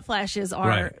 the hot flashes are.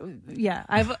 Right. Yeah,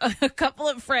 I have a couple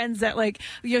of friends that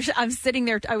I'm sitting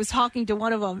there. I was talking to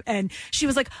one of them, and she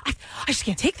was like, "I just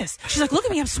can't take this." She's like, "Look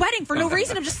at me, I'm sweating for no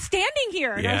reason. I'm just standing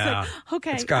here." And I was like,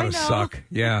 "Okay, it's gotta suck."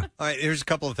 Yeah. All right, here's a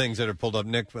couple of things that are pulled up.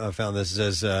 Nick found this. It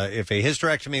says, if a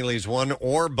hysterectomy leaves one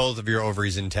or both of your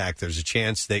ovaries intact, there's a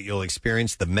chance that you'll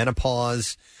experience the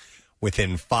menopause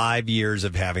within 5 years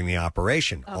of having the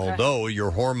operation. Okay. Although your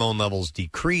hormone levels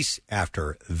decrease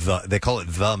after they call it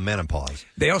the menopause.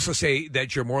 They also say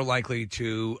that you're more likely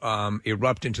to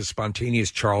erupt into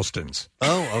spontaneous Charlestons.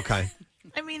 Oh, okay.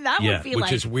 I mean, that would be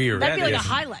which is weird. That'd be like a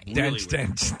highlight. Dense.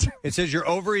 It says your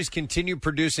ovaries continue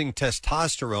producing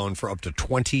testosterone for up to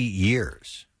 20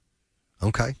 years.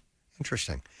 Okay.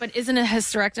 Interesting. But isn't a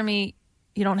hysterectomy?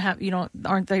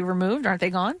 Aren't they removed? Aren't they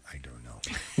gone?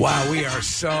 Wow, we are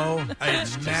so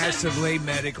massively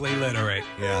medically literate.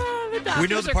 Yeah. We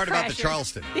know the part about the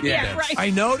Charleston. Yeah, right.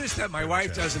 I noticed that my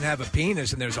wife doesn't have a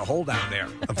penis and there's a hole down there.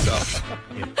 So.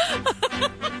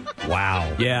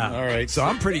 Wow. Yeah. All right. So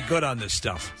I'm pretty good on this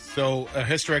stuff. So a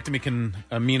hysterectomy can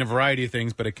mean a variety of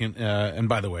things, but it can, and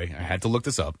by the way, I had to look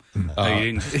this up. You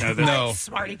didn't know that? No.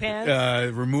 Smarty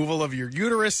pants. Removal of your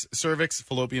uterus, cervix,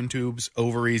 fallopian tubes,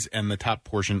 ovaries, and the top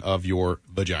portion of your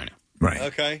vagina. Right.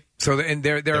 Okay. So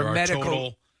there are medical.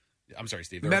 Total, I'm sorry,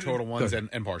 Steve. There are total ones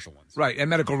and partial ones. Right, and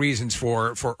medical reasons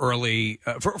for early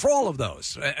for all of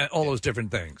those, all those different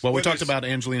things. Well, we talked about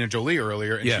Angelina Jolie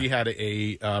earlier, and she had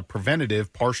a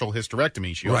preventative partial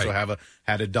hysterectomy. She also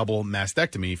had a double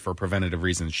mastectomy for preventative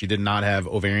reasons. She did not have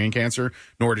ovarian cancer,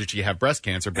 nor did she have breast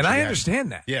cancer. But and I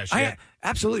understand that. Yeah,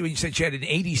 absolutely. When you said she had an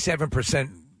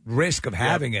 87% risk of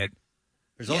having it.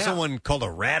 There's also one called a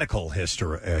radical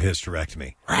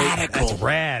hysterectomy. Radical. That's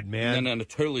rad, man. And then a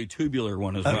totally tubular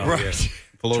one as well. Right.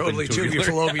 Totally tubular.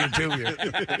 Fallopian tubular.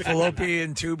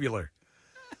 Fallopian tubular.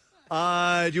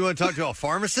 Do you want to talk to a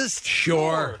pharmacist?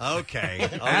 Sure. Okay.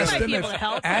 Ask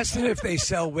them if they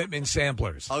sell Whitman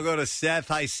samplers. I'll go to Seth.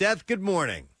 Hi, Seth. Good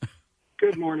morning.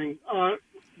 Good morning.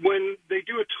 When they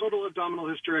do a total abdominal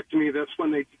hysterectomy, that's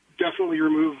when they definitely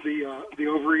remove the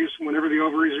ovaries. Whenever the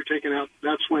ovaries are taken out,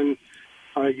 that's when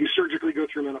you surgically go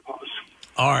through menopause.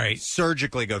 All right.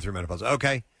 Surgically go through menopause.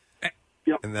 Okay.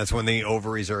 Yep. And that's when the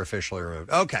ovaries are officially removed.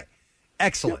 Okay.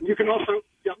 Excellent. Yep. You can also,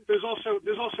 there's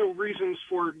also reasons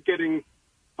for getting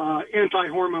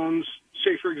anti-hormones.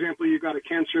 Say, for example, you've got a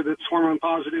cancer that's hormone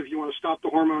positive. You want to stop the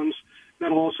hormones.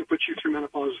 That'll also put you through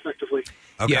menopause effectively.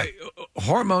 Okay. Yeah,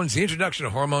 hormones, the introduction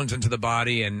of hormones into the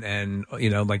body and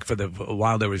like for a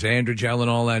while there was androgel and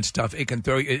all that stuff. It can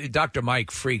throw Dr.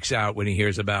 Mike freaks out when he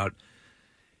hears about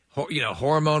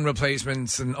hormone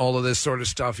replacements and all of this sort of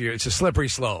stuff. It's a slippery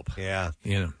slope. Yeah.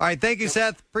 All right. Thank you,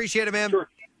 Seth. Appreciate it, man. Sure.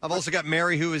 I've also got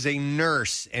Mary, who is a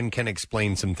nurse and can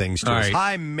explain some things to All us. right.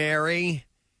 Hi, Mary.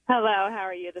 Hello, how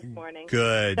are you this morning?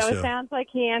 Good. So it sounds like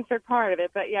he answered part of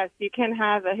it, but yes, you can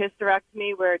have a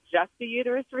hysterectomy where just the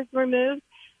uterus is removed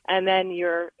and then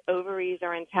your ovaries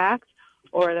are intact,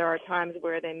 or there are times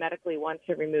where they medically want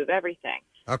to remove everything.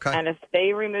 Okay. And if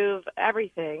they remove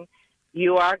everything,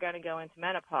 you are going to go into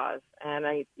menopause. And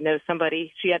I know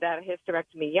somebody, she had to have a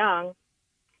hysterectomy young,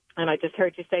 and I just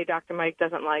heard you say Dr. Mike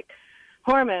doesn't like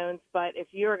hormones, but if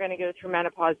you're going to go through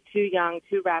menopause too young,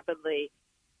 too rapidly,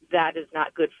 that is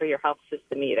not good for your health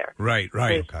system either. Right.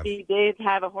 So she did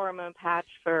have a hormone patch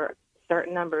for a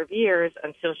certain number of years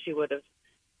until she would have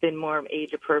been more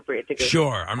age appropriate to go.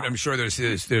 Sure, I'm sure there's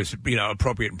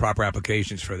appropriate and proper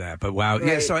applications for that. But wow,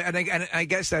 yeah. Right. So and I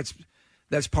guess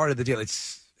that's part of the deal.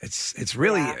 It's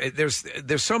really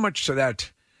there's so much to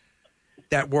that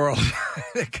that world.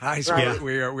 Guys, Right.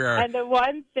 we are. And the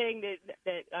one thing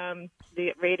that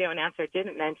the radio announcer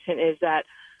didn't mention is that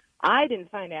I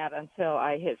didn't find out until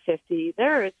I hit 50.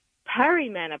 There is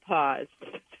perimenopause.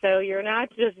 So you're not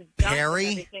just dumping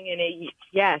everything in a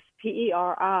yes,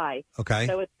 PERI. Okay.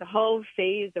 So it's the whole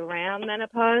phase around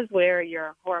menopause where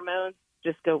your hormones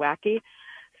just go wacky.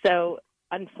 So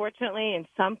unfortunately, in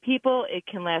some people, it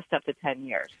can last up to 10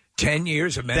 years. 10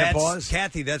 years of menopause?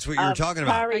 Kathy, that's what you were talking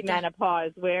about.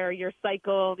 Perimenopause, where your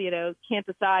cycle, can't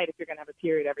decide if you're going to have a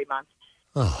period every month.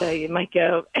 Oh. So you might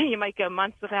go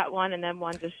months without one, and then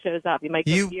one just shows up. You might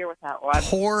go a year without one.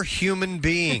 Poor human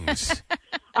beings.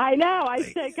 I know. I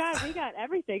said, God, we got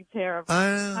everything terrible.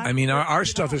 I mean, our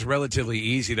stuff is relatively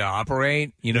easy to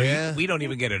operate. We don't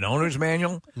even get an owner's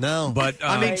manual. No. But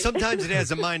I mean, sometimes it has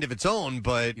a mind of its own,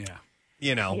 but,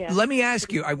 Let me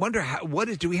ask you, I wonder,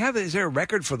 is there a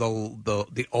record for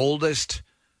the oldest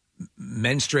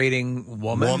menstruating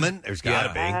woman? There's got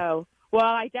to be. Oh. Well,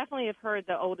 I definitely have heard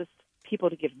the oldest people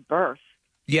to give birth.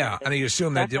 Yeah, and you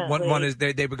assume that one is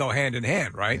they would go hand in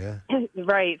hand, right? Yeah.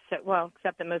 Right. So,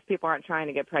 except that most people aren't trying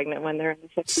to get pregnant when they're in the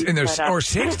 60s. Or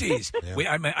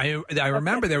 60s. I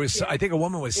remember there was, I think a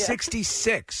woman was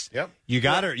 66. Yep. You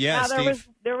got her. Yeah, now, Steve.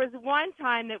 There was one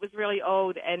time that was really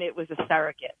old, and it was a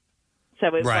surrogate. So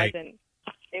it wasn't.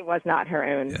 It was not her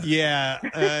own. Yeah.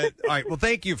 All right. Well,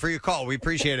 thank you for your call. We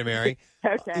appreciate it, Mary.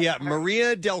 Okay. Yeah.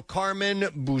 Maria del Carmen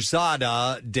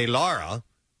Buzada de Lara.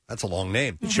 That's a long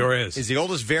name. It sure is. Is the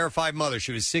oldest verified mother.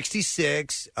 She was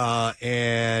 66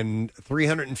 and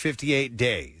 358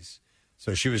 days.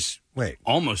 So she was,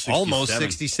 almost 67. Almost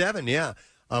 67, yeah.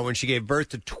 When she gave birth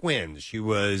to twins. She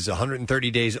was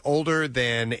 130 days older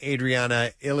than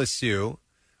Adriana Iliciu,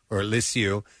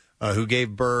 who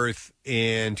gave birth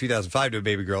in 2005 to a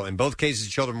baby girl. In both cases,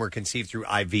 children were conceived through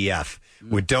IVF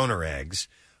with donor eggs.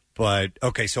 But,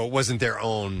 okay, so it wasn't their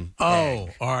own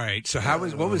egg. All right. So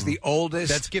what was the oldest?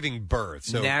 That's giving birth.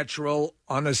 So natural,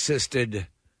 unassisted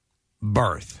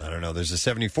birth. I don't know. There's a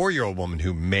 74-year-old woman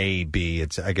who may be,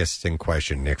 I guess it's in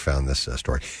question. Nick found this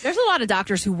story. There's a lot of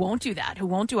doctors who won't do that, who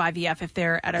won't do IVF if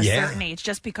they're at a certain age,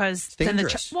 just because then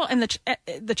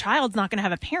the child's not going to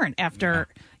have a parent after,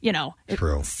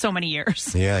 True. so many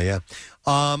years. Yeah.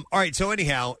 All right. So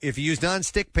anyhow, if you use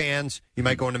nonstick pans, you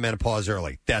might go into menopause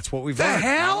early. That's what we've The learned.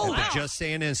 hell? At the Just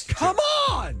Saying Institute. Come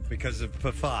on! Because of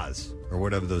PFAS, or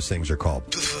whatever those things are called.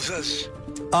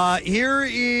 Here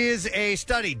is a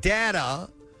study. Data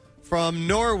from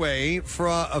Norway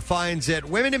finds that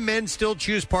women and men still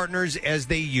choose partners as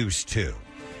they used to.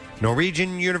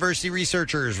 Norwegian university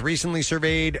researchers recently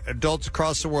surveyed adults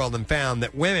across the world and found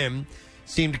that women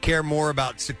seem to care more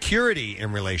about security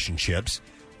in relationships,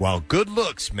 while good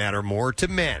looks matter more to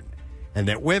men, and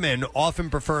that women often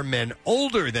prefer men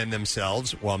older than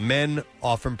themselves, while men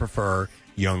often prefer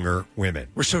younger women.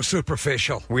 We're so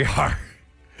superficial. We are.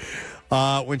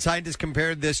 When scientists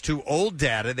compared this to old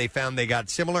data, they found they got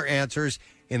similar answers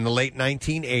in the late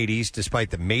 1980s,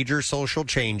 despite the major social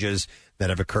changes that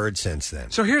have occurred since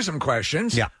then. So here's some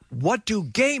questions. Yeah. What do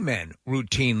gay men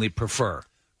routinely prefer?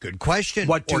 Good question.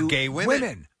 What do or gay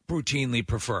women routinely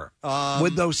prefer?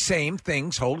 Would those same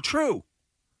things hold true?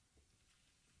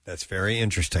 That's very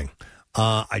interesting.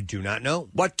 I do not know.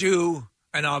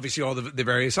 And obviously all the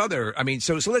various other,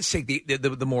 so let's take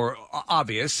the more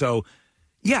obvious. So,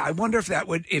 yeah, I wonder if that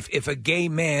would, if a gay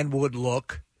man would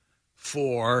look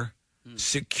for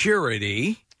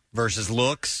security versus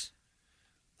looks,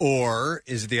 or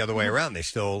is it the other way around? They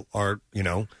still are,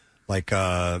 like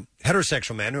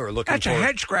heterosexual men who are looking That's for a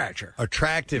head scratcher.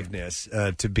 Attractiveness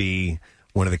to be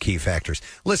one of the key factors.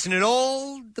 Listen, it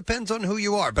all depends on who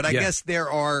you are, but I guess there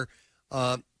are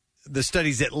the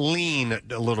studies that lean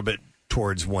a little bit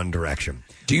towards one direction.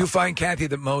 Do you find, Kathy,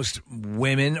 that most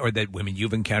women, or that women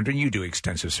you've encountered, you do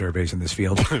extensive surveys in this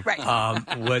field, right?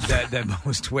 That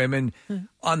most women,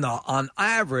 on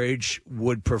average,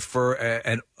 would prefer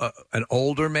an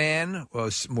older man,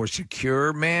 a more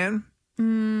secure man?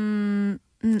 No,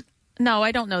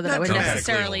 I don't know that I would dramatically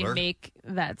necessarily older. make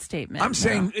that statement. I'm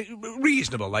saying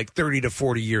reasonable, like 30 to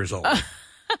 40 years old.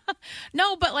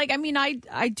 No, but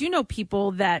I do know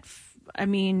people that,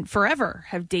 forever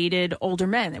have dated older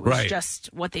men. It was Right. just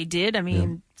what they did.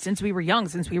 Since we were young,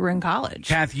 since we were in college.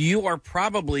 Kath, you are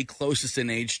probably closest in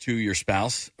age to your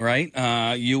spouse, right?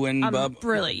 You and I'm Bub.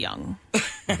 really young.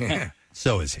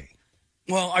 So is he.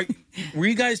 Well,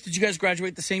 did you guys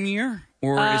graduate the same year?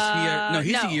 Or is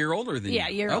he? He's no. a year older than you. Yeah,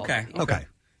 a year older. Okay.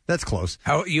 That's close.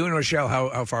 How you and Rochelle?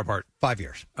 How far apart? 5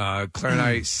 years. Claire and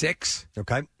I 6.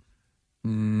 Okay.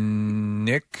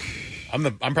 Nick?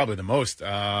 I'm probably the most.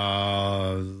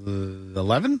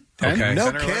 11? 10? Okay. No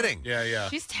 10 or 11? kidding. Yeah.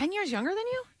 She's 10 years younger than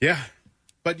you? Yeah.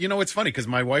 But, it's funny because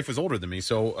my wife was older than me,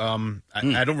 so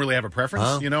I don't really have a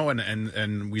preference,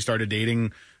 and we started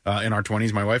dating in our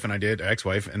 20s, my wife and I did,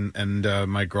 ex-wife, and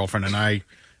my girlfriend and I,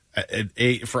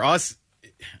 for us,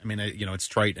 I mean, it's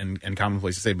trite and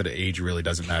commonplace to say, but age really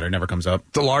doesn't matter. It never comes up.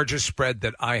 The largest spread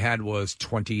that I had was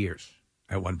 20 years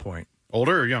at one point.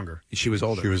 Older or younger? She was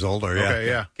older. She was older, yeah. Okay,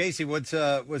 yeah. Casey, what's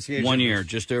the age? 1 year,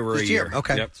 just over a year.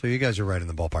 Okay, Yep. so you guys are right in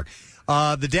the ballpark.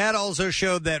 The data also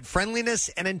showed that friendliness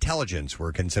and intelligence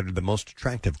were considered the most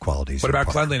attractive qualities. What of a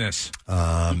about partner. cleanliness?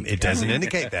 It doesn't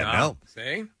indicate that, no.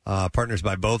 See? Partners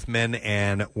by both men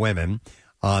and women.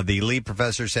 The lead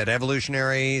professor said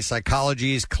evolutionary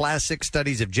psychology's classic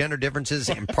studies of gender differences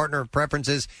and partner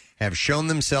preferences have shown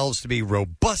themselves to be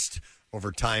robust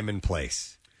over time and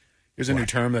place. Here's a new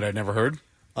term that I'd never heard.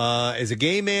 As a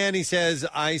gay man, he says,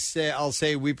 I'll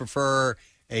say we prefer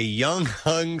a young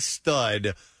hung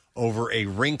stud over a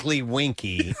wrinkly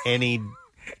winky any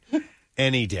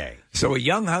day. So a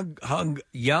young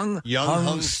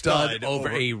hung stud over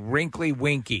a wrinkly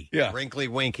winky. Yeah, wrinkly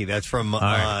winky. That's from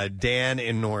Dan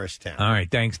in Norristown. All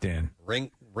right, thanks, Dan.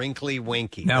 Wrinkly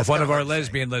winky. Now, That's if one kinda of our hard to say.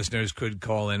 lesbian listeners could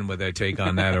call in with a take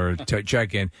on that or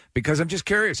check in, because I'm just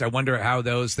curious. I wonder how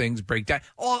those things break down.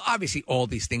 Obviously, all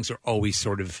these things are always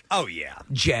sort of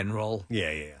general.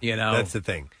 Yeah. You know? That's the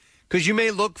thing. Because you may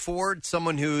look for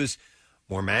someone who's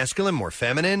more masculine, more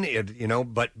feminine,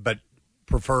 but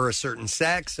prefer a certain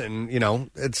sex, and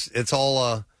it's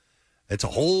all it's a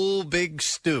whole big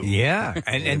stew. Yeah,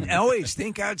 and always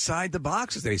think outside the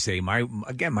box, as they say. I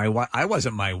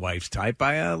wasn't my wife's type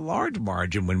by a large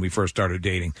margin when we first started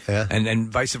dating, and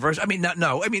vice versa. I mean, not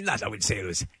I would say it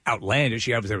was outlandish.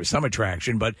 Yeah, there was some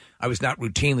attraction, but I was not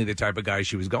routinely the type of guy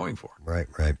she was going for. Right.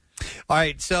 All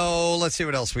right, so let's see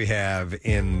what else we have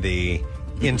in the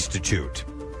Institute.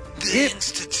 The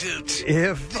Institute.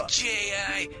 The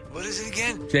JI. What is it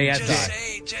again?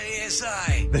 JSI.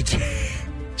 JSI. The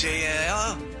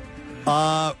JIL.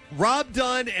 Rob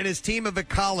Dunn and his team of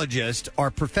ecologists are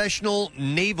professional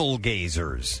navel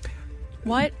gazers.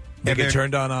 What? They get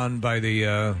turned on by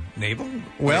the navel?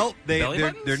 Well, Belly their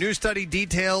buttons? their new study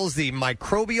details the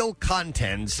microbial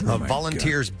contents of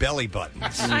volunteers' belly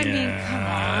buttons. I mean,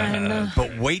 come on.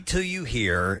 But wait till you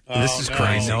hear. This is I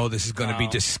crazy. know this is going to be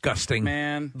disgusting.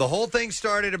 Man. The whole thing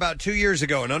started about 2 years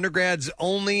ago. An undergrads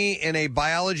only in a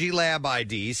biology lab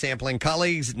ID sampling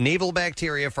colleagues' naval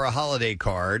bacteria for a holiday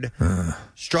card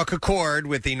struck a chord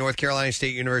with the North Carolina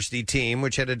State University team,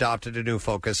 which had adopted a new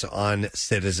focus on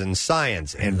citizen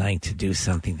science. I'd like to do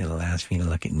something that allows me to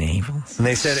look at navels. And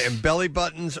they said, and belly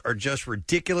buttons are just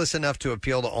ridiculous enough to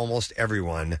appeal to almost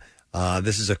everyone.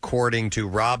 This is according to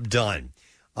Rob Dunn.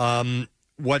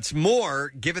 What's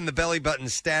more, given the belly button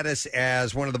status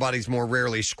as one of the body's more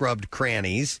rarely scrubbed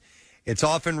crannies, it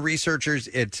offers researchers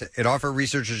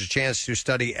a chance to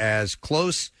study as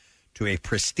close to a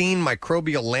pristine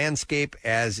microbial landscape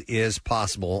as is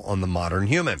possible on the modern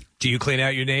human. Do you clean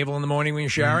out your navel in the morning when you're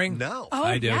showering? No. Oh,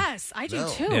 I do. yes, I do No.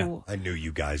 too. Yeah. I knew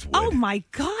you guys would. Oh, my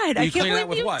God. I You clean it can't out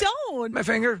with believe you what? don't. My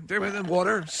finger, there with the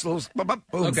water, slow, boom,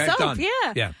 okay, Soap, done.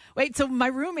 yeah. Wait, so my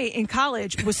roommate in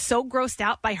college was so grossed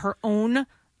out by her own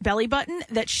belly button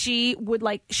that she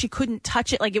couldn't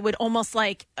touch it. Like it would almost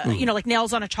like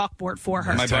nails on a chalkboard for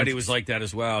her. My buddy was like that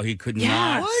as well. He could Yeah.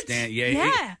 not What? stand.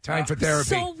 Yeah. Time for therapy.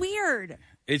 So weird.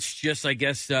 It's just, I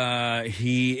guess,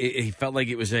 he felt like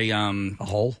it was a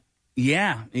hole.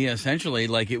 Yeah, essentially,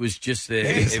 like it was just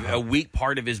a weak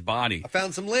part of his body. I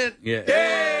found some lint. Yeah.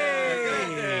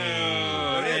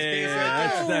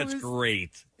 That's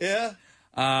great. Yeah.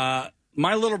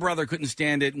 My little brother couldn't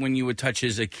stand it when you would touch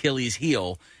his Achilles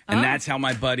heel, and that's how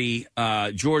my buddy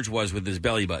George was with his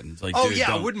belly buttons. Like, dude, I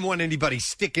don't. wouldn't want anybody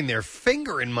sticking their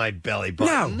finger in my belly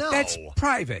button. No, that's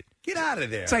private. Get out of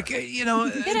there. It's like, Get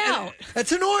out.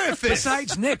 That's an orifice.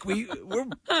 Besides Nick,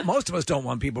 most of us don't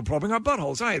want people probing our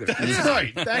buttholes either. That's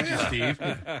right. Thank you, Steve.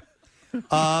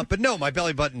 But no, my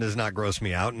belly button does not gross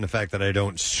me out, and the fact that I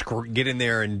don't get in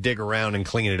there and dig around and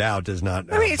clean it out does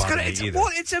not. I mean, it's bother gonna, me it's either. well,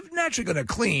 it's naturally going to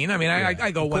clean. I mean, I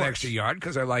go one course. extra yard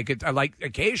because I like it.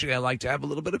 Occasionally I like to have a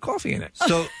little bit of coffee in it.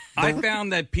 So I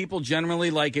found that people generally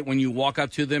like it when you walk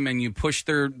up to them and you push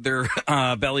their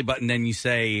belly button and you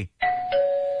say,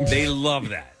 they love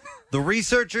that. The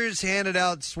researchers handed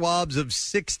out swabs of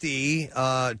 60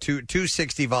 to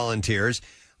 60 volunteers.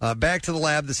 Back to the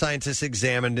lab, the scientists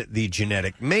examined the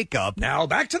genetic makeup. Now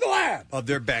back to the lab of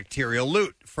their bacterial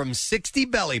loot. From 60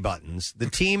 belly buttons, the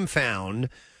team found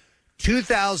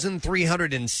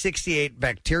 2,368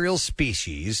 bacterial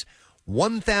species,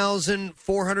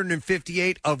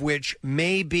 1,458 of which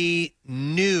may be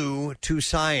new to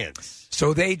science.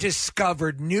 So they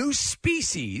discovered new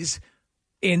species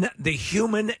in the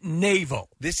human navel.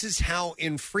 This is how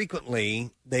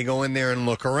infrequently they go in there and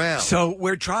look around. So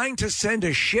we're trying to send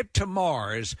a ship to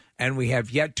Mars, and we have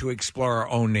yet to explore our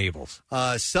own navels.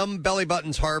 Some belly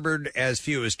buttons harbored as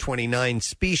few as 29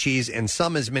 species and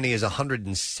some as many as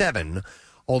 107,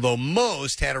 although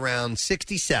most had around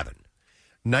 67.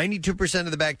 92% of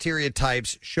the bacteria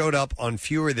types showed up on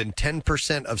fewer than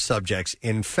 10% of subjects.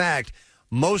 In fact,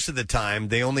 most of the time,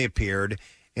 they only appeared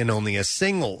in only a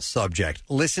single subject.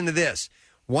 Listen to this.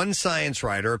 One science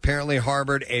writer apparently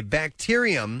harbored a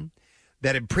bacterium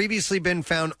that had previously been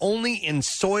found only in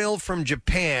soil from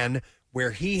Japan,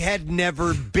 where he had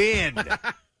never been.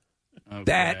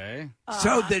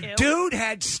 So the dude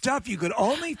had stuff you could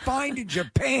only find in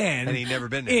Japan, and he'd never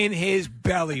been there. in his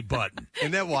belly button.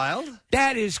 Isn't that wild?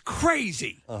 That is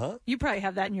crazy. You probably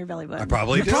have that in your belly button. I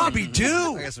probably You do. probably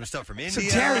do. I got some stuff from India.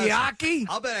 Some teriyaki.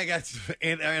 I'll bet I got some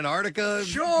Antarctica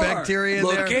Sure. bacteria in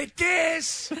Look there. at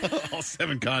this. All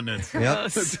 7 continents. Yep.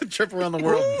 It's a trip around the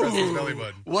world in Preston's belly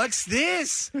button. What's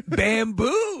this?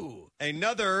 Bamboo.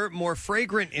 Another more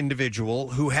fragrant individual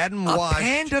who hadn't A washed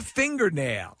panda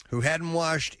fingernail.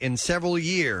 in several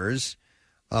years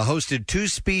hosted 2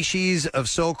 species of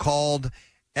so-called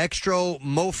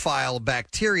extramophile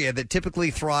bacteria that typically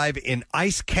thrive in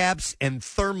ice caps and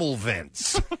thermal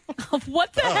vents.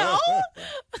 What the hell?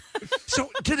 So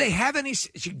do they have any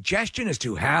suggestion as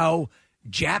to how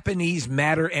Japanese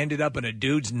matter ended up in a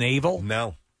dude's navel?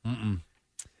 No.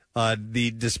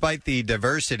 Despite the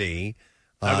diversity,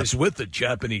 I was with the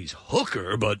Japanese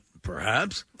hooker, but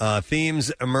perhaps.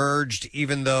 Themes emerged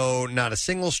even though not a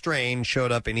single strain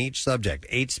showed up in each subject.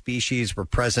 8 species were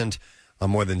present on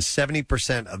more than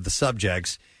 70% of the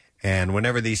subjects, and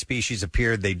whenever these species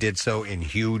appeared, they did so in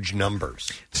huge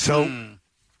numbers. So,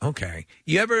 okay.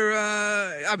 You ever,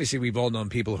 obviously we've all known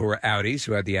people who are outies,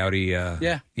 who had the outie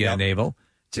navel.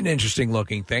 It's an interesting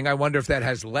looking thing. I wonder if that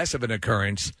has less of an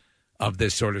occurrence of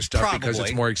this sort of stuff because it's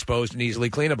Probably. more exposed and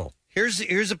easily cleanable.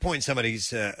 Here's a point somebody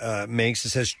makes. It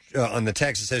says on the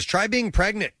text, it says, try being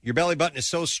pregnant. Your belly button is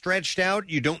so stretched out,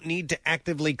 you don't need to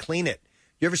actively clean it.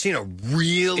 You ever seen a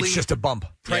really It's just a bump.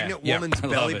 pregnant Yeah. woman's I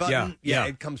love belly it. button? Yeah.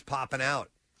 It comes popping out.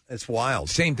 It's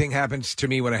wild. Same thing happens to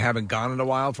me when I haven't gone in a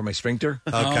while for my sphincter.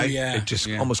 Okay. It just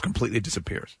almost completely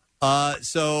disappears.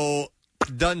 So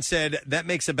Dunn said that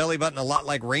makes a belly button a lot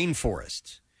like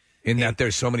rainforests. In that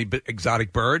there's so many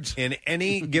exotic birds? In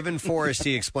any given forest,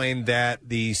 he explained that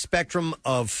the spectrum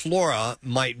of flora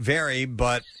might vary,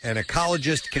 but an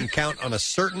ecologist can count on a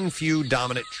certain few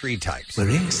dominant tree types.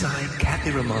 We're inside Kathy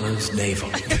Romano's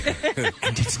navel,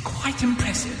 and it's quite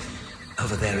impressive.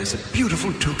 Over there is a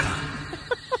beautiful toucan.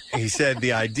 He said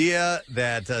the idea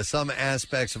that some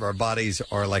aspects of our bodies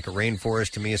are like a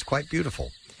rainforest to me is quite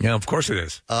beautiful. Yeah, of course it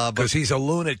is. Because he's a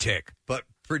lunatic. But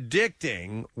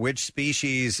predicting which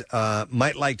species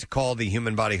might like to call the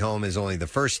human body home is only the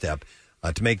first step.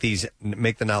 To make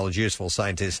the knowledge useful,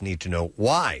 scientists need to know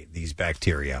why these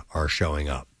bacteria are showing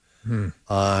up.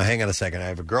 Hang on a second. I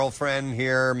have a girlfriend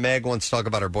here. Meg wants to talk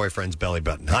about her boyfriend's belly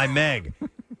button. Hi, Meg.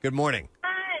 Good morning.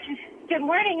 Hi. Good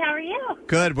morning. How are you?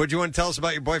 Good. What do you want to tell us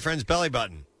about your boyfriend's belly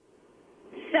button?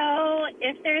 So,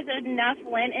 if there's enough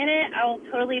lint in it, I'll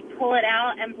totally pull it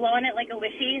out and blow on it like a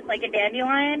wishy, like a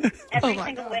dandelion. Every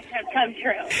single wish has come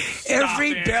true.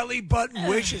 Every belly button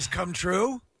wish has come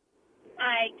true?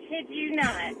 I kid you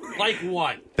not. Like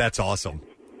what? That's awesome.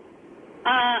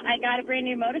 I got a brand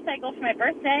new motorcycle for my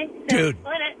birthday. So Dude,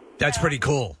 split it. that's pretty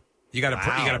cool. You got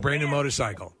a brand new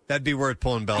motorcycle. That'd be worth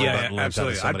pulling belly button lint out of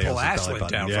absolutely. I'd somebody pull else's ass belly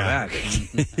lint button. down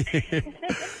for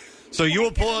that. So you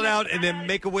will pull it out and then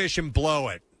make a wish and blow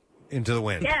it into the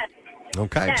wind. Yes.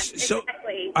 Okay. Yes, So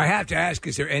exactly. I have to ask,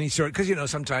 is there any sort, because,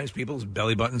 sometimes people's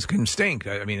belly buttons can stink.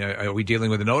 I mean, are we dealing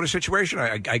with an odor situation?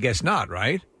 I guess not,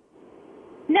 right?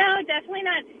 No, definitely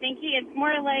not stinky. It's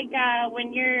more like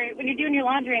when you're doing your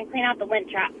laundry and clean out the lint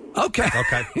trap. Okay.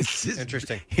 Okay.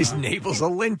 Interesting. His navel's a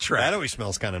lint trap. That always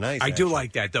smells kind of nice. I do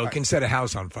like that, though. It can set a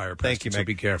house on fire, Preston, Thank you, so Meg.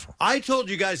 be careful. I told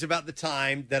you guys about the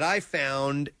time that I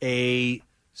found a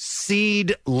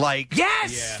seed-like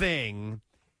thing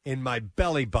in my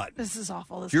belly button. This is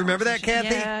awful. Do you remember that,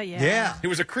 Kathy? Yeah. It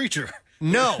was a creature.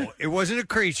 No, it wasn't a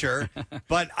creature,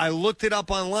 but I looked it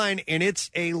up online, and it's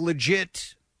a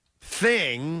legit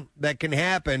thing that can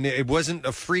happen. It wasn't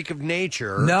a freak of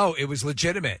nature. No, it was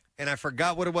legitimate. And I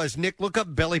forgot what it was. Nick, look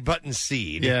up belly button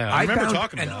seed. Yeah, I remember found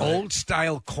talking an about it.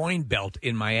 old-style coin belt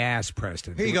in my ass,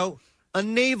 Preston. Here you go. A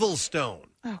navel stone.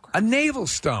 A navel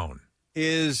stone.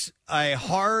 is a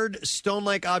hard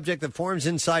stone-like object that forms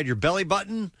inside your belly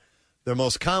button. They're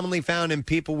most commonly found in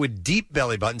people with deep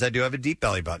belly buttons. I do have a deep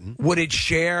belly button. Would it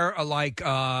share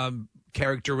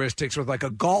characteristics with like a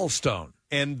gallstone?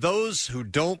 And those who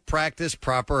don't practice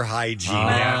proper hygiene.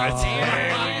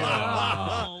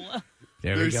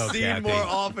 There They're we go, seen Kathy. more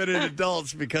often in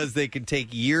adults because they can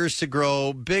take years to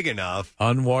grow big enough.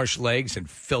 Unwashed legs and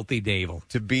filthy navel.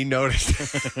 To be noticed.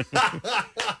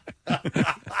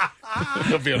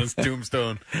 He'll be on his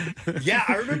tombstone. Yeah,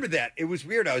 I remember that. It was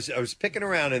weird. I was picking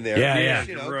around in there. Yeah.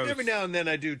 You know, every now and then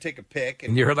I do take a pick.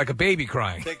 And you heard like a baby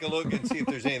crying. Take a look and see if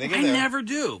there's anything in I there. never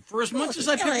do. For as much as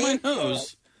I pick my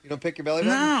nose. You don't pick your belly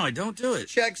button? No, I don't do it.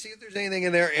 Check, see if there's anything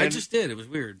in there. I just did. It was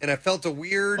weird. And I felt a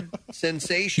weird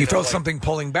sensation. You felt like, something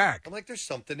pulling back. I'm like, there's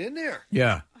something in there.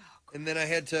 Yeah. And then I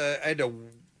had to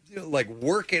like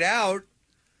work it out.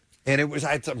 And it was,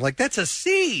 I'm like, that's a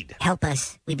seed. Help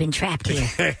us. We've been trapped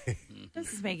here.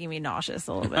 This is making me nauseous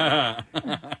a little bit.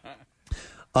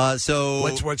 So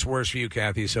what's worse for you,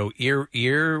 Kathy? So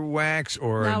ear wax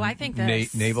or No, I think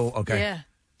this. navel? Okay. Yeah.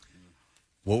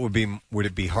 What would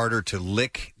it be harder to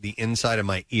lick the inside of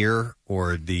my ear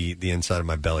or the inside of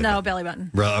my belly No, button? belly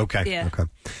button. Okay. Yeah. Okay.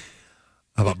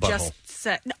 How about butthole? Just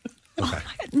said. No. Okay.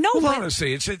 No, Well, but-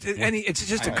 honestly, it's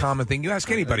just a common thing. You ask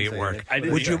anybody at work.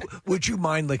 Would you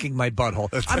mind licking my butthole?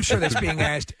 I'm sure that's being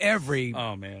asked in every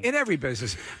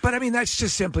business. But I mean, that's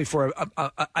just simply for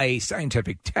a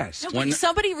scientific test. No, but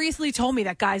somebody recently told me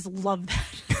that guys love that.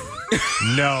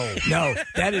 No,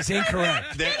 that is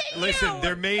incorrect. Listen,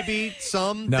 there may be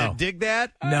some No. that dig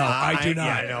that. No, I do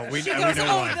not. Yeah, no, we She know goes,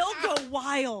 why. they'll go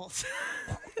wild.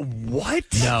 What?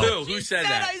 No. Who said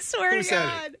that? I swear to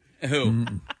God. Who?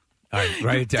 All right,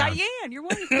 write it down. Diane, your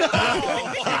wife. Dare. Because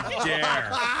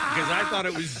I thought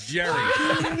it was Jerry.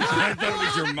 I thought it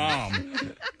was your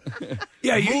mom.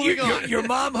 Yeah, Moving on. your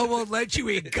mom who won't let you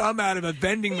eat gum out of a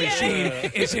vending machine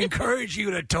is encouraging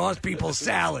you to toss people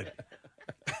salad.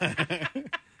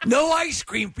 No ice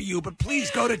cream for you, but please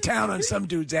go to town on some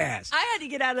dude's ass. I had to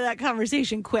get out of that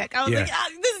conversation quick. I was Yeah.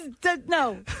 like,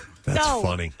 no. That's no.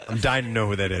 funny. I'm dying to know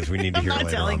who that is. We need to I'm hear not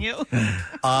later telling on. you.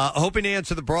 Hoping to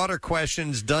answer the broader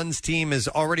questions, Dunn's team is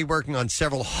already working on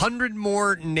several hundred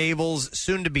more navels,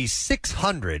 soon to be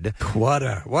 600. What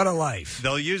a life.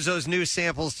 They'll use those new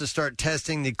samples to start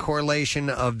testing the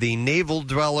correlation of the navel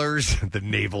dwellers,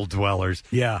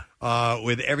 Yeah.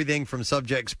 with everything from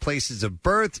subjects' places of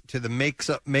birth to the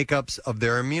makeups of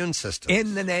their immune system.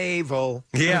 In the navel.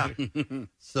 Yeah.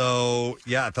 So,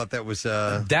 yeah, I thought that was...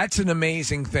 That's an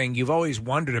amazing thing. You've always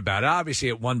wondered about it. Obviously,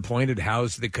 at one point, it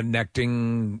housed the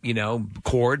connecting,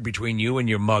 cord between you and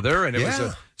your mother, and it was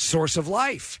a source of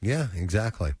life. Yeah,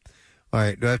 exactly. All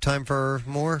right, do I have time for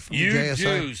more from You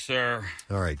JSI? do, sir.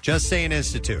 All right, Just Saying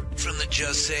Institute. From the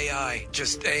Just Say I.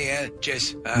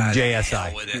 JSI.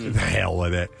 hell with it. The hell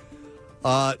with it.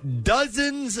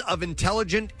 Dozens of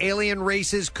intelligent alien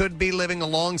races could be living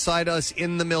alongside us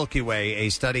in the Milky Way, a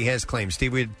study has claimed.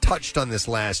 Steve, we had touched on this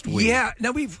last week. Yeah.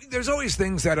 Now there's always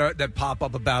things that pop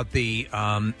up about the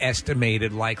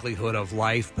estimated likelihood of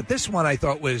life, but this one I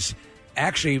thought was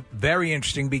actually very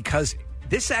interesting because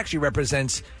this actually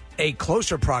represents a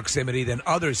closer proximity than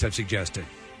others have suggested.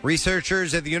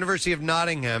 Researchers at the University of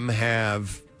Nottingham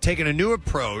have taken a new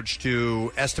approach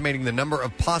to estimating the number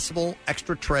of possible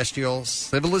extraterrestrial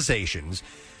civilizations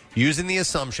using the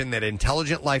assumption that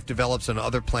intelligent life develops on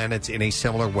other planets in a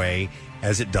similar way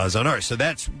as it does on Earth. So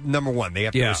that's number one. They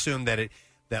have to assume that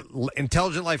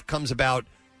intelligent life comes about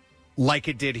like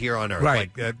it did here on Earth. Right.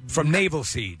 Like, from navel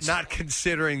seeds. Not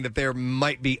considering that there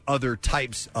might be other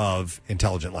types of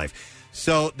intelligent life.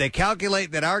 So they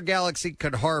calculate that our galaxy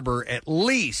could harbor at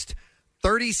least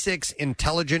 36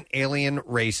 intelligent alien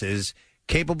races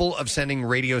capable of sending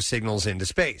radio signals into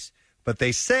space. But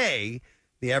they say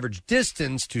the average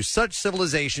distance to such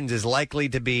civilizations is likely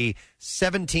to be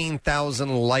 17,000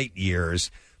 light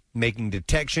years, making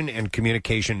detection and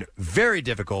communication very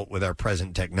difficult with our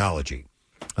present technology.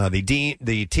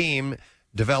 The team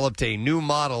developed a new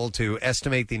model to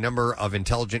estimate the number of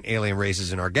intelligent alien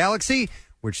races in our galaxy,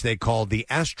 which they call the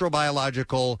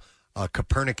astrobiological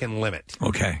Copernican limit.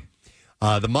 Okay.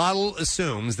 The model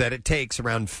assumes that it takes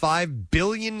around 5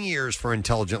 billion years for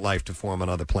intelligent life to form on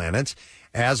other planets,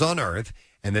 as on Earth,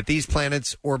 and that these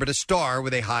planets orbit a star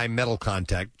with a high metal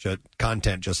content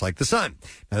just like the Sun.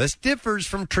 Now, this differs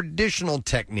from traditional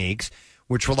techniques,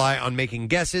 which rely on making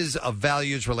guesses of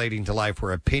values relating to life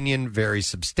where opinion varies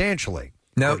substantially,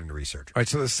 according to research. All right,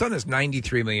 so the Sun is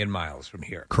 93 million miles from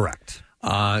here. Correct.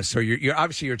 So you're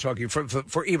obviously talking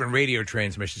for even radio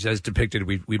transmissions as depicted.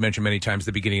 We mentioned many times at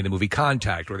the beginning of the movie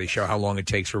Contact, where they show how long it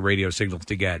takes for radio signals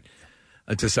to get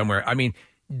to somewhere. I mean,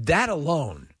 that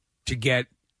alone, to get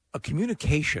a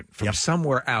communication from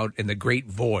somewhere out in the great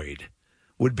void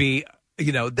would be,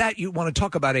 that you want to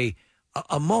talk about a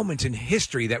moment in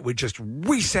history that would just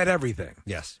reset everything.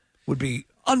 Yes. Would be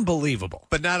unbelievable.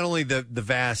 But not only the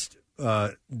vast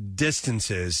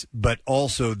distances, but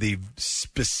also the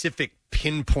specific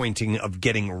pinpointing of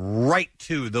getting right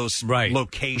to those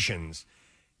locations.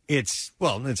 It's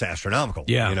astronomical.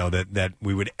 Yeah. That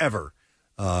we would ever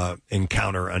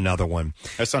encounter another one.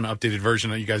 I saw an updated version.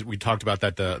 We talked about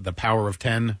that, the Power of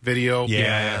 10 video.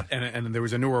 Yeah. And there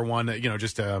was a newer one that,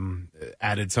 just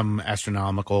added some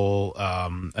astronomical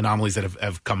anomalies that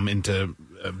have come into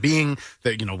being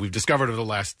that, we've discovered over the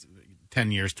last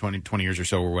 10 years, 20 years or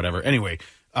so or whatever. Anyway,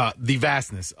 the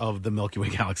vastness of the Milky Way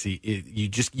galaxy,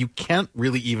 you can't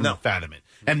really even fathom it.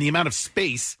 And the amount of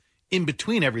space in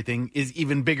between everything is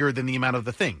even bigger than the amount of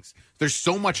the things. There's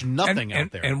so much nothing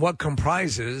out there. And what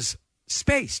comprises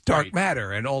space, dark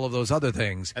matter, and all of those other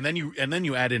things. And then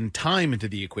you add in time into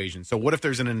the equation. So what if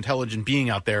there's an intelligent being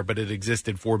out there, but it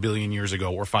existed 4 billion years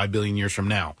ago or 5 billion years from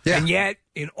now? Yeah. And yet,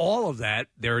 in all of that,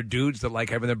 there are dudes that like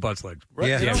having their butts licked. Right.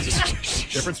 Yeah.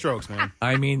 Different strokes, man.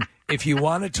 I mean, if you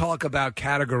want to talk about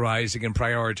categorizing and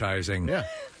prioritizing. Yeah.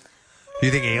 Do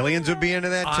you think aliens would be into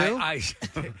that, too?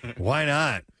 Why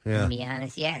not? To be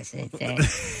honest, yes.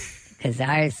 Because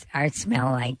ours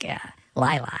smell like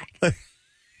lilac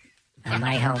on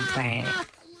my home planet.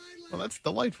 Well, that's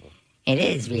delightful. It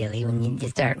is really. When you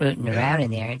just start rooting around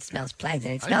in there, it smells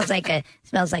pleasant. It smells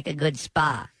like a good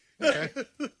spa. Okay.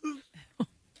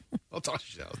 I'll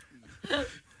toss you out.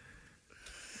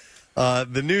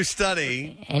 The new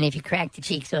study. And if you crack the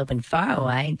cheeks open far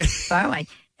wide,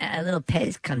 a little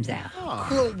pez comes out. Oh.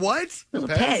 Little what? Little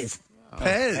pez.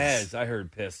 Pez. I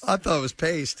heard piss. I thought it was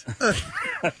paste.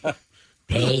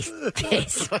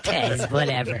 Pez,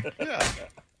 whatever. Yeah.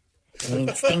 I mean,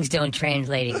 things don't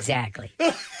translate exactly.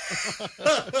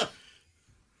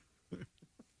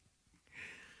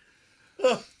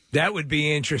 That would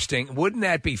be interesting. Wouldn't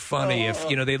that be funny if,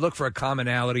 they look for a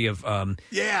commonality of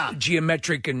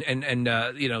geometric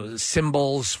and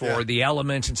symbols for the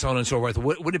elements and so on and so forth.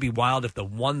 Wouldn't it be wild if the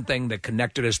one thing that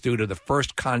connected us through to the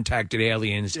first contacted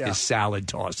aliens is salad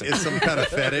tossing? It's some kind of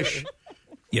fetish.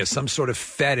 Yeah, some sort of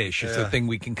fetish is the thing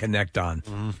we can connect on.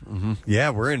 Mm-hmm.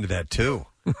 Yeah, we're into that, too.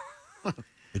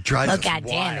 It drives us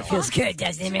goddamn, wild. it feels good,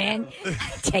 doesn't it, man?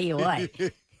 I tell you what.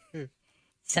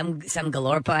 Some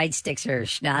galorpide sticks her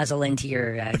schnozzle into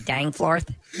your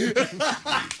dangflorth.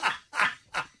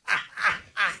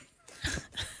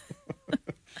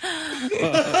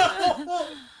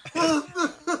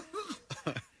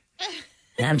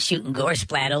 I'm shooting gore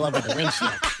splat all over the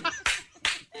windshield.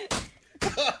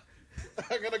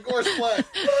 I got a gore splat.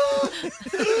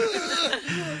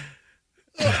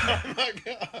 Oh my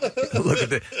God.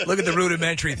 Look at the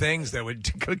rudimentary things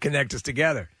that could connect us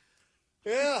together.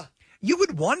 Yeah. You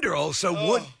would wonder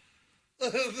also,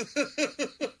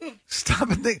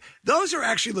 stop and think. Those are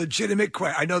actually legitimate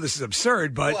questions. I know this is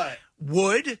absurd, but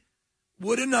would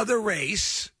another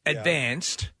race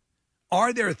advanced?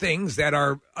 Are there things that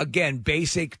are, again,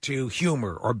 basic to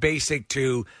humor or basic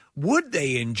to, would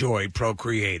they enjoy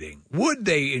procreating? Would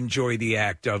they enjoy the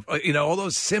act of, all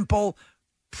those simple,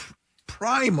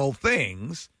 primal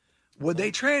things, would they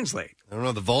translate? I don't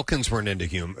know. The Vulcans weren't into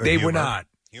humor. They were not.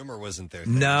 Humor wasn't their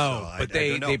thing. No, so but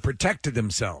they protected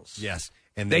themselves. Yes.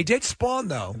 And they did spawn,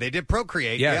 though. They did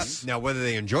procreate. Yes. Yep. Now, whether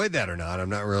they enjoyed that or not, I'm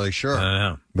not really sure. I don't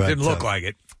know. But, didn't look like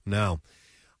it. No.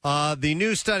 The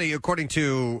new study, according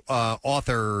to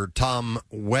author Tom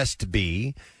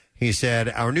Westby, he said,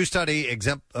 our new study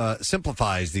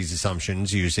simplifies these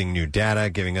assumptions using new data,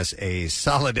 giving us a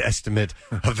solid estimate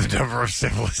of the number of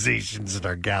civilizations in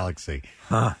our galaxy.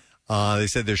 Huh. They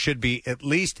said there should be at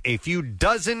least a few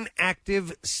dozen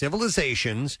active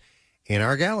civilizations in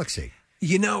our galaxy.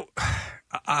 This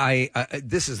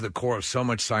is the core of so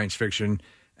much science fiction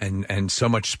and so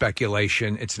much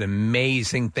speculation. It's an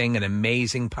amazing thing, an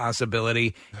amazing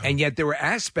possibility. And yet there were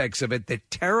aspects of it that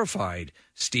terrified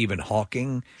Stephen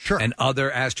Hawking and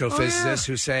other astrophysicists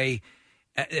who say,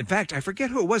 in fact, I forget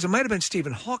who it was. It might have been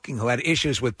Stephen Hawking who had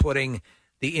issues with putting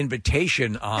the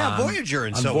invitation on Voyager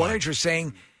and on so Voyager,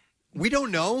 saying, we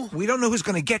don't know. We don't know who's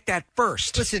going to get that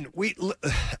first. Listen, we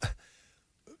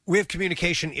have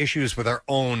communication issues with our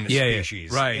own species.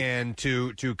 Right. And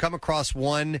to come across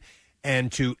one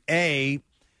and to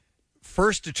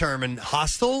first determine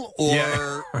hostile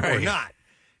or not.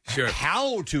 Sure.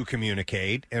 How to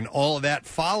communicate and all of that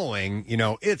following,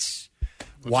 it's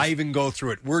why even go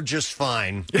through it? We're just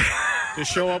fine. to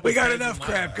show up. We got enough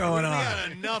crap going on. We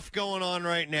got enough going on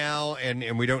right now,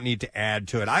 and we don't need to add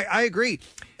to it. I agree.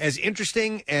 As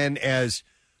interesting and as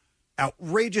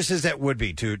outrageous as that would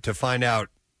be to find out,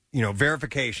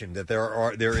 verification that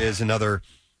there is another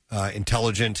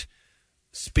intelligent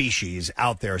species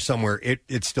out there somewhere,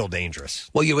 it's still dangerous.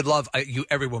 Well, you would love,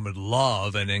 everyone would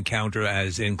love an encounter,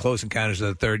 as in Close Encounters of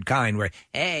the Third Kind, where,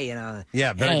 hey,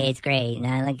 hey, it's great.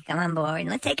 Come on board.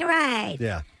 Let's take a ride.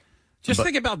 Yeah. Just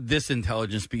think about this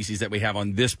intelligent species that we have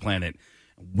on this planet.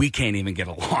 We can't even get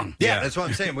along. Yeah, that's what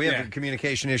I'm saying. We have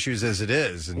communication issues as it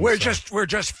is. And we're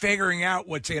just figuring out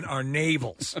what's in our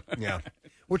navels. Yeah.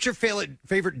 What's your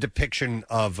favorite depiction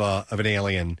of an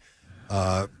alien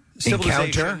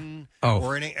civilization?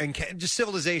 Or just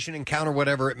civilization, encounter,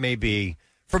 whatever it may be,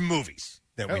 from movies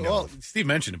that we know of. Steve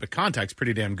mentioned it, but Contact's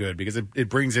pretty damn good because it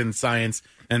brings in science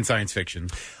and science fiction.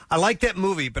 I like that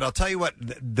movie, but I'll tell you what,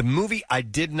 the movie I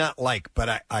did not like,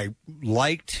 but I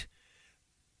liked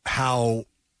how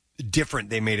different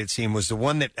they made it seem, was the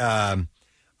one that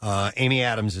Amy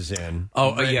Adams is in.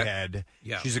 Oh, Redhead.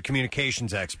 Yeah. She's a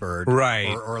communications expert. Right.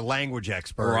 Or a language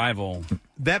expert. Arrival.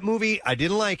 That movie, I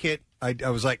didn't like it.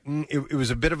 I was like, it was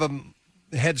a bit of a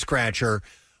head scratcher,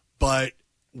 but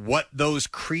what those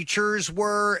creatures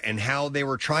were and how they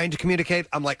were trying to communicate,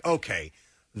 I'm like, okay,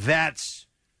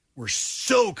 we're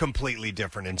so completely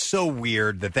different and so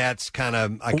weird that's kind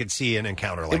of, I could see an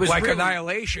encounter like It was that. like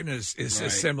Annihilation is a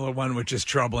similar one, which is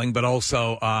troubling, but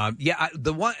also,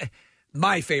 the one,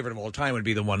 my favorite of all time would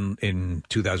be the one in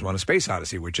 2001: A Space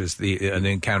Odyssey, which is an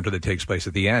encounter that takes place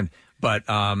at the end. But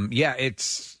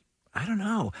it's, I don't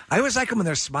know. I always like them when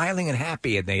they're smiling and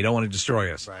happy and they don't want to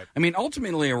destroy us. Right. I mean,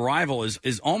 ultimately, Arrival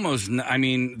is almost,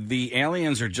 the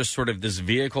aliens are just sort of this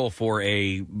vehicle for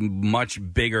a much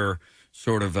bigger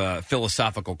sort of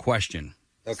philosophical question.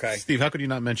 Okay. Steve, how could you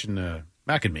not mention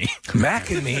Mac and Me?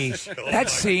 Mac and Me, that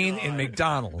scene in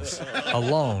McDonald's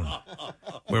alone,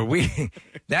 where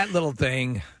that little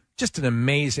thing, just an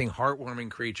amazing,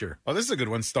 heartwarming creature. Oh, this is a good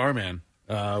one, Starman.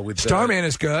 Starman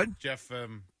is good. Jeff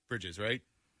Bridges, right?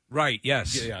 Right,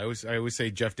 yes. Yeah, I always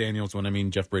say Jeff Daniels when I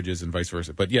mean Jeff Bridges and vice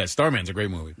versa. But yeah, Starman's a great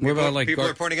movie. What about People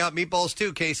are pointing out Meatballs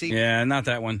too, Casey. Yeah, not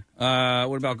that one.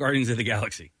 What about Guardians of the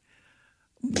Galaxy?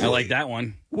 I like that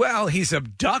one. Well, he's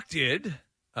abducted.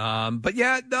 But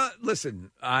yeah,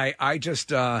 listen, I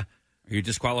just... Are you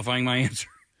disqualifying my answer?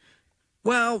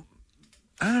 Well,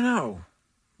 I don't know.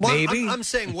 Well, Maybe. I'm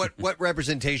saying what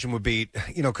representation would be,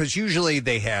 because usually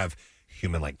they have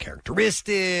human-like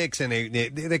characteristics, and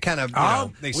they kind of,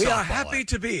 they we are softball happy it.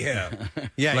 to be here.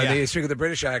 Yeah, like yeah. They speak with the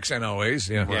British accent always.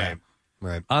 Yeah.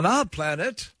 Right. On our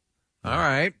planet. All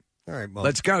right. Well,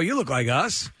 let's go. You look like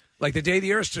us. Like the day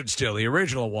the Earth stood still, the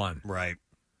original one. Right.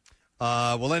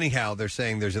 Well, anyhow, they're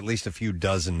saying there's at least a few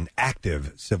dozen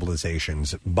active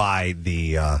civilizations by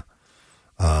the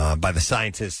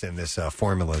scientists in this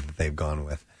formula that they've gone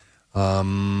with.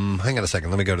 Hang on a second.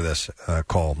 Let me go to this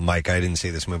call. Mike, I didn't see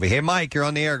this movie. Hey, Mike, you're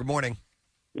on the air. Good morning.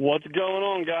 What's going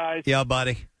on, guys? Yeah,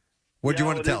 buddy. What do you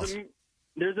want to tell us?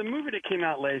 There's a movie that came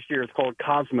out last year. It's called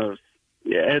Cosmos.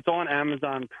 Yeah, it's on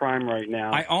Amazon Prime right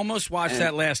now. I almost watched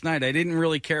that last night. I didn't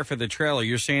really care for the trailer.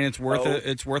 You're saying it's worth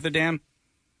a damn?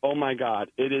 Oh my God,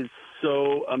 it is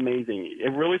so amazing. It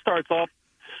really starts off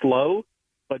slow,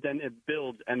 but then it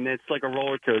builds, and it's like a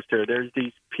roller coaster. There's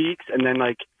these peaks, and then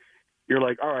you're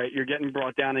like, all right, you're getting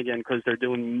brought down again because they're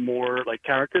doing more like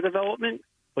character development.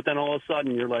 But then all of a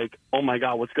sudden, you're like, oh my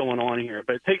God, what's going on here?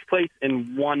 But it takes place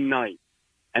in one night,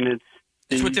 and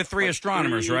it's with the three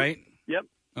astronomers, right? Yep.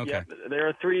 Okay. Yep. There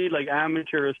are three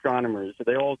amateur astronomers.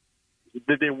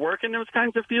 They work in those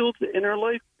kinds of fields in their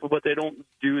life, but they don't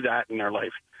do that in their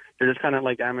life. They're just kind of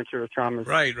like amateur astronomers.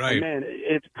 Right. And man,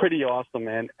 it's pretty awesome,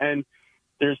 man. And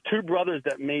there's two brothers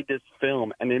that made this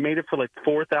film, and they made it for like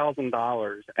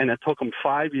 $4,000, and it took them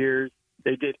 5 years.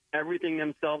 They did everything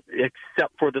themselves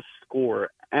except for the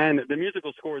score, and the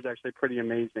musical score is actually pretty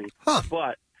amazing.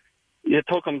 But it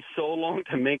took them so long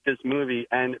to make this movie,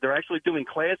 and they're actually doing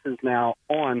classes now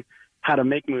on how to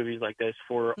make movies like this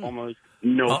for almost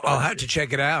no I'll have to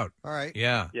check it out. All right.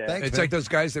 Yeah. Thanks, it's man. like those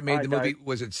guys that made the movie. Guys.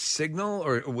 Was it Signal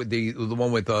or with the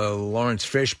one with Lawrence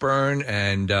Fishburne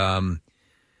and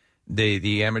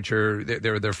the amateur?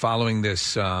 They're following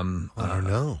this. I don't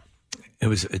know.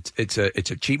 It's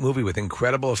a cheap movie with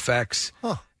incredible effects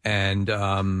and.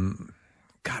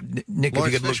 God, Nick,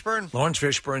 Lawrence if you could Fishburne? look, Lawrence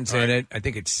Fishburne's in it. I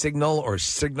think it's Signal or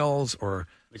Signals or.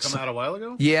 They come out a while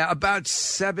ago? Yeah, about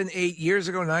 7-8 years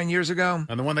ago, 9 years ago.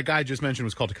 And the one the guy just mentioned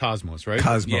was called Cosmos, right?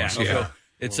 Cosmos, yeah.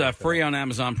 It's free on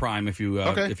Amazon Prime if you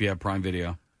have Prime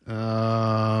Video.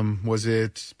 Was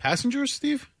it Passengers,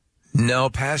 Steve? No,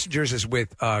 Passengers is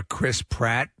with Chris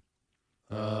Pratt.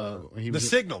 The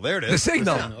Signal. There it is. The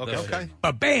Signal. Yeah, okay.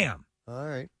 Bam. All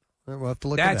right. We'll have to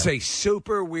look That's at that. a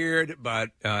super weird but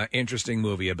interesting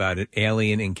movie about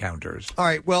alien encounters. All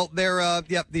right. Well,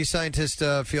 these scientists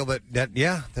feel that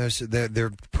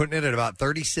they're putting it at about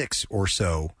 36 or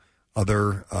so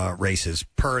other races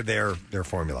per their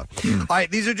formula. All right,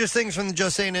 these are just things from the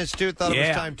Just Saying Institute. Thought it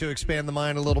was time to expand the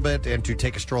mind a little bit and to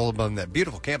take a stroll among that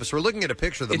beautiful campus. We're looking at a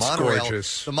picture of the monorail.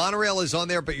 Gorgeous. The monorail is on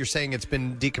there, but you're saying it's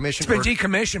been decommissioned? It's been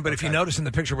decommissioned, but if you notice in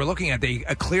the picture we're looking at, they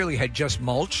clearly had just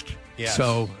mulched. Yes.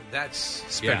 So that's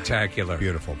spectacular.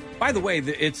 Beautiful. By the way,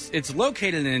 it's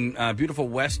located in beautiful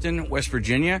Weston, West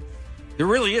Virginia. There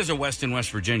really is a Weston,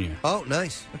 West Virginia. Oh,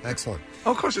 nice. Excellent.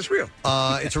 Oh, of course, it's real.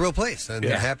 It's a real place, and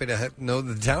they're happy to know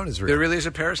that the town is real. There really is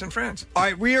a Paris in France. All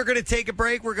right, we are going to take a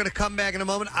break. We're going to come back in a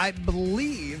moment. I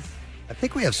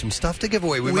think we have some stuff to give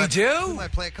away. We might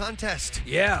play a contest.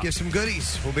 Yeah. Give some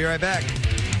goodies. We'll be right back.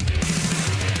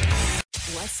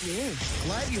 What's new?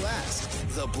 Glad you asked.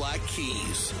 The Black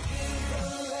Keys.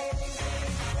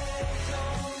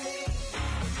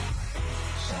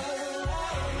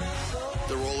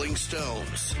 The Rolling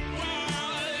Stones.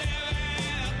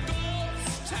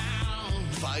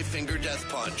 Five Finger Death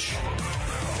Punch.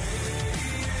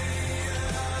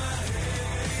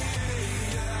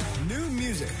 New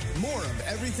music. More of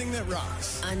everything that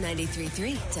rocks. On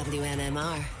 93.3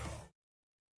 WMMR.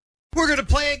 We're going to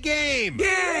play a game.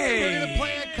 Yay! We're going to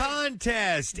play a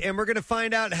contest, and we're going to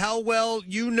find out how well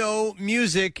you know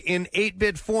music in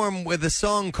 8-bit form with a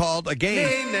song called A Game.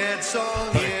 Name that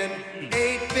song in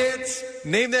 8 bits.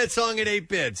 Name that song in 8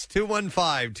 bits.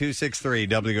 215-263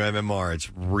 WMMR.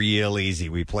 It's real easy.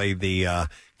 We play the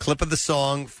clip of the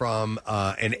song from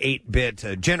an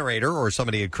 8-bit generator, or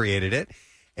somebody had created it.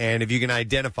 And if you can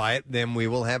identify it, then we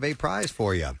will have a prize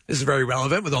for you. This is very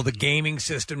relevant with all the gaming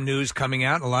system news coming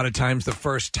out. A lot of times, the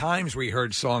first times we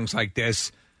heard songs like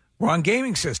this were on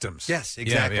gaming systems. Yes,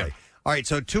 exactly. Yeah. All right,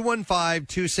 so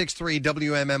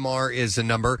 215-263-WMMR is the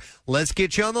number. Let's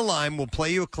get you on the line. We'll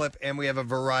play you a clip, and we have a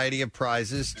variety of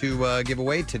prizes to give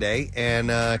away today. And,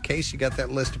 Case, you got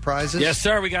that list of prizes? Yes,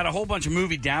 sir. We got a whole bunch of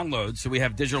movie downloads. So we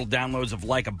have digital downloads of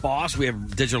Like a Boss. We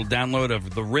have digital download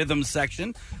of the Rhythm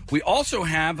section. We also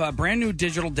have brand new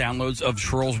digital downloads of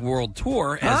Sherrill's World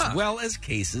Tour, as well as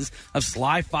cases of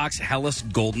Sly Fox Hellas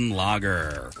Golden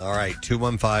Lager. All right,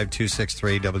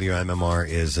 215-263-WMMR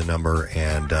is the number,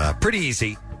 and pretty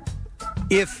easy.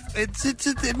 If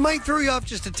it might throw you off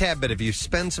just a tad bit. If you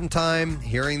spend some time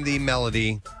hearing the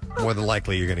melody, more than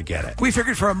likely you're going to get it. We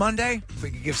figured for a Monday, if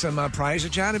we could give some prize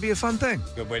a shot, it'd be a fun thing.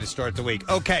 Good way to start the week.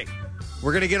 Okay,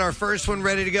 we're going to get our first one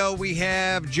ready to go. We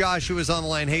have Josh who is on the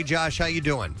line. Hey, Josh, how you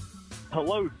doing?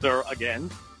 Hello, sir, again.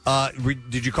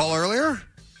 Did you call earlier?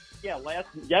 Yeah,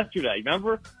 yesterday.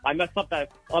 Remember? I messed up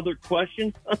that other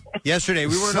question. Yesterday.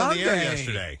 We weren't on the air Sunday.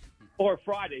 yesterday. Or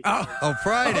Friday. Oh,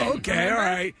 Friday. Okay, all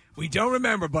right. We don't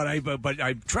remember, but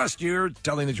I trust you're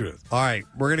telling the truth. All right,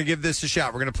 we're going to give this a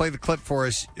shot. We're going to play the clip for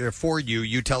you.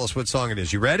 You tell us what song it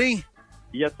is. You ready?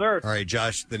 Yes, sir. All right,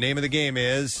 Josh, the name of the game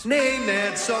is Name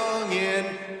That Song in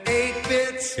 8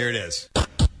 Bits. Here it is.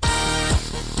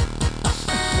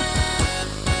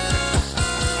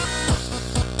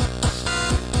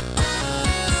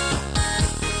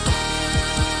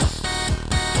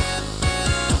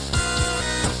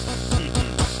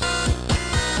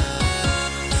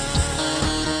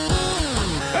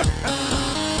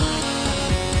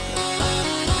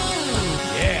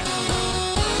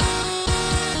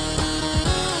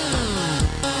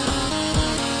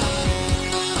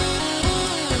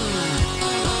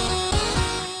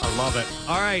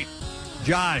 All right,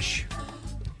 Josh,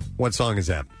 what song is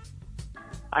that?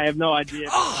 I have no idea.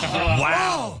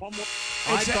 Wow.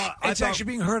 I It's actually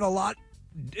being heard a lot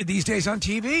these days on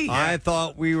TV. I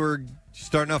thought we were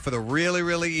starting off with a really,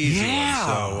 really easy one.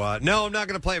 So, no, I'm not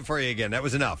going to play it for you again. That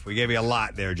was enough. We gave you a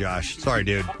lot there, Josh. Sorry,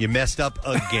 dude. You messed up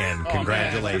again.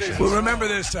 Congratulations. We'll remember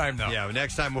this time, though. Yeah,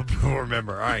 next time we'll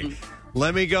remember. All right.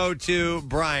 Let me go to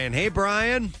Brian. Hey,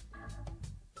 Brian.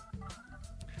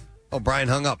 Oh, Brian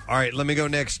hung up. All right, let me go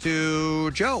next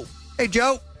to Joe. Hey,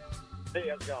 Joe. Hey,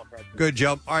 how's it going, Preston? Good,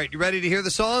 Joe. All right, you ready to hear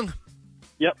the song?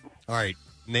 Yep. All right,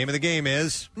 name of the game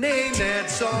is Name That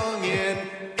Song in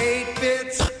 8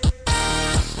 Bits.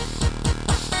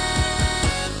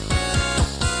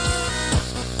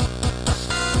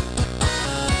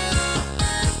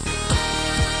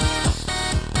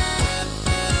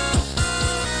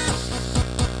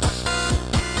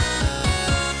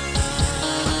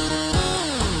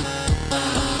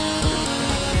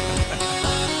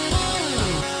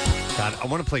 I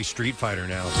want to play Street Fighter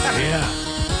now. Yeah.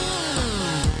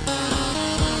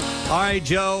 All right,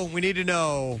 Joe, we need to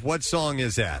know, what song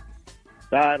is that?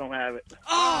 I don't have it.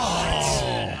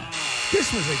 Oh!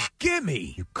 This was a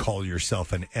gimme. You call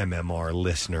yourself an MMR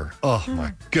listener. Oh,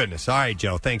 my goodness. All right,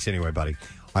 Joe. Thanks anyway, buddy.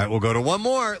 All right, we'll go to one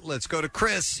more. Let's go to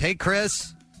Chris. Hey,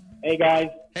 Chris. Hey, guys.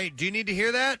 Hey, do you need to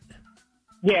hear that?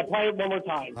 Yeah, play it one more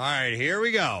time. All right, here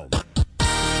we go.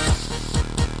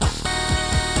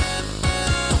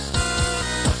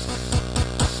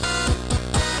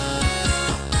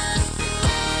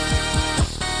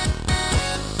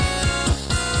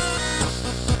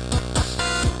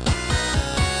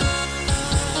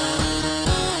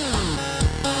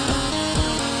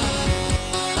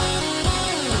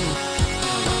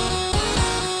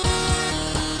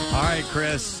 All right,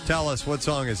 Chris, tell us, what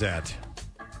song is that?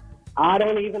 I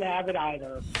don't even have it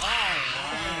either.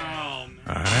 All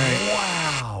right.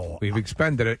 Wow. We've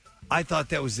expended it. I thought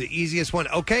that was the easiest one.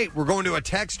 Okay, we're going to a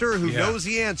texter who knows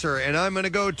the answer, and I'm going to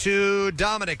go to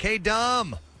Dominic. Hey,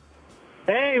 Dom.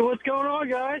 Hey, what's going on,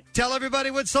 guys? Tell everybody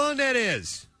what song that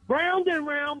is. Round and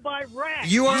Round by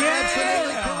Rat. You are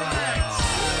absolutely correct.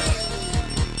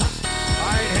 All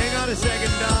right, hang on a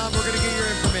second, Dom. We're going to get your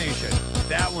information.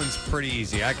 That one's pretty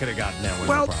easy. I could have gotten that one.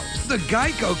 Well, no problem. the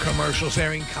Geico commercial's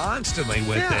airing constantly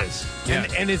with this.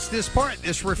 And it's this part,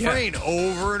 this refrain,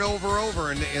 over and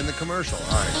over in the commercial.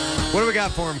 All right. What do we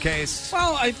got for him, Case?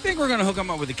 Well, I think we're going to hook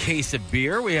him up with a case of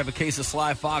beer. We have a case of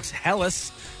Sly Fox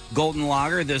Helles Golden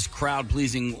Lager. This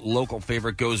crowd-pleasing local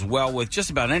favorite goes well with just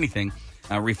about anything.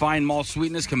 Refined malt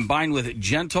sweetness combined with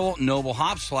gentle, noble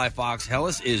hops. Sly Fox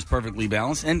Helles is perfectly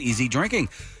balanced and easy drinking.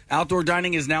 Outdoor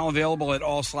dining is now available at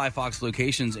all Sly Fox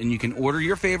locations, and you can order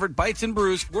your favorite bites and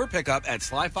brews for pickup at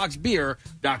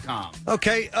slyfoxbeer.com.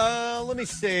 Okay, let me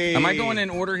see. Am I going in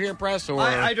order here, Press? Or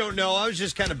I don't know. I was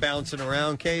just kind of bouncing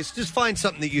around, Case. Just find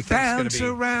something that you think is going to be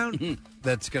around.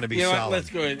 That's going to be You know what? solid. Let's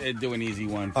go ahead and do an easy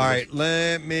one. All right,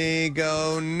 let me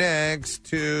go next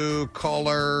to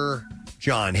caller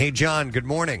John. Hey, John, good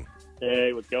morning.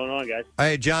 Hey, what's going on, guys?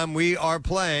 Hey, John, we are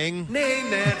playing Name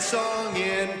that song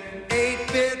in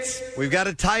 8 bits. We've got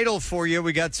a title for you.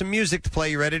 We got some music to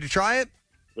play. You ready to try it?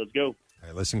 Let's go. All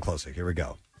right, listen closely. Here we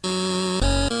go.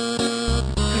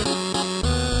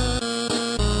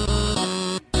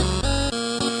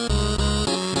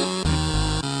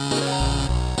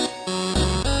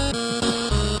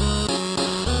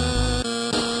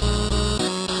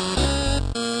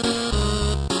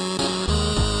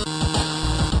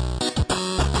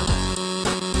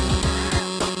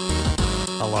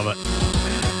 I love it.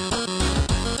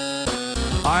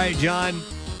 All right, John,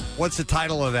 what's the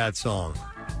title of that song?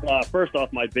 First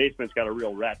off, my basement's got a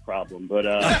real rat problem, but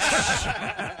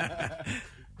that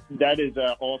is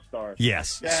All-Star.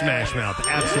 Yes, Smash Mouth.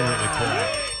 Absolutely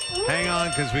correct. Hang on,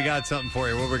 because we got something for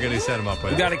you. What we're going to set him up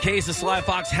with? We got a case of Sly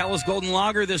Fox Helles Golden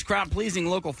Lager. This crowd-pleasing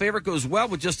local favorite goes well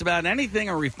with just about anything.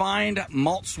 A refined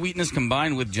malt sweetness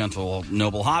combined with gentle,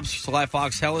 noble hops. Sly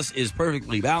Fox Helles is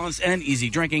perfectly balanced and easy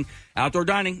drinking. Outdoor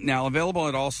dining now available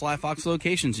at all Sly Fox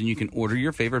locations, and you can order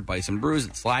your favorite bites and brews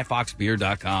at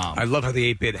slyfoxbeer.com. I love how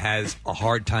the 8-bit has a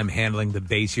hard time handling the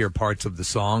bassier parts of the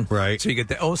song. Right. So you get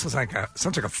the sounds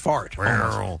like a fart.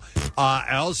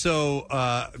 I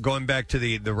also, going back to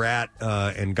the Rat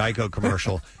and Geico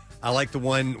commercial, I like the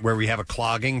one where we have a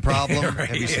clogging problem. Right.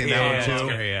 Have you seen that one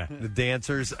too? Yeah. The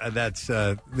dancers,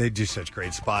 they do such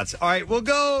great spots. All right, we'll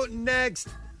go next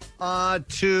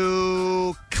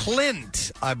to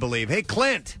Clint, I believe. Hey,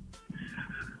 Clint.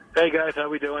 Hey, guys, how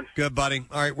we doing? Good, buddy.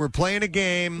 All right, we're playing a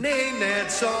game. Name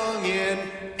that song in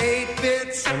 8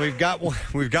 bits. And we've got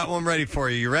one ready for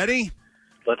you. You ready?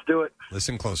 Let's do it.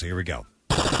 Listen closely. Here we go.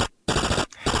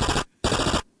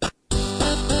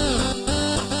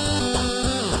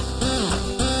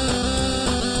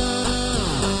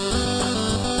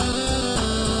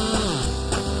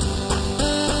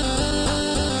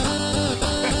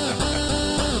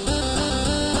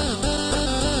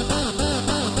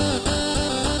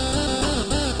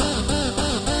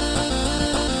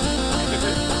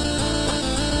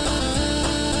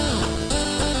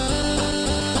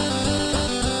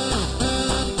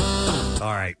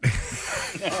 All right.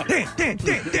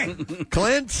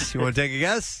 Clint, you want to take a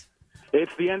guess?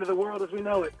 It's the end of the world as we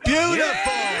know it.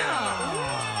 Beautiful.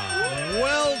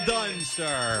 Well done,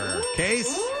 sir.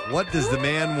 Case, what does the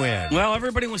man win? Well,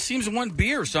 everybody seems to want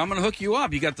beer, so I'm going to hook you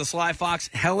up. You got the Sly Fox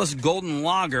Helles Golden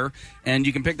Lager, and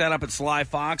you can pick that up at Sly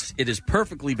Fox. It is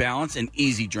perfectly balanced and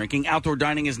easy drinking. Outdoor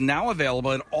dining is now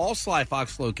available at all Sly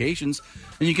Fox locations,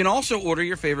 and you can also order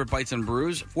your favorite bites and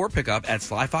brews for pickup at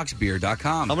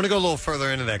slyfoxbeer.com. I'm going to go a little further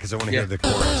into that because I want to hear the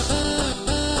chorus.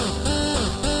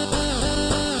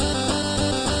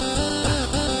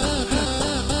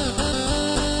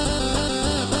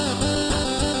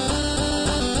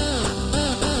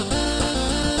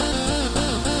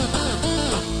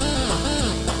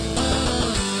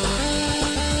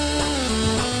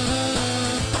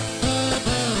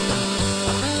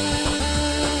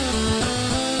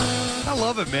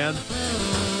 love it, man.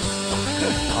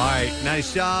 All right,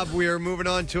 nice job. We are moving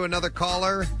on to another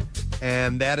caller,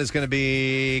 and that is going to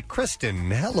be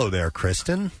Kristen. Hello there,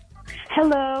 Kristen.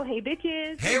 Hello. Hey,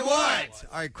 bitches. Hey, what?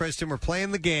 All right, Kristen, we're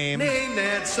playing the game. Name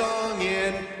that song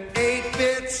in 8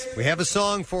 bits. We have a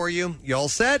song for you. You all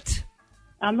set?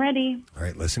 I'm ready. All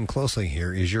right, listen closely.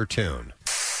 Here is your tune.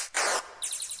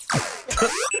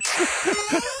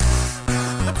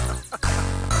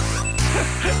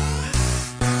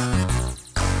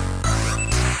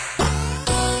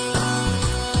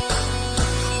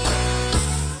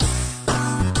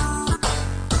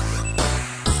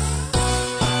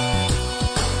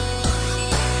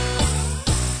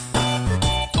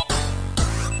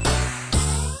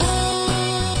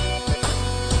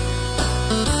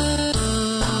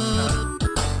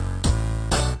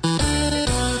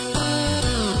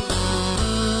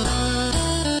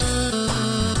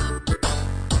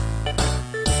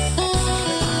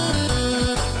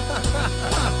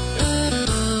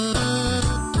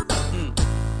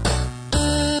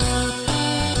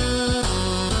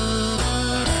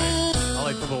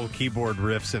 Keyboard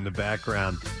riffs in the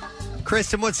background.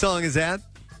 Kristen, what song is that?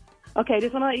 Okay,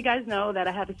 just want to let you guys know that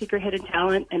I have a secret hidden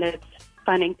talent, and it's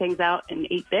finding things out in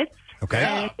 8 bits.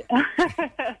 Okay. And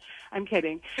I'm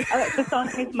kidding. The song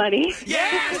is Money.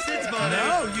 Yes, it's Money.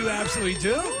 No, you absolutely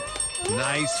do.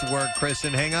 Nice work,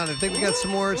 Kristen. Hang on. I think we got some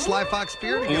more Sly Fox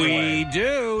beer to give away. We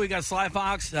do. We got Sly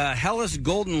Fox Helles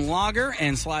Golden Lager,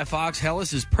 and Sly Fox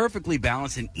Helles is perfectly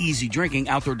balanced and easy drinking.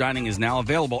 Outdoor dining is now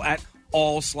available at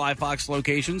all Sly Fox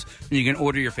locations, and you can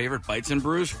order your favorite bites and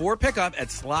brews for pickup at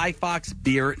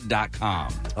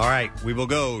slyfoxbeer.com. All right, we will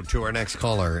go to our next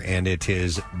caller, and it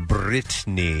is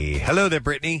Brittany. Hello there,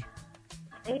 Brittany.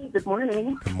 Hey, good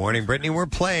morning. Good morning, Brittany. We're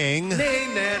playing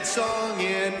Name that song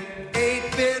in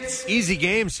 8 bits. Easy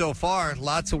game so far.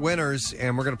 Lots of winners,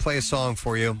 and we're going to play a song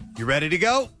for you. You ready to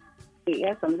go?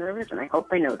 Yes, I'm nervous, and I hope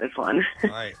I know this one.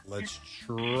 All right, let's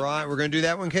try. We're going to do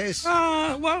that one, Case?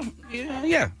 Well,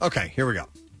 yeah. Okay, here we go.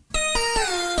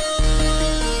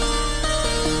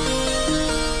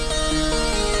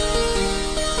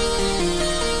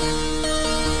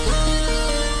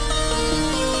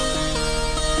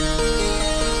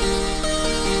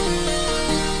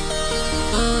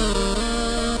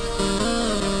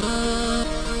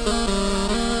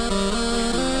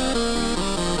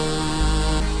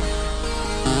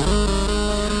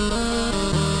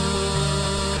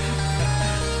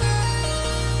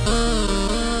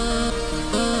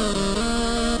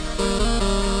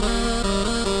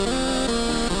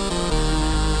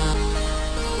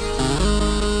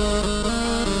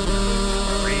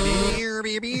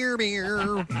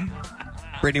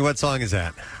 Brittany, what song is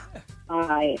that?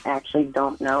 I actually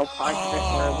don't know. Parts of it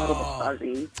were a little bit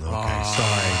fuzzy. Okay,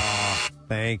 sorry.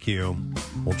 Thank you.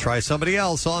 We'll try somebody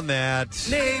else on that.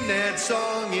 Name that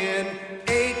song in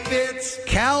 8 bits.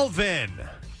 Calvin.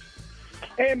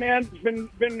 Hey, man, it's been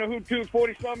in the Hoot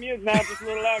 40-some years now. Just a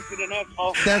little accident, that's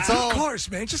all. That's all. Of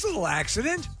course, man. Just a little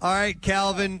accident. All right,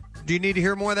 Calvin, do you need to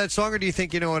hear more of that song, or do you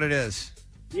think you know what it is?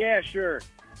 Yeah, sure.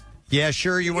 Yeah,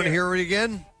 sure. You want to hear it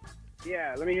again?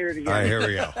 Yeah, let me hear it again. All right, here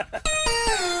we go.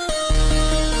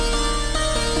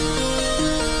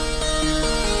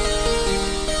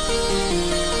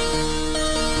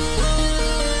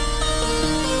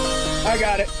 I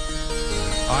got it.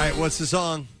 All right, what's the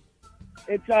song?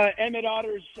 It's Emmett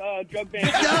Otter's Drug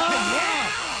Band.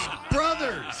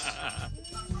 Brothers.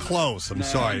 Close. I'm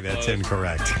sorry, that's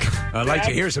incorrect. I'd like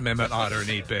to hear some Emmett Otter in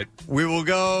 8-bit. We will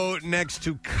go next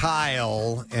to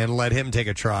Kyle and let him take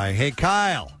a try. Hey,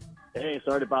 Kyle. Hey,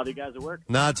 sorry to bother you guys at work.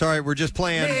 No, it's all right. We're just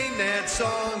playing. Name that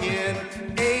song in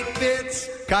 8 bits.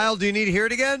 Kyle, do you need to hear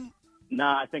it again?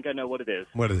 Nah, I think I know what it is.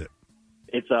 What is it?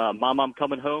 It's Mom, I'm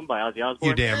Coming Home by Ozzy Osbourne.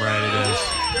 You're damn right it is.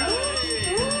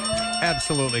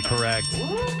 Absolutely correct.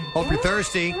 Hope you're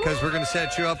thirsty, because we're going to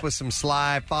set you up with some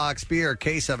Sly Fox beer. A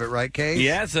case of it, right, Case?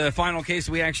 Yeah, it's a final case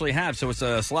we actually have. So it's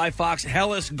a Sly Fox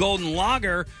Helles Golden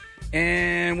Lager.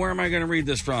 And where am I going to read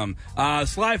this from?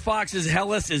 Sly Fox's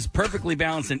Helles is perfectly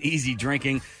balanced and easy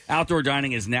drinking. Outdoor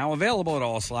dining is now available at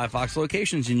all Sly Fox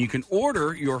locations, and you can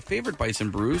order your favorite bites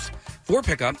and brews for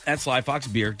pickup at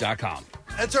slyfoxbeer.com.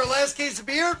 That's our last case of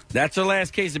beer? That's our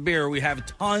last case of beer. We have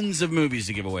tons of movies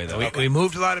to give away, though. We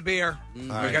moved a lot of beer. We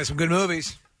got some good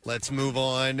movies. Let's move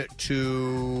on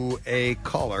to a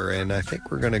caller, and I think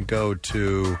we're going to go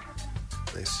to...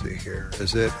 Let's see here.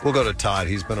 Is it? We'll go to Todd.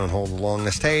 He's been on hold the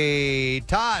longest. Hey,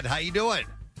 Todd, how you doing?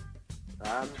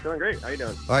 I'm doing great. How you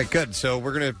doing? All right, good. So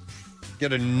we're going to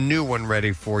get a new one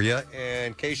ready for you. And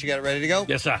in case you got it ready to go?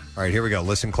 Yes, sir. All right, here we go.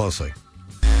 Listen closely.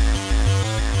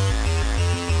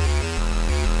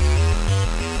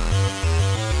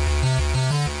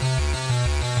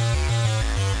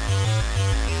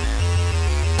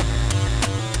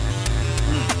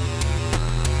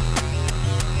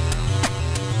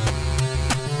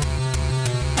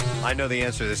 I know the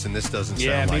answer to this, and this doesn't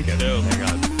Yeah, sound me like it. too. Hang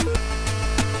on.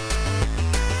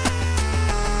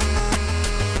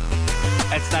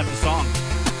 That's not the song.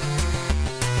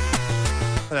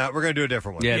 We're going to do a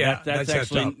different one. Yeah, that's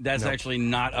actually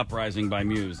not Uprising by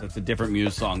Muse. That's a different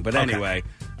Muse song. But anyway,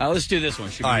 let's do this one.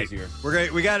 Should be All right. easier.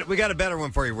 We got a better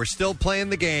one for you. We're still playing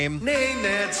the game. Name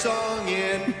that song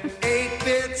in 8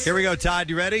 bits. Here we go, Todd.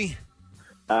 You ready?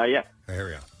 Yeah. All right, here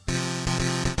we go.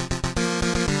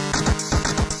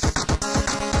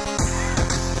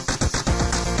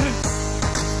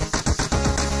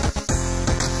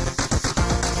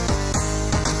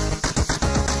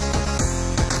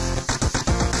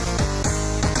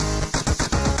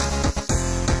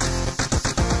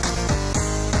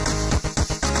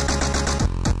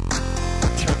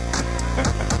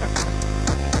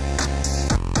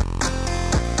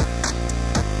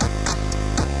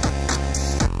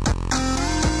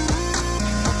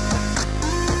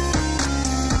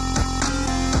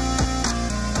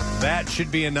 That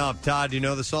should be enough. Todd, do you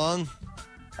know the song?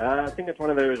 I think it's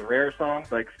one of those rare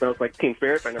songs, like Smells Like Teen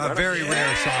Spirit. By Nirvana. A very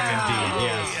rare song indeed,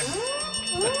 yes.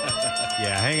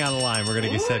 Yeah, hang on the line. We're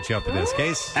going to set you up in this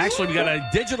case. Actually, we got a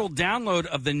digital download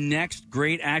of the next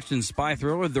great action spy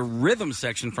thriller, the rhythm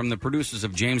section from the producers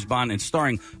of James Bond and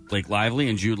starring Blake Lively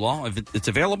and Jude Law. It's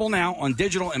available now on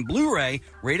digital and Blu-ray,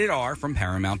 rated R from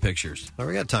Paramount Pictures.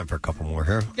 We got time for a couple more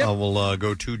here. We'll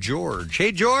go to George.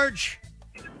 Hey, George.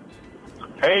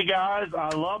 Hey, guys,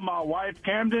 I love my wife,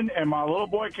 Camden, and my little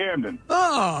boy, Camden.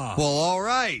 Oh. Well, all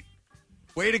right.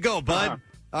 Way to go, bud.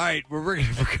 All right, we're going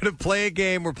to play a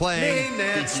game. We're playing. Name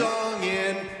that song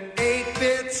in 8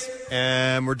 bits.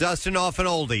 And we're dusting off an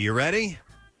oldie. You ready?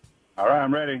 All right,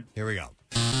 I'm ready. Here we go.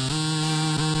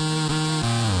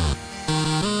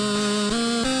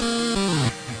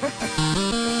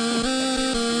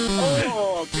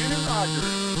 Oh, Kenny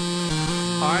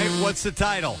Rogers. All right, what's the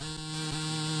title?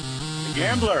 The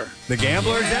Gambler. The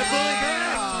Gambler is absolutely correct.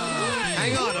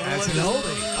 Hang on. I'm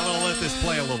going to let this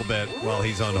play a little bit while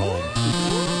he's on hold.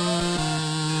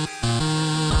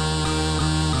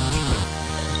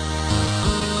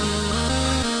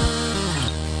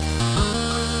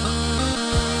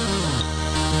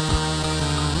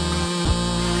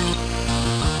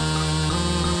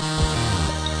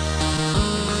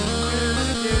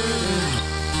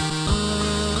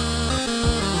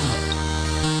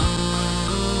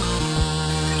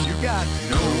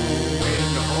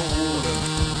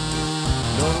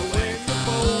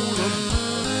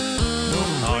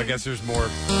 I guess there's more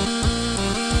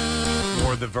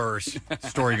the verse.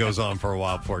 Story goes on for a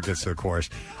while before it gets to the chorus.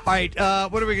 All right,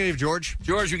 what are we going to give, George?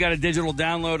 George, we got a digital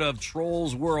download of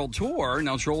Trolls World Tour.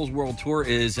 Now, Trolls World Tour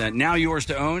is now yours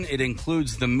to own. It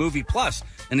includes the movie plus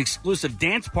an exclusive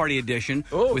dance party edition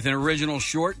with an original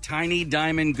short, Tiny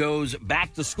Diamond Goes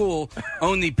Back to School.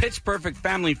 Own the Pitch Perfect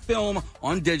family film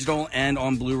on digital and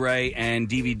on Blu-ray and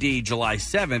DVD July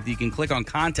 7th. You can click on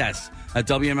contests at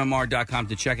WMMR.com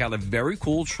to check out a very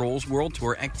cool Trolls World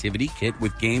Tour activity kit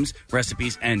with games,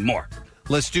 recipes, and more.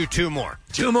 Let's do two more.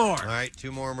 Two more. All right,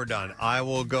 two more and we're done. I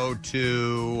will go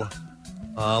to,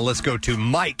 let's go to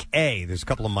Mike A. There's a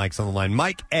couple of mics on the line.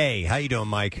 Mike A. How you doing,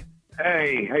 Mike?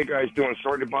 Hey, how you guys doing?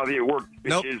 Sorry to bother you at work,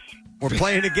 bitches. Nope. We're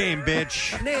playing a game,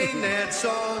 bitch. Name that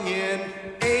song in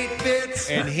 8 bits.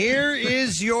 And here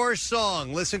is your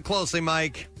song. Listen closely,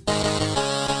 Mike.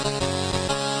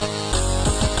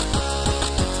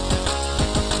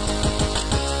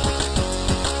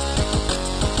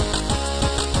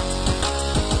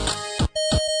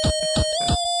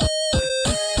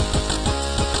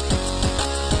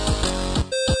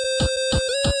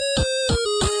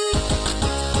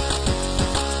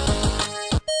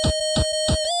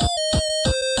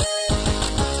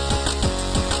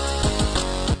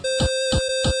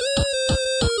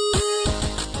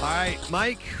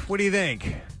 Mike, what do you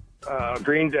think?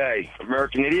 Green Day,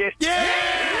 American Idiot.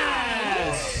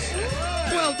 Yes!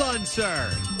 Well done,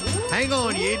 sir. Hang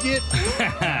on, you idiot.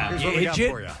 Here's what we got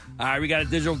for you. All right, we got a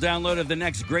digital download of the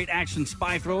next great action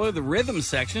spy thriller, the rhythm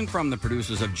section from the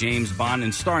producers of James Bond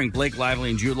and starring Blake Lively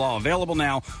and Jude Law. Available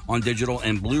now on digital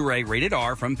and Blu-ray, rated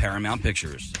R from Paramount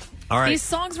Pictures. All right. These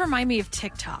songs remind me of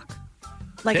TikTok.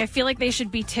 Like, I feel like they should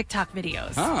be TikTok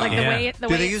videos. Oh. Like, the way Do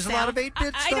they use a lot of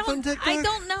 8-bit stuff on TikTok? I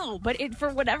don't know, but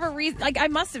for whatever reason, like, I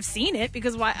must have seen it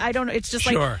because I don't know. It's just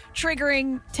like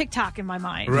triggering TikTok in my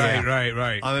mind.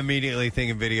 Right. I'm immediately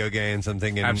thinking video games. I'm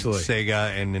thinking Sega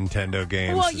and Nintendo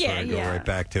games. Well, That's what I go right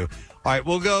back to. All right,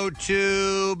 we'll go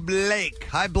to Blake.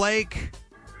 Hi, Blake.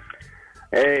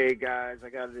 Hey guys, I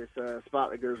got this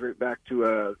spot that goes right back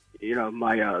to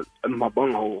my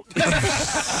bunghole.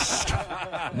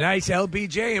 Nice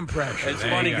LBJ impression. It's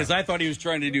funny because I thought he was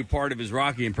trying to do part of his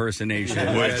Rocky impersonation.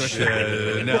 Which, now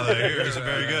that I hear is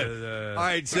very good. All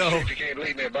right, so if you can't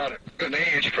leave me about an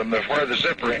inch from where the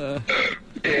zipper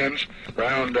ends,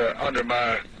 round under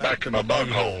my back to my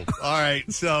bunghole. All right,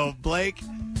 so Blake,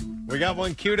 we got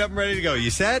one queued up and ready to go. You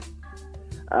set?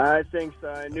 I think so.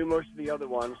 I knew most of the other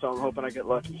ones, so I'm hoping I get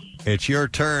lucky. It's your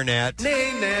turn at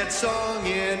Name that song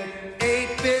in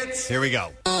 8 bits. Here we go.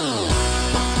 I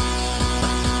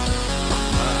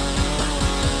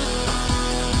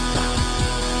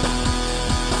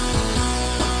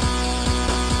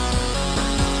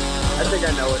think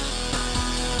I know it.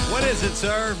 What is it,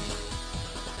 sir?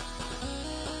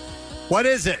 What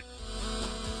is it?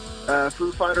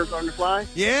 Foo Fighters on the Fly?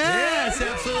 Yes,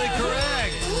 absolutely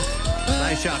correct.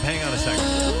 Nice job. Hang on a second.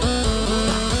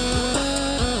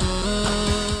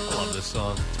 I love this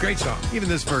song. Great song. Even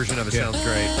this version of it sounds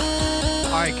great.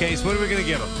 All right, Case, what are we going to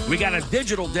give them? We got a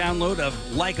digital download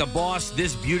of Like a Boss.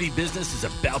 This beauty business is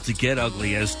about to get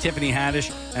ugly as Tiffany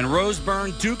Haddish and Rose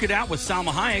Byrne duke it out with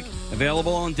Salma Hayek.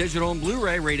 Available on digital and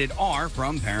Blu-ray, rated R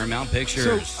from Paramount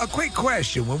Pictures. So, a quick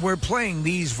question. When we're playing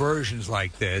these versions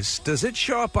like this, does it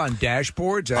show up on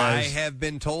dashboards? I have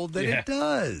been told that it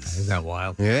does. Isn't that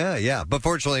wild? Yeah. But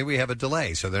fortunately, we have a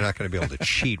delay, so they're not going to be able to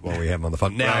cheat while we have them on the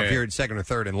phone. Now, if you're in second or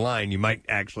third in line, you might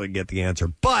actually get the answer.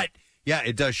 But yeah,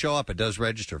 it does show up. It does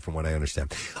register, from what I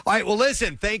understand. All right, well,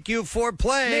 listen, thank you for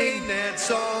playing. Name that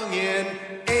song in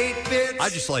 8 bits. I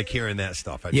just like hearing that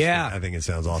stuff. I think it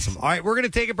sounds awesome. All right, we're going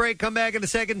to take a break, come back in a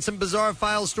second. Some bizarre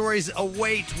file stories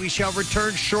await. We shall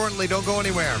return shortly. Don't go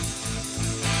anywhere.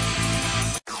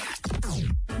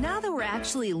 Now that we're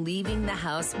actually leaving the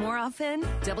house more often,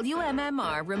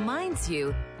 WMMR reminds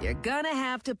you you're going to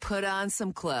have to put on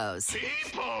some clothes.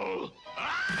 People!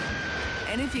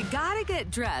 And if you gotta get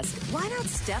dressed, why not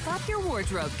step up your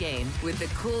wardrobe game with the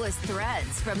coolest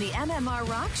threads from the MMR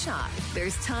Rock Shop?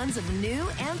 There's tons of new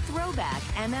and throwback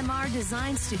MMR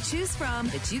designs to choose from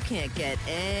that you can't get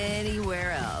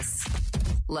anywhere else.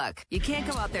 Look, you can't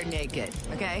go out there naked,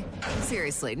 okay?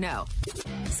 Seriously, no.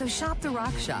 So shop the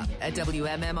Rock Shop at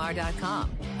WMMR.com.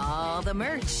 All the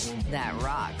merch that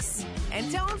rocks.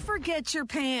 And don't forget your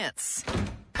pants.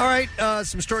 All right,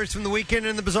 some stories from the weekend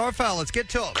in the Bizarre File. Let's get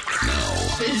to them.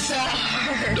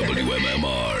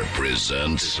 WMMR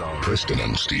presents Preston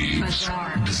and Steve's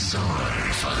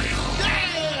Bizarre File.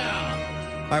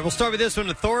 All right, we'll start with this one.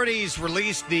 Authorities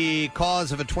released the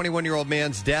cause of a 21-year-old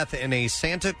man's death in a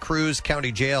Santa Cruz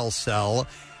County jail cell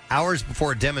hours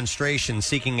before a demonstration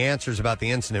seeking answers about the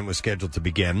incident was scheduled to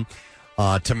begin.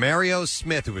 Tamario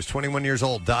Smith, who was 21 years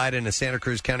old, died in a Santa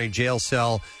Cruz County jail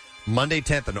cell Monday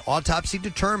 10th. An autopsy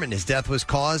determined his death was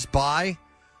caused by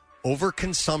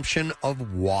overconsumption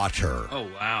of water. Oh,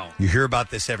 wow. You hear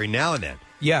about this every now and then.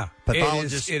 Yeah,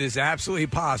 Pathologists, it is absolutely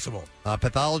possible.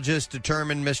 Pathologists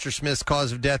determined Mr. Smith's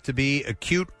cause of death to be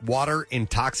acute water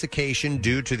intoxication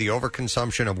due to the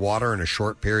overconsumption of water in a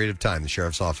short period of time, the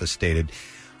sheriff's office stated.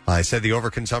 I said the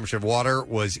overconsumption of water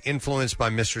was influenced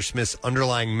by Mr. Smith's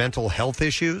underlying mental health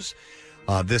issues.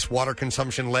 This water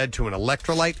consumption led to an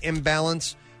electrolyte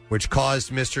imbalance, which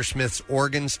caused Mr. Smith's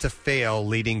organs to fail,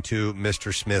 leading to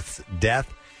Mr. Smith's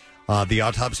death. The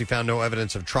autopsy found no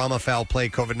evidence of trauma, foul play,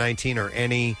 COVID-19, or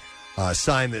any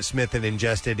sign that Smith had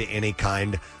ingested any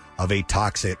kind of a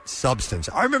toxic substance.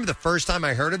 I remember the first time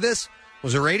I heard of this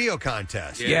was a radio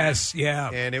contest. Yes, yeah.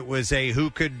 And it was a who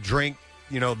could drink,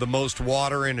 the most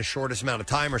water in the shortest amount of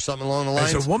time or something along the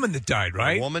lines. There's a woman that died,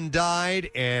 right? A woman died,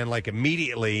 and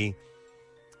immediately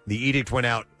the edict went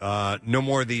out. No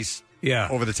more of these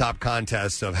over-the-top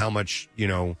contests of how much,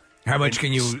 how much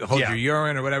can you hold your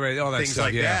urine or whatever, all that things stuff.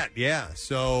 like that. Yeah.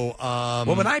 So,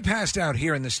 well, when I passed out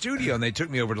here in the studio and they took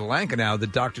me over to Lankenau, the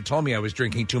doctor told me I was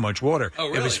drinking too much water. Oh,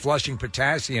 really? It was flushing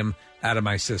potassium out of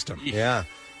my system. Yeah.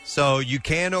 So you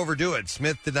can overdo it.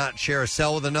 Smith did not share a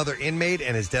cell with another inmate,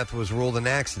 and his death was ruled an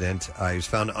accident. He was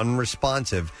found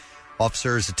unresponsive.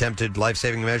 Officers attempted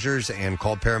life-saving measures and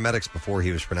called paramedics before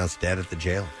he was pronounced dead at the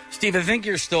jail. Steve, I think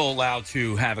you're still allowed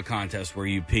to have a contest where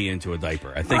you pee into a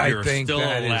diaper. I think you're still allowed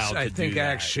to do that. I think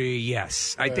actually,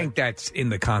 yes. I think that's in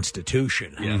the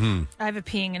Constitution. Yeah. Mm-hmm. I have a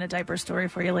peeing in a diaper story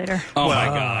for you later. Oh, my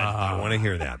God. I want to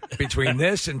hear that. Between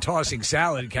this and tossing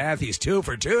salad, Kathy's 2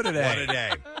 for 2 today. What a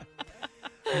day.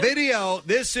 Video,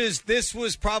 this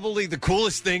was probably the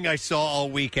coolest thing I saw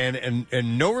all weekend,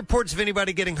 and no reports of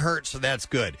anybody getting hurt, so that's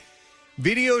good.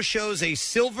 Video shows a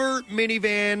silver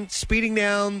minivan speeding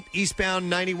down eastbound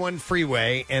 91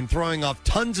 freeway and throwing off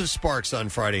tons of sparks on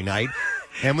Friday night.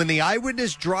 And when the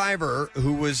eyewitness driver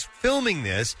who was filming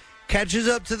this catches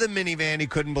up to the minivan, he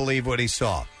couldn't believe what he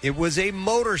saw. It was a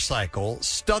motorcycle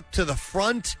stuck to the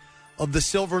front of the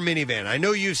silver minivan. I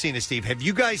know you've seen it, Steve. Have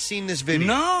you guys seen this video?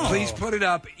 No. Please put it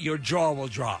up. Your jaw will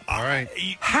drop. All right.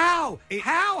 How?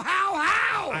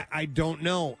 I don't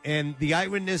know. And the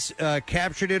eyewitness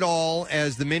captured it all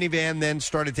as the minivan then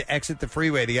started to exit the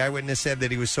freeway. The eyewitness said that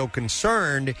he was so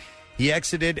concerned, he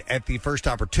exited at the first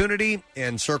opportunity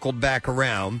and circled back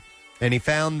around. And he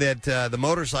found that the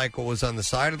motorcycle was on the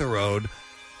side of the road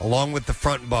along with the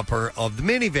front bumper of the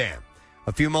minivan.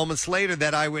 A few moments later,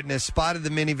 that eyewitness spotted the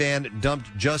minivan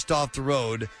dumped just off the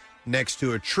road next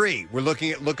to a tree. We're look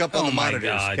up on the monitors,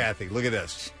 God. Kathy. Look at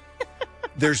this.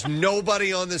 There's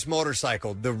nobody on this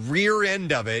motorcycle. The rear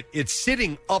end of it, it's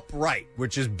sitting upright,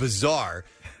 which is bizarre.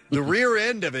 The rear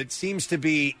end of it seems to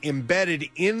be embedded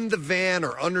in the van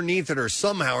or underneath it or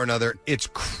somehow or another. It's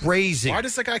crazy. Why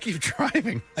does the guy keep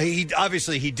driving? He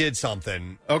did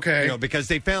something. Okay. Because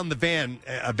they found the van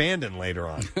abandoned later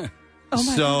on.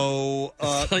 Oh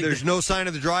there's no sign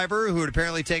of the driver who had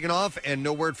apparently taken off, and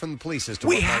no word from the police as to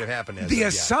what might have happened. The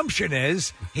assumption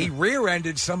is he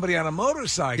rear-ended somebody on a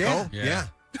motorcycle. Yeah.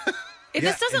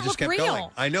 This doesn't just look kept real. going.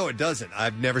 I know it doesn't.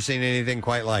 I've never seen anything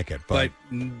quite like it. But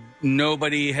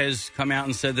nobody has come out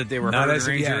and said that they were Not hurt as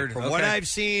or of yet. injured. From what I've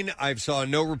seen, I saw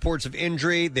no reports of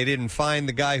injury. They didn't find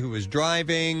the guy who was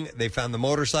driving. They found the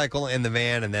motorcycle and the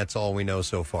van, and that's all we know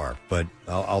so far. But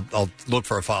I'll look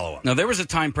for a follow-up. Now, there was a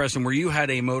time, Preston, where you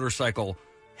had a motorcycle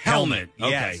helmet. Okay.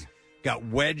 Yes. Got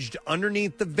wedged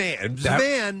underneath the van. It was a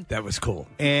van. That was cool.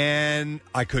 And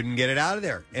I couldn't get it out of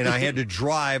there. And I had to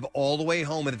drive all the way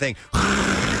home with the thing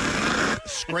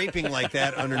scraping like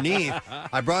that underneath.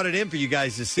 I brought it in for you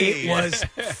guys to see. It was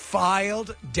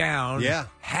filed down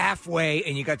halfway,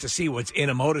 and you got to see what's in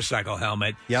a motorcycle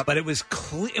helmet. Yep. But it was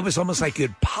it was almost like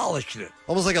you'd polished it.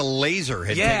 Almost like a laser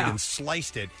had taken and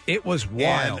sliced it. It was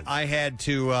wild. And I had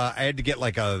to get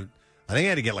like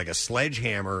a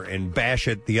sledgehammer and bash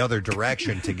it the other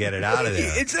direction to get it out of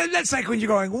there. That's like when you're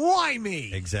going, why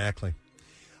me? Exactly.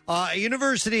 A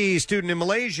university student in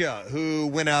Malaysia who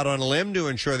went out on a limb to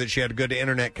ensure that she had a good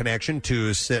internet connection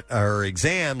to sit her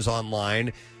exams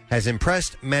online has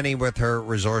impressed many with her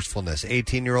resourcefulness.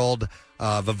 18-year-old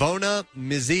Vivona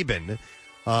Mizibin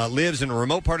lives in a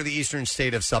remote part of the eastern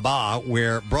state of Sabah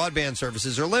where broadband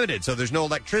services are limited. So there's no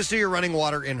electricity or running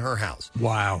water in her house.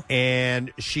 Wow.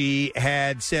 And she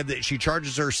had said that she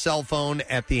charges her cell phone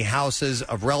at the houses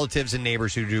of relatives and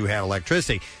neighbors who do have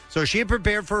electricity. So she had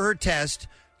prepared for her test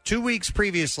 2 weeks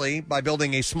previously by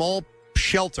building a small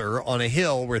shelter on a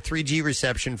hill where 3G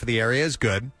reception for the area is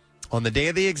good. On the day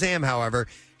of the exam, however,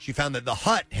 she found that the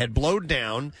hut had blown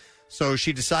down, so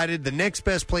she decided the next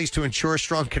best place to ensure a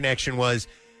strong connection was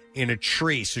in a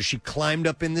tree. So she climbed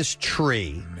up in this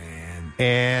tree. Man.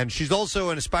 And she's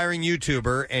also an aspiring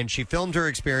YouTuber, and she filmed her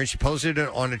experience. She posted it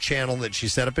on a channel that she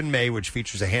set up in May, which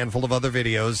features a handful of other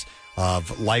videos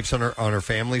of lives on her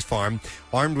family's farm.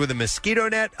 Armed with a mosquito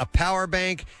net, a power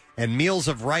bank, and meals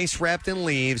of rice wrapped in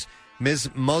leaves, Ms.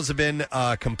 Mozabin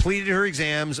completed her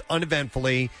exams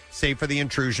uneventfully, save for the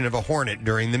intrusion of a hornet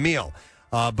during the meal.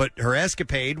 But her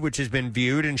escapade, which has been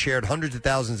viewed and shared hundreds of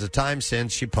thousands of times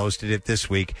since she posted it this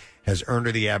week, has earned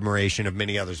her the admiration of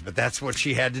many others. But that's what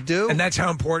she had to do. And that's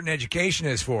how important education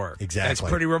is for her. Exactly. That's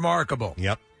pretty remarkable.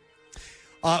 Yep.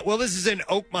 Well, this is in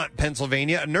Oakmont,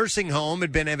 Pennsylvania. A nursing home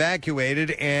had been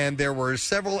evacuated, and there were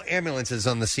several ambulances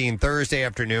on the scene Thursday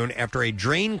afternoon after a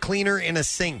drain cleaner in a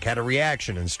sink had a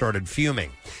reaction and started fuming.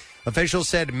 Officials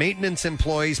said maintenance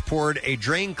employees poured a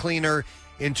drain cleaner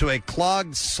into a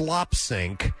clogged slop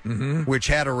sink, which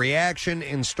had a reaction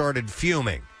and started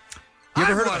fuming. You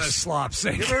ever heard of a slop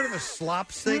sink? You ever heard of a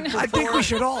slop sink before? I think we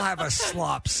should all have a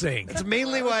slop sink. That's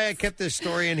mainly why I kept this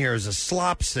story in here, is a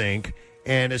slop sink.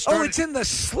 And it started, it's in the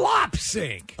slop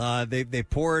sink. They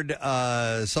poured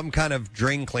some kind of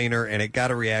drain cleaner, and it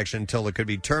got a reaction until it could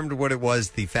be termed what it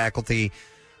was. The faculty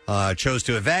chose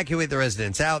to evacuate the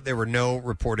residents out. There were no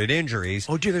reported injuries.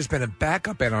 Oh, gee, there's been a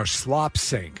backup in our slop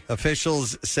sink.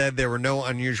 Officials said there were no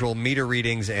unusual meter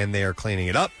readings, and they are cleaning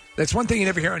it up. That's one thing you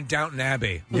never hear on Downton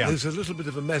Abbey. Yeah. There's a little bit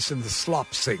of a mess in the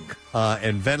slop sink.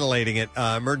 And ventilating it.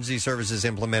 Emergency services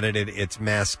implemented its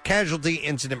mass casualty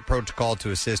incident protocol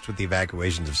to assist with the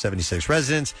evacuations of 76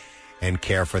 residents and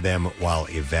care for them while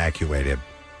evacuated.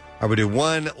 I will do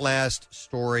one last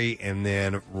story and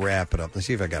then wrap it up. Let's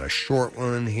see if I got a short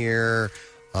one here.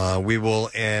 We will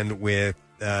end with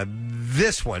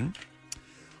this one.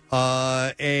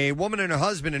 A woman and her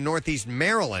husband in Northeast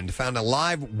Maryland found a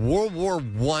live World War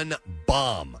I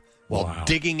bomb while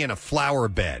digging in a flower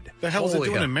bed. The hell is it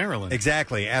doing in Maryland?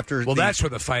 Exactly. That's where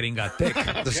the fighting got thick.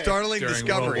 The startling During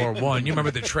discovery. World War I. You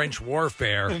remember the trench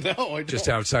warfare? No, I don't. Just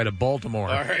outside of Baltimore.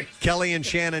 All right. Kelly and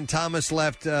Shannon Thomas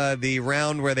left the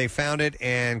round where they found it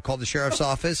and called the sheriff's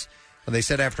office. They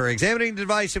said after examining the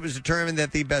device, it was determined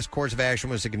that the best course of action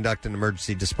was to conduct an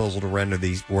emergency disposal to render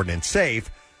the ordnance safe.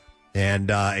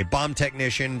 And a bomb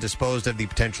technician disposed of the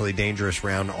potentially dangerous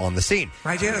round on the scene.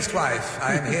 My dearest wife,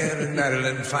 I am here in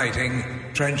Maryland fighting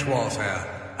trench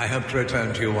warfare. I hope to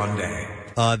return to you one day.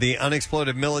 The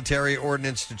unexploded military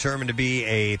ordnance, determined to be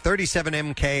a 37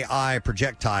 MKI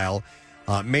projectile,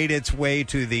 made its way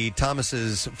to the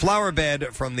Thomas's flower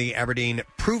bed from the Aberdeen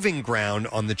Proving Ground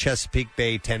on the Chesapeake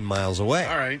Bay 10 miles away.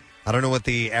 All right. I don't know what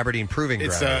the Aberdeen Proving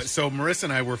Ground is. So Marissa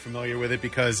and I were familiar with it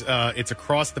because it's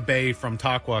across the bay from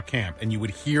Taqua Camp, and you would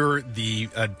hear the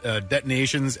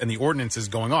detonations and the ordnances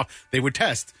going off. They would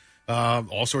test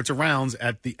all sorts of rounds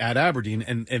at Aberdeen,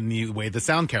 and the way the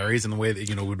sound carries and the way that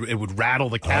it would rattle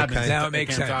the cabins. Okay. Now it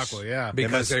makes sense. Taqua, yeah,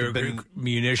 because they were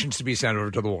munitions to be sent over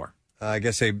to the war. I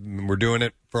guess they were doing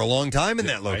it for a long time in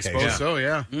that location. I suppose so,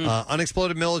 yeah.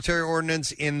 Unexploded military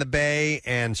ordnance in the bay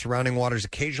and surrounding waters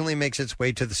occasionally makes its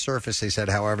way to the surface, they said.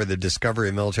 However, the discovery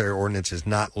of military ordnance is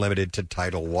not limited to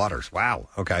tidal waters. Wow.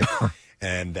 Okay.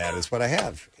 And that is what I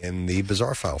have in the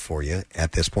bizarre file for you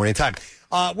at this point in time.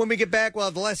 When we get back, we'll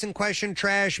have the lesson question,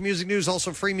 trash, music news,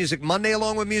 also Free Music Monday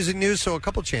along with music news. So a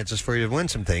couple chances for you to win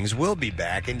some things. We'll be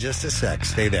back in just a sec.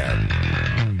 Stay there.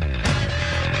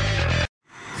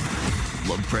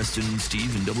 Love Preston and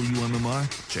Steve and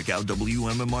WMMR? Check out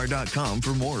WMMR.com for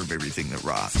more of everything that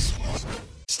rocks.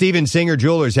 Steven Singer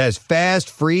Jewelers has fast,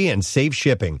 free, and safe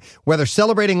shipping. Whether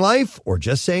celebrating life or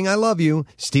just saying I love you,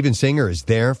 Steven Singer is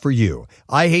there for you.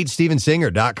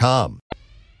 IHateStevenSinger.com.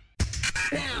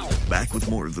 Back with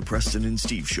more of the Preston and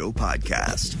Steve Show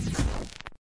podcast.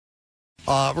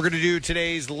 We're going to do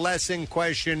today's lesson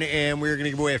question, and we're going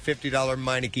to give away a $50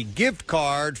 Meineke gift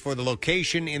card for the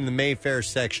location in the Mayfair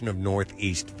section of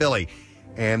Northeast Philly.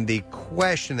 And the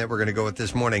question that we're going to go with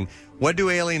this morning, what do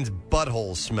aliens'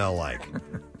 buttholes smell like?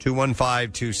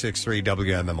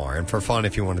 215-263-WMMR. And for fun,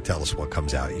 if you want to tell us what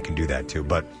comes out, you can do that too.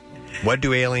 But what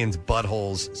do aliens'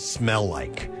 buttholes smell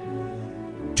like?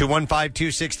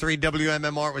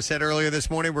 215-263-WMMR. It was said earlier this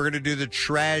morning. We're going to do the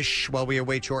trash while we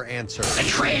await your answer. The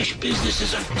trash business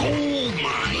is a gold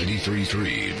mine.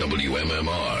 93.3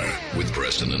 WMMR with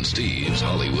Preston and Steve's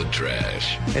Hollywood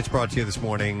Trash. It's brought to you this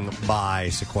morning by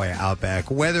Sequoia Outback.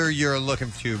 Whether you're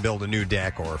looking to build a new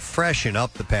deck or freshen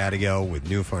up the patio with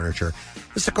new furniture,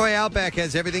 the Sequoia Outback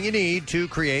has everything you need to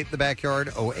create the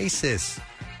backyard oasis.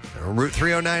 Route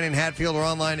 309 in Hatfield or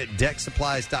online at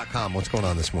decksupplies.com. What's going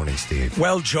on this morning, Steve?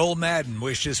 Well, Joel Madden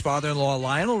wished his father-in-law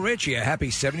Lionel Richie a happy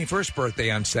 71st birthday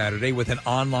on Saturday with an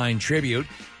online tribute.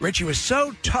 Richie was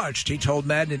so touched, he told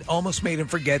Madden it almost made him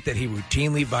forget that he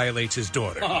routinely violates his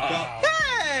daughter.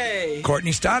 Hey!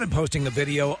 Courtney Stodden posting a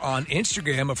video on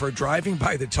Instagram of her driving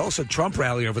by the Tulsa Trump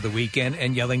rally over the weekend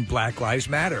and yelling Black Lives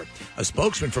Matter. A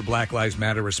spokesman for Black Lives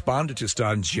Matter responded to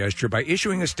Stodden's gesture by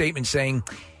issuing a statement saying,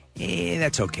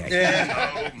 that's okay.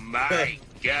 Oh, my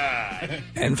God.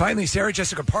 And finally, Sarah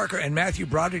Jessica Parker and Matthew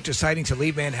Broderick deciding to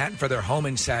leave Manhattan for their home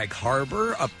in Sag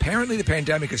Harbor. Apparently, the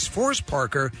pandemic has forced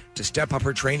Parker to step up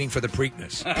her training for the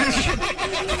Preakness.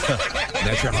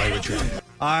 That's your Hollywood Trash.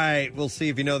 All right, we'll see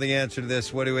if you know the answer to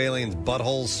this. What do aliens'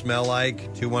 buttholes smell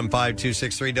like?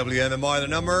 215-263-WMMR, the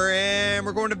number. And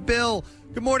we're going to Bill.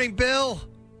 Good morning, Bill.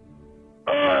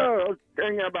 Oh,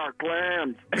 thinking about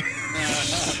clams.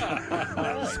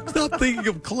 Stop thinking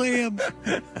of clams.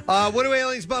 What do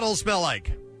aliens' buttholes smell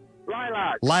like?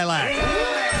 Lilac. Lilac.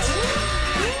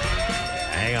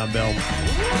 Hang on, Bill.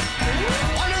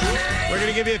 We're going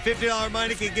to give you a $50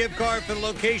 Meineke gift card for the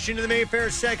location in the Mayfair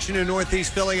section in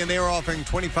Northeast Philly, and they are offering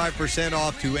 25%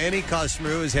 off to any customer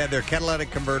who has had their catalytic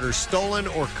converter stolen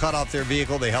or cut off their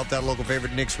vehicle. They helped out local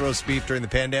favorite Nick's Roast Beef during the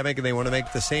pandemic, and they want to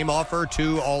make the same offer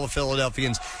to all the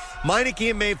Philadelphians. Meineke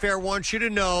and Mayfair want you to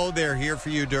know they're here for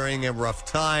you during a rough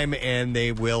time, and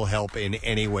they will help in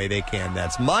any way they can.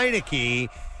 That's Meineke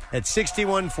at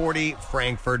 6140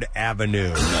 Frankford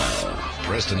Avenue.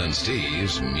 Preston and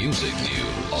Steve's Music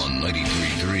News on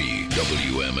 93.3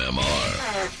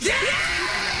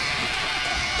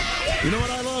 WMMR. You know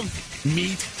what I love?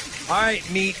 Meat. All right,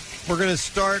 meat. We're going to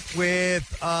start with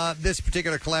this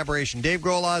particular collaboration. Dave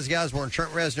Grohl, Ozzy Osbourne,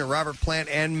 Trent Reznor, Robert Plant,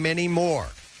 and many more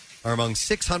are among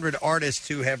 600 artists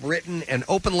who have written an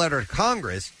open letter to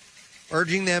Congress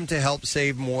urging them to help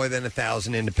save more than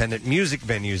 1,000 independent music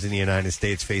venues in the United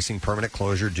States facing permanent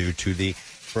closure due to the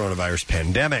coronavirus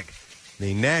pandemic.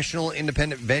 The National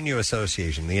Independent Venue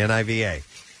Association, the NIVA,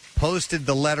 posted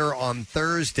the letter on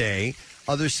Thursday.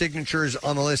 Other signatures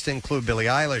on the list include Billie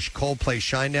Eilish, Coldplay,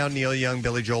 Shinedown, Neil Young,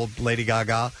 Billy Joel, Lady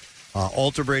Gaga,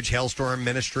 Alter Bridge, Hailstorm,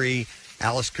 Ministry,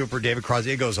 Alice Cooper, David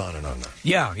Crosby. It goes on and on.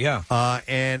 Yeah.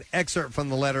 An excerpt from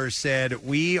the letter said,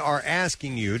 "We are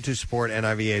asking you to support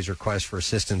NIVA's request for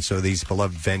assistance so these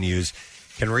beloved venues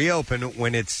can reopen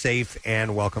when it's safe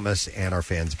and welcome us and our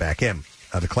fans back in.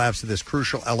 The collapse of this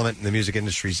crucial element in the music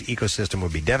industry's ecosystem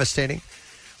would be devastating."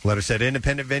 The letter said,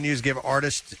 "Independent venues give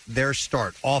artists their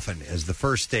start, often as the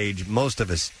first stage most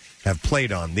of us have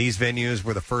played on. These venues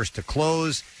were the first to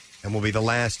close and will be the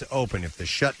last to open. If the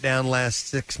shutdown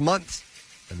lasts 6 months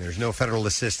and there's no federal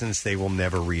assistance, they will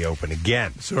never reopen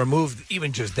again." So remove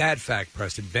even just that fact,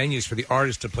 Preston. Venues for the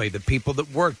artists to play, the people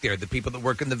that work there, the people that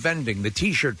work in the vending, the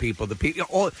T-shirt people, the people,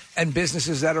 all, and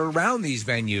businesses that are around these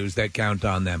venues that count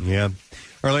on them. Yeah.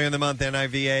 Earlier in the month,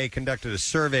 NIVA conducted a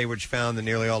survey which found that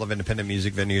nearly all of independent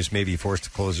music venues may be forced to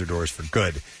close their doors for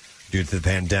good. Due to the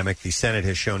pandemic, the Senate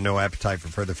has shown no appetite for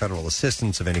further federal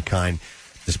assistance of any kind,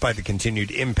 despite the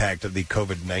continued impact of the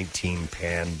COVID-19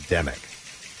 pandemic.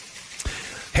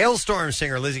 Hailstorm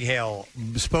singer Lizzie Hale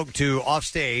spoke to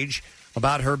Offstage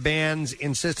about her band's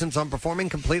insistence on performing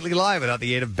completely live without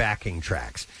the aid of backing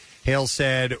tracks. Hale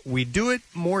said, "We do it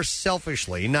more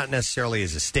selfishly, not necessarily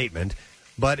as a statement,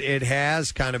 but it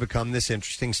has kind of become this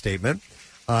interesting statement."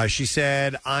 She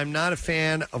said, "I'm not a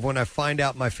fan of when I find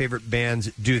out my favorite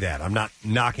bands do that. I'm not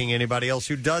knocking anybody else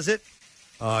who does it.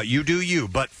 You do you.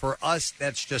 But for us,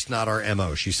 that's just not our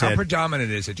MO." She said, "How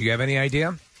predominant is it? Do you have any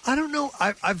idea?" "I don't know.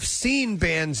 I've seen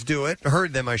bands do it,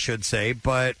 heard them, I should say,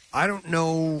 but I don't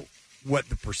know what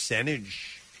the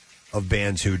percentage of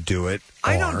bands who do it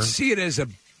are." I don't see it as a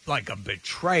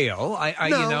betrayal.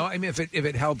 No. I mean, if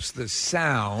it helps the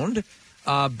sound,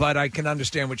 but I can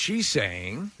understand what she's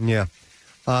saying. Yeah.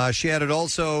 She added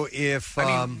also if...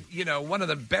 one of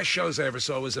the best shows I ever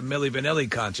saw was a Milli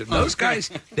Vanilli concert. Those guys,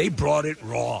 they brought it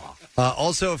raw.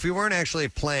 Also, if we weren't actually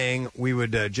playing, we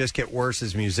would just get worse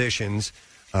as musicians.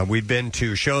 We've been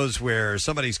to shows where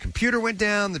somebody's computer went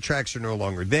down, the tracks are no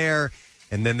longer there,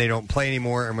 and then they don't play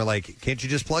anymore, and we're like, can't you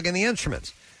just plug in the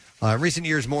instruments? In recent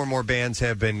years, more and more bands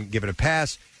have been given a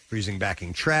pass for using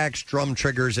backing tracks, drum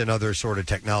triggers, and other sort of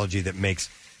technology that makes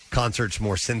concerts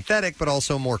more synthetic, but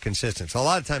also more consistent. So a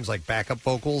lot of times, like backup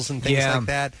vocals and things like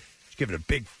that, just give it a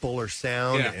big, fuller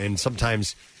sound, and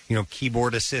sometimes,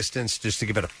 keyboard assistance just to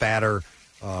give it a fatter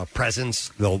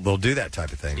presence. They'll do that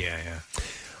type of thing. Yeah.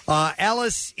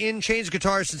 Alice in Chains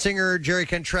guitarist and singer Jerry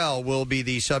Cantrell will be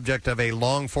the subject of a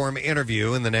long-form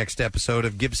interview in the next episode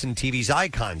of Gibson TV's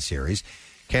Icon series.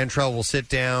 Cantrell will sit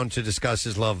down to discuss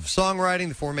his love of songwriting,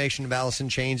 the formation of Alice in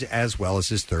Chains, as well as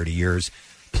his 30 years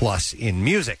plus in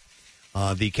music.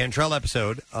 The Cantrell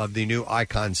episode of the new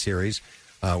Icon series,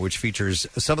 which features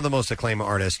some of the most acclaimed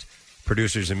artists,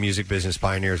 producers, and music business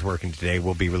pioneers working today,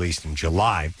 will be released in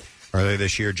July. Earlier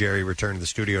this year, Jerry returned to the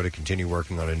studio to continue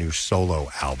working on a new solo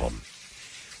album.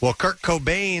 Well, Kurt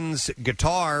Cobain's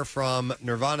guitar from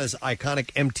Nirvana's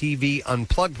iconic MTV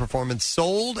Unplugged performance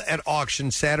sold at auction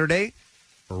Saturday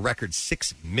for a record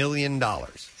 $6 million.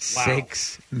 Wow.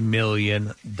 $6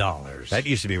 million. That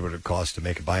used to be what it cost to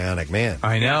make a Bionic Man.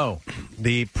 I know.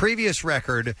 The previous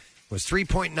record was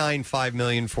 $3.95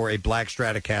 million for a black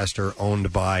Stratocaster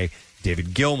owned by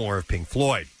David Gilmour of Pink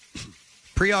Floyd.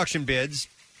 Pre-auction bids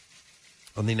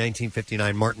on the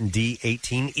 1959 Martin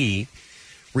D18E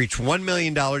reached $1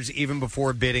 million even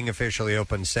before bidding officially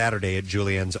opened Saturday at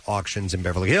Julien's Auctions in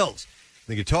Beverly Hills.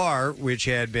 The guitar, which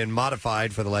had been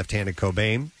modified for the left-handed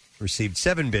Cobain, received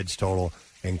 7 bids total,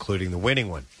 including the winning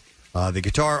one. The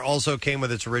guitar also came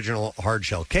with its original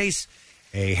hardshell case,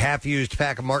 a half-used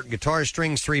pack of Martin guitar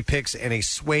strings, 3 picks, and a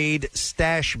suede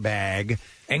stash bag.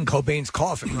 And Cobain's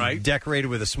coffin, right? Decorated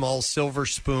with a small silver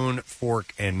spoon,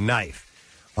 fork, and knife.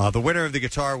 The winner of the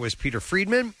guitar was Peter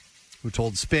Friedman, who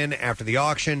told Spin after the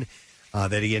auction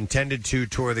that he intended to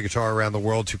tour the guitar around the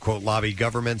world to, quote, lobby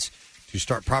governments to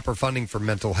start proper funding for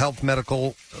mental health,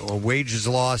 medical, wages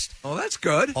lost. Oh, that's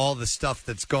good. All the stuff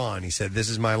that's gone. He said, this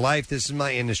is my life. This is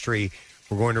my industry.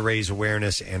 We're going to raise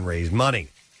awareness and raise money.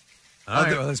 All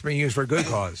right, well, that's being used for a good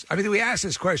cause. I mean, we asked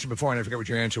this question before, and I forget what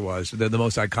your answer was. The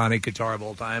most iconic guitar of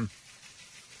all time?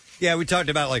 Yeah, we talked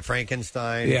about, like,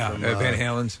 Frankenstein. Yeah, from, Van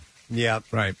Halen's. Yeah.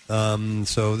 Right.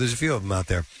 So there's a few of them out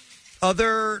there.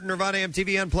 Other Nirvana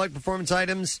MTV Unplugged performance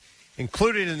items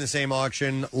included in the same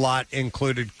auction lot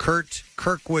included Kurt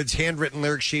Kirkwood's handwritten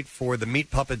lyric sheet for the Meat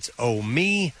Puppets' Oh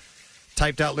Me,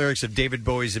 typed out lyrics of David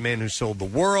Bowie's The Man Who Sold the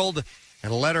World,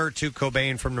 and a letter to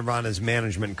Cobain from Nirvana's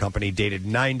management company dated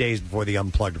 9 days before the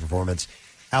Unplugged performance,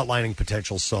 outlining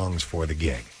potential songs for the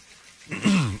gig.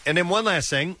 And then one last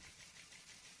thing.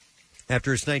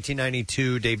 after its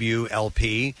 1992 debut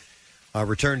LP.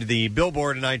 Returned to the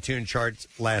Billboard and iTunes charts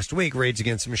last week. Rage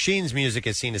Against the Machine's music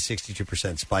has seen a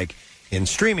 62% spike in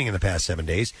streaming in the past 7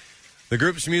 days. The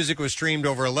group's music was streamed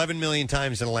over 11 million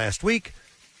times in the last week,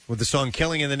 with the song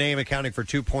Killing in the Name accounting for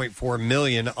 2.4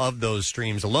 million of those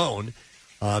streams alone.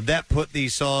 That put the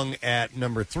song at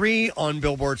number 3 on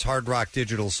Billboard's Hard Rock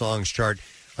Digital Songs chart.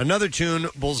 Another tune,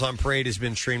 Bulls on Parade, has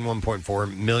been streamed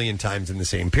 1.4 million times in the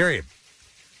same period.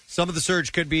 Some of the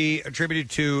surge could be attributed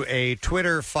to a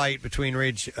Twitter fight between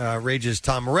Rage's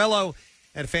Tom Morello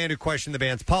and a fan who questioned the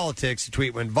band's politics. The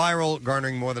tweet went viral,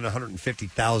 garnering more than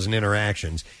 150,000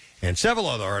 interactions. And several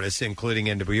other artists, including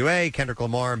NWA, Kendrick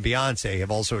Lamar, and Beyonce, have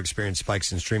also experienced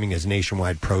spikes in streaming as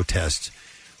nationwide protests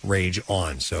rage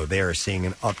on. So they are seeing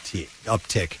an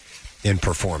uptick in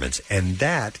performance. And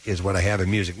that is what I have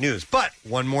in music news. But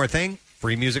one more thing,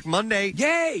 Free Music Monday.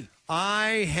 Yay!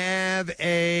 I have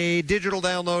a digital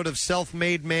download of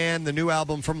Self-Made Man, the new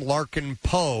album from Larkin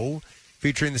Poe,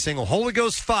 featuring the single Holy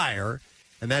Ghost Fire,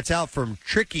 and that's out from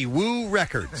Tricky Woo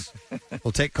Records.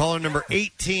 We'll take caller number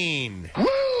 18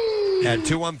 at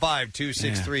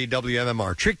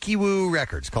 215-263-WMMR. Tricky Woo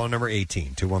Records, caller number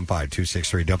 18,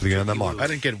 215-263-WMMR. I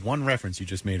didn't get one reference you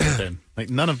just made right then. Like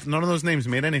none of those names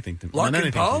made anything to me.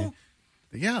 Larkin Poe?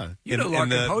 Yeah. You know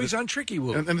Larkin Poe, he's on Tricky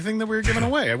Woo. And the thing that we were giving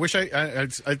away. I wish I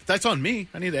that's on me.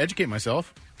 I need to educate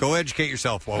myself. Go educate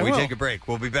yourself while we take a break.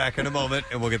 We'll be back in a moment,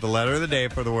 and we'll get the letter of the day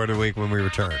for the word of the week when we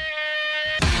return.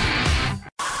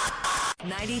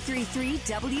 93.3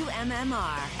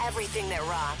 WMMR. Everything that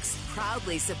rocks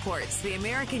proudly supports the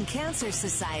American Cancer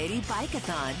Society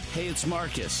Bike-a-thon. Hey, it's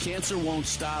Marcus. Cancer won't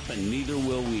stop, and neither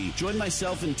will we. Join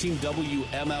myself and Team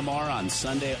WMMR on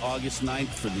Sunday, August 9th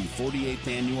for the 48th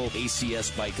annual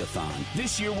ACS Bike-a-thon.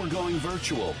 This year, we're going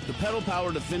virtual. The pedal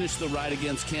power to finish the ride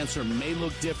against cancer may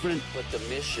look different, but the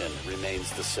mission remains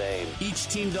the same. Each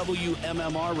Team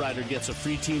WMMR rider gets a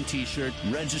free team t-shirt,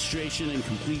 registration, and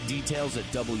complete details at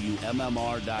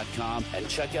WMMR.com. And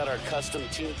check out our custom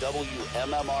Team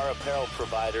WMMR apparel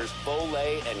providers,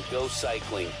 Volay and Go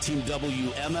Cycling. Team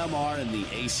WMMR and the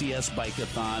ACS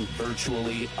Bike-a-thon,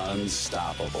 virtually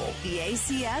unstoppable. The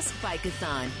ACS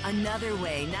Bike-a-thon, another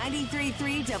way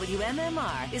 93.3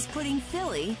 WMMR is putting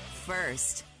Philly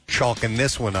first. Chalking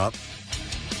this one up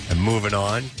and moving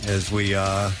on as we,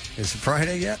 is it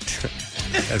Friday yet?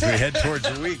 As we head towards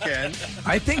the weekend.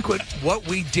 I think what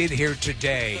we did here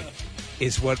today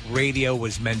is what radio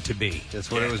was meant to be. That's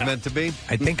what it was meant to be?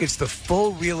 I think it's the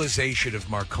full realization of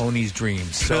Marconi's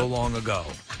dreams so long ago.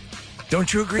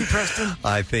 Don't you agree, Preston?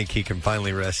 I think he can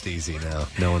finally rest easy now,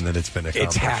 knowing that it's been accomplished.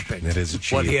 It's happened. It is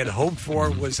achieved. What he had hoped for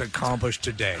was accomplished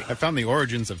today. I found the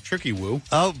origins of Tricky Woo.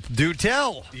 Oh, do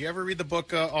tell. Do you ever read the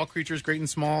book All Creatures Great and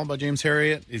Small by James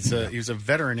Herriot? He was a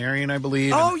veterinarian, I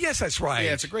believe. Oh, yes, that's right.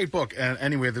 Yeah, it's a great book. And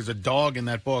anyway, there's a dog in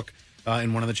that book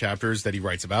in one of the chapters that he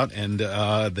writes about, and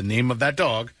the name of that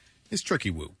dog is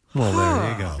Tricky Woo. Well,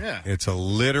 there you go. Yeah. It's a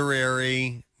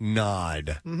literary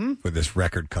nod for this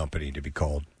record company to be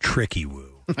called Tricky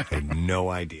Woo. I had no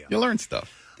idea. You learn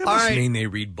stuff. That must mean they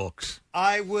read books.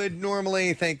 I would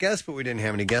normally thank guests, but we didn't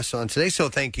have any guests on today, so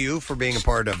thank you for being a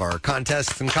part of our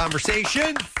contests and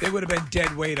conversations. They would have been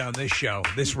dead weight on this show,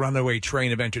 this runaway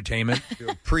train of entertainment.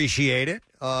 Appreciate it.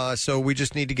 So we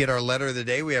just need to get our letter of the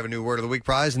day. We have a new Word of the Week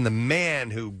prize, and the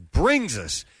man who brings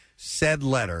us said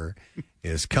letter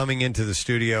is coming into the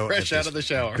studio fresh out of the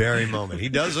shower. Very moment. He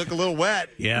does look a little wet.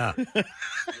 Yeah.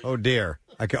 Oh, dear.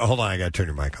 Hold on. I got to turn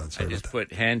your mic on. I just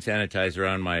put hand sanitizer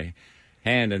on my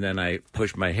hand, and then I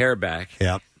pushed my hair back.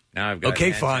 Yep. Now I've got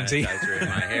hand Fonzie. sanitizer in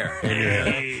my hair.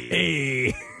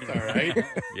 Hey. All right.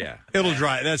 Yeah. It'll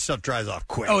dry. That stuff dries off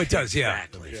quick. Oh, it does, yeah.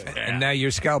 Exactly. And now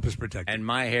your scalp is protected. And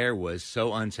my hair was so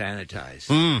unsanitized.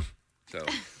 So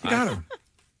you got him.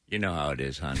 You know how it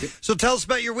is, hon. So tell us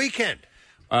about your weekend.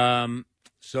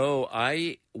 So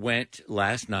I went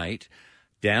last night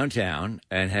downtown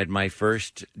and had my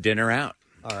first dinner out.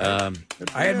 All right.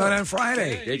 I had mine on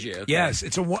Friday. Did you? Okay. Yes,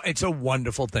 it's a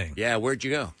wonderful thing. Yeah, where'd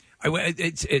you go? I went.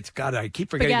 I keep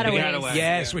forgetting. Piscataway.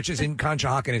 Yes, which is in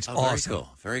Conshohocken. It's awesome.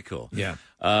 Very cool. Yeah.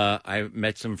 I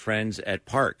met some friends at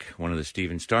Park, one of the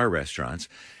Steven Starr restaurants,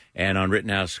 and on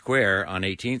Rittenhouse Square on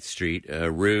 18th Street,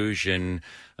 Rouge and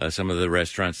some of the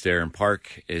restaurants there in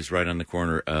Park is right on the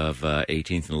corner of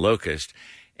 18th and Locust,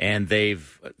 and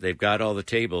they've got all the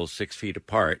tables 6 feet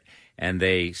apart, and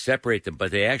they separate them,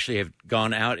 but they actually have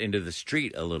gone out into the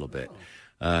street a little bit.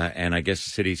 And I guess the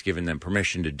city's given them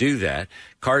permission to do that.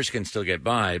 Cars can still get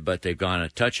by, but they've gone a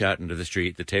touch out into the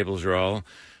street. The tables are all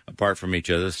apart from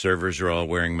each other. The servers are all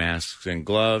wearing masks and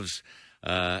gloves,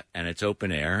 and it's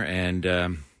open air, and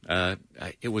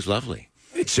it was lovely.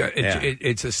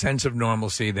 It's a sense of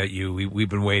normalcy that we've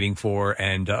been waiting for,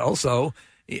 and also,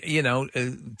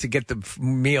 to get the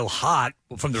meal hot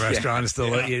from the restaurant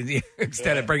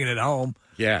instead of bringing it home.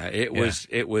 Yeah, it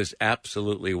was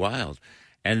absolutely wild.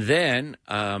 And then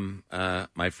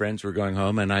my friends were going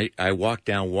home, and I walked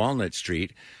down Walnut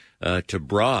Street to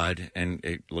Broad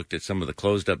and looked at some of the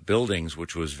closed-up buildings,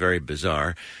 which was very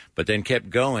bizarre, but then kept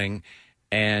going,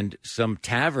 and some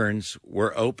taverns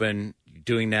were open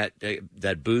doing that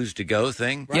booze-to-go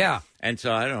thing. Right. Yeah. And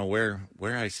so I don't know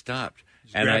where I stopped.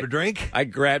 And grab a drink? I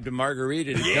grabbed a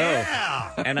margarita to go.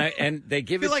 And they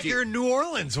give I feel it like to you're in New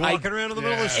Orleans walking around in the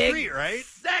middle of the street, right?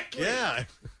 Exactly. Yeah.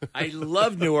 I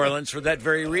love New Orleans for that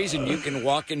very reason. You can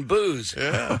walk and booze.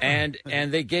 Yeah. And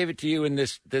they gave it to you in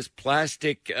this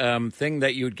plastic thing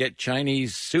that you would get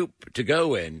Chinese soup to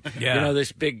go in. Yeah.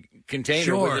 This big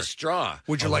container with a straw.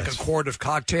 Would you like a quart of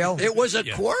cocktail? It was a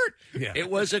quart. Yeah.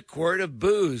 It was a quart of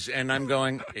booze, and I'm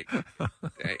going.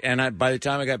 And by the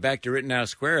time I got back to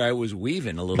Rittenhouse Square, I was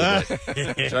weaving a little bit.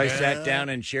 So I sat down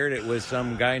and shared it with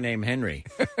some guy named Henry.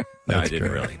 No, I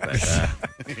didn't really. But,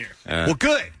 well,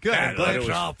 good. That looks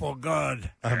awful good.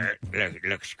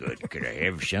 Looks good. Could I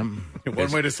have some?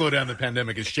 One way to slow down the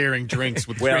pandemic is sharing drinks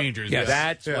with strangers. Yeah,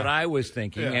 that's what I was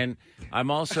thinking, and I'm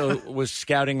also was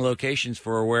scouting locations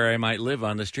for where I might live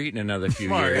on the street in another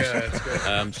few years. Yeah, that's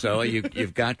good. So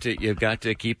you've got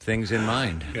to keep things in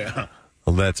mind. Yeah.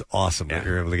 Well, that's awesome that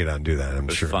you're able to get out and do that. I'm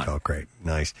sure fun. it felt great.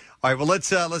 Nice. All right, well, let's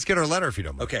get our letter if you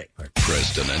don't mind. Okay. All right.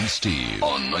 Preston and Steve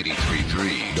on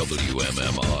 93.3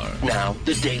 WMMR. Now,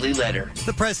 the Daily Letter.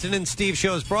 The Preston and Steve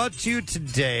Show is brought to you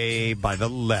today by the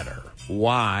letter.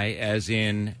 Y, as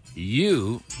in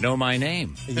you know my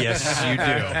name. Yes, you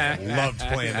do. Loved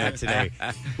playing that today.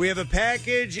 We have a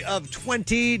package of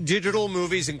 20 digital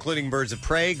movies, including Birds of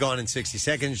Prey, Gone in 60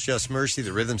 Seconds, Just Mercy,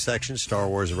 The Rhythm Section, Star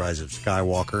Wars, The Rise of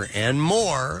Skywalker, and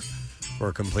more. For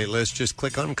a complete list, just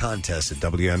click on contest at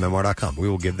WMMR.com. We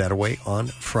will give that away on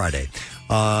Friday.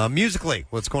 Musically,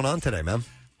 what's going on today, man?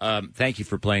 Thank you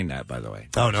for playing that, by the way.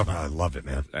 Oh, no, I love it,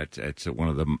 man. It's one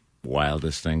of the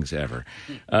wildest things ever.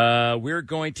 We're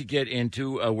going to get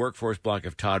into a workforce block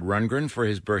of Todd Rundgren for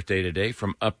his birthday today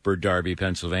from Upper Darby,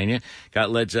 Pennsylvania. Got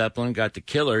Led Zeppelin, got the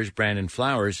Killers. Brandon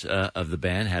Flowers of the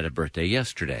band had a birthday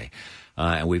yesterday.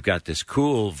 And we've got this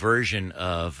cool version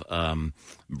of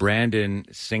Brandon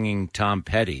singing Tom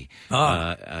Petty.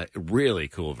 Really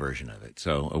cool version of it.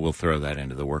 So we'll throw that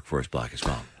into the workforce block as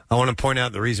well. I want to point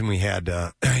out the reason we had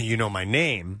You Know My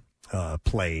Name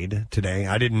played today.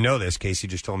 I didn't know this. Casey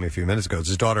just told me a few minutes ago. It's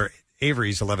his daughter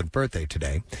Avery's 11th birthday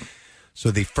today.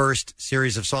 So the first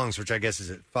series of songs, which I guess is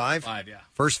it 5? 5, yeah.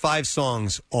 First 5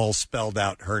 songs all spelled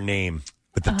out her name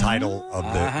with the title of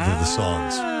the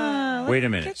songs. Wait a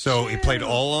minute. So he played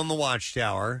All on the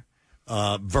Watchtower,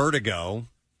 Vertigo,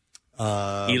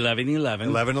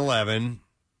 11-11.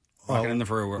 Rockin' in the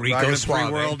Free World. Rockin' in the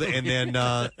Free World,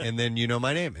 and then You Know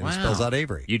My Name, and it spells out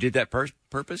Avery. You did that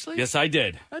purposely? Yes, I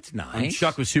did. That's nice. And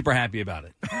Chuck was super happy about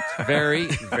it. Very,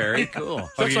 very cool.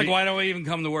 Chuck's like, why don't I even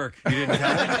come to work? You didn't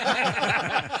tell him?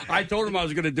 I told him I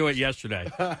was going to do it yesterday.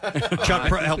 Chuck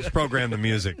helps program the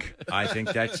music. I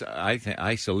think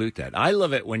I salute that. I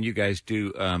love it when you guys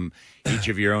do each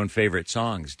of your own favorite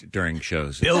songs during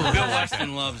shows. Bill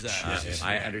Weston loves that.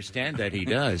 I understand that he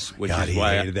does, which God, is he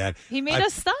why hated that. He made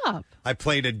us stop. I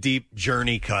played a deep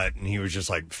Journey cut, and he was just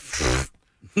like,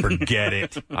 forget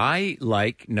it. I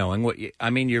like knowing what you, I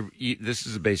mean. This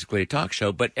is basically a talk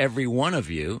show, but every one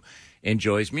of you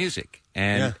enjoys music,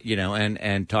 and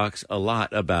and talks a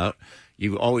lot about.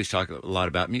 You always talk a lot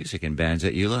about music and bands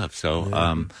that you love.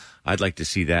 So I'd like to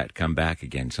see that come back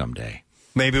again someday.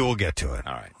 Maybe we'll get to it.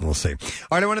 All right. We'll see. All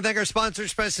right, I want to thank our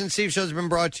sponsors. Preston and Steve Show has been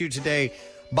brought to you today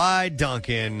by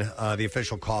Dunkin', the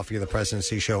official coffee of the Preston and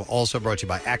Steve Show. Also brought to you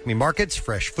by Acme Markets,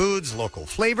 fresh foods, local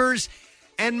flavors,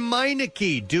 and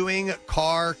Meineke, doing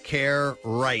car care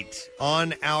right.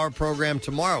 On our program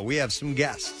tomorrow, we have some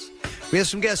guests.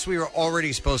 We were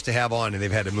already supposed to have on, and they've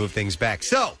had to move things back.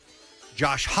 So,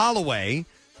 Josh Holloway,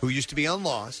 who used to be on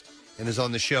Lost and is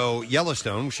on the show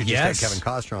Yellowstone. We just had Kevin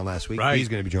Costner on last week. Right. He's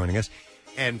going to be joining us.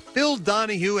 And Phil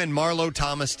Donahue and Marlo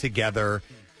Thomas together,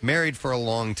 married for a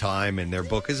long time, and their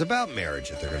book is about marriage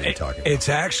that they're going to be talking about. It's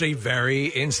actually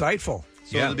very insightful.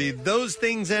 So it'll be those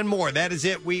things and more. That is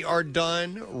it. We are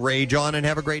done. Rage on and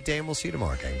have a great day, and we'll see you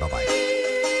tomorrow, gang. Bye-bye.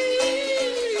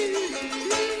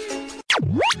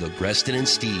 The Preston and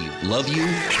Steve Love You,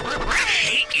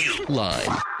 Hate You line.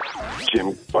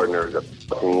 Jim Gardner is a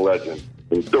fucking legend,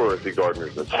 and Dorothy Gardner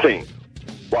is a saint.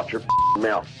 Watch your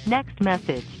mouth. Next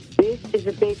message. This is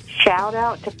a big shout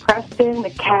out to Preston, the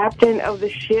captain of the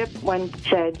ship, when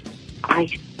said, I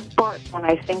But when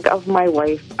I think of my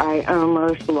wife, I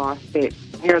almost lost it.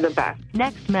 You're the best.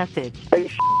 Next message. Hey,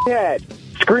 head,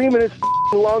 screaming his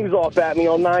lungs off at me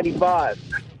on 95.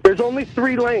 There's only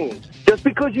 3 lanes. Just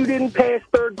because you didn't pass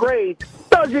 3rd grade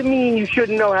doesn't mean you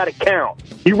shouldn't know how to count.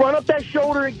 You run up that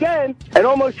shoulder again and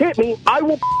almost hit me, I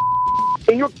will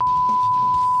in your...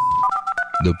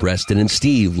 The Preston and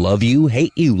Steve Love You,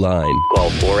 Hate You line. Call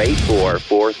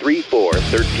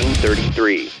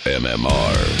 484-434-1333.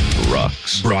 MMR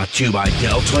rocks. Brought to you by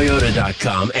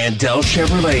DellToyota.com and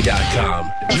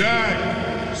DellChevrolet.com.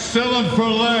 Jack, sell them for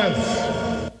less.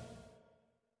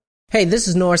 Hey, this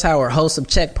is Norris Howard, host of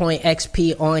Checkpoint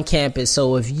XP on campus.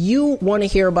 So if you want to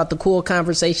hear about the cool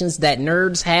conversations that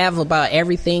nerds have about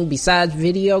everything besides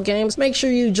video games, make sure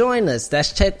you join us.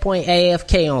 That's Checkpoint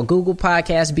AFK on Google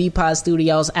Podcasts, BPod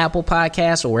Studios, Apple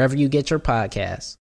Podcasts, or wherever you get your podcasts.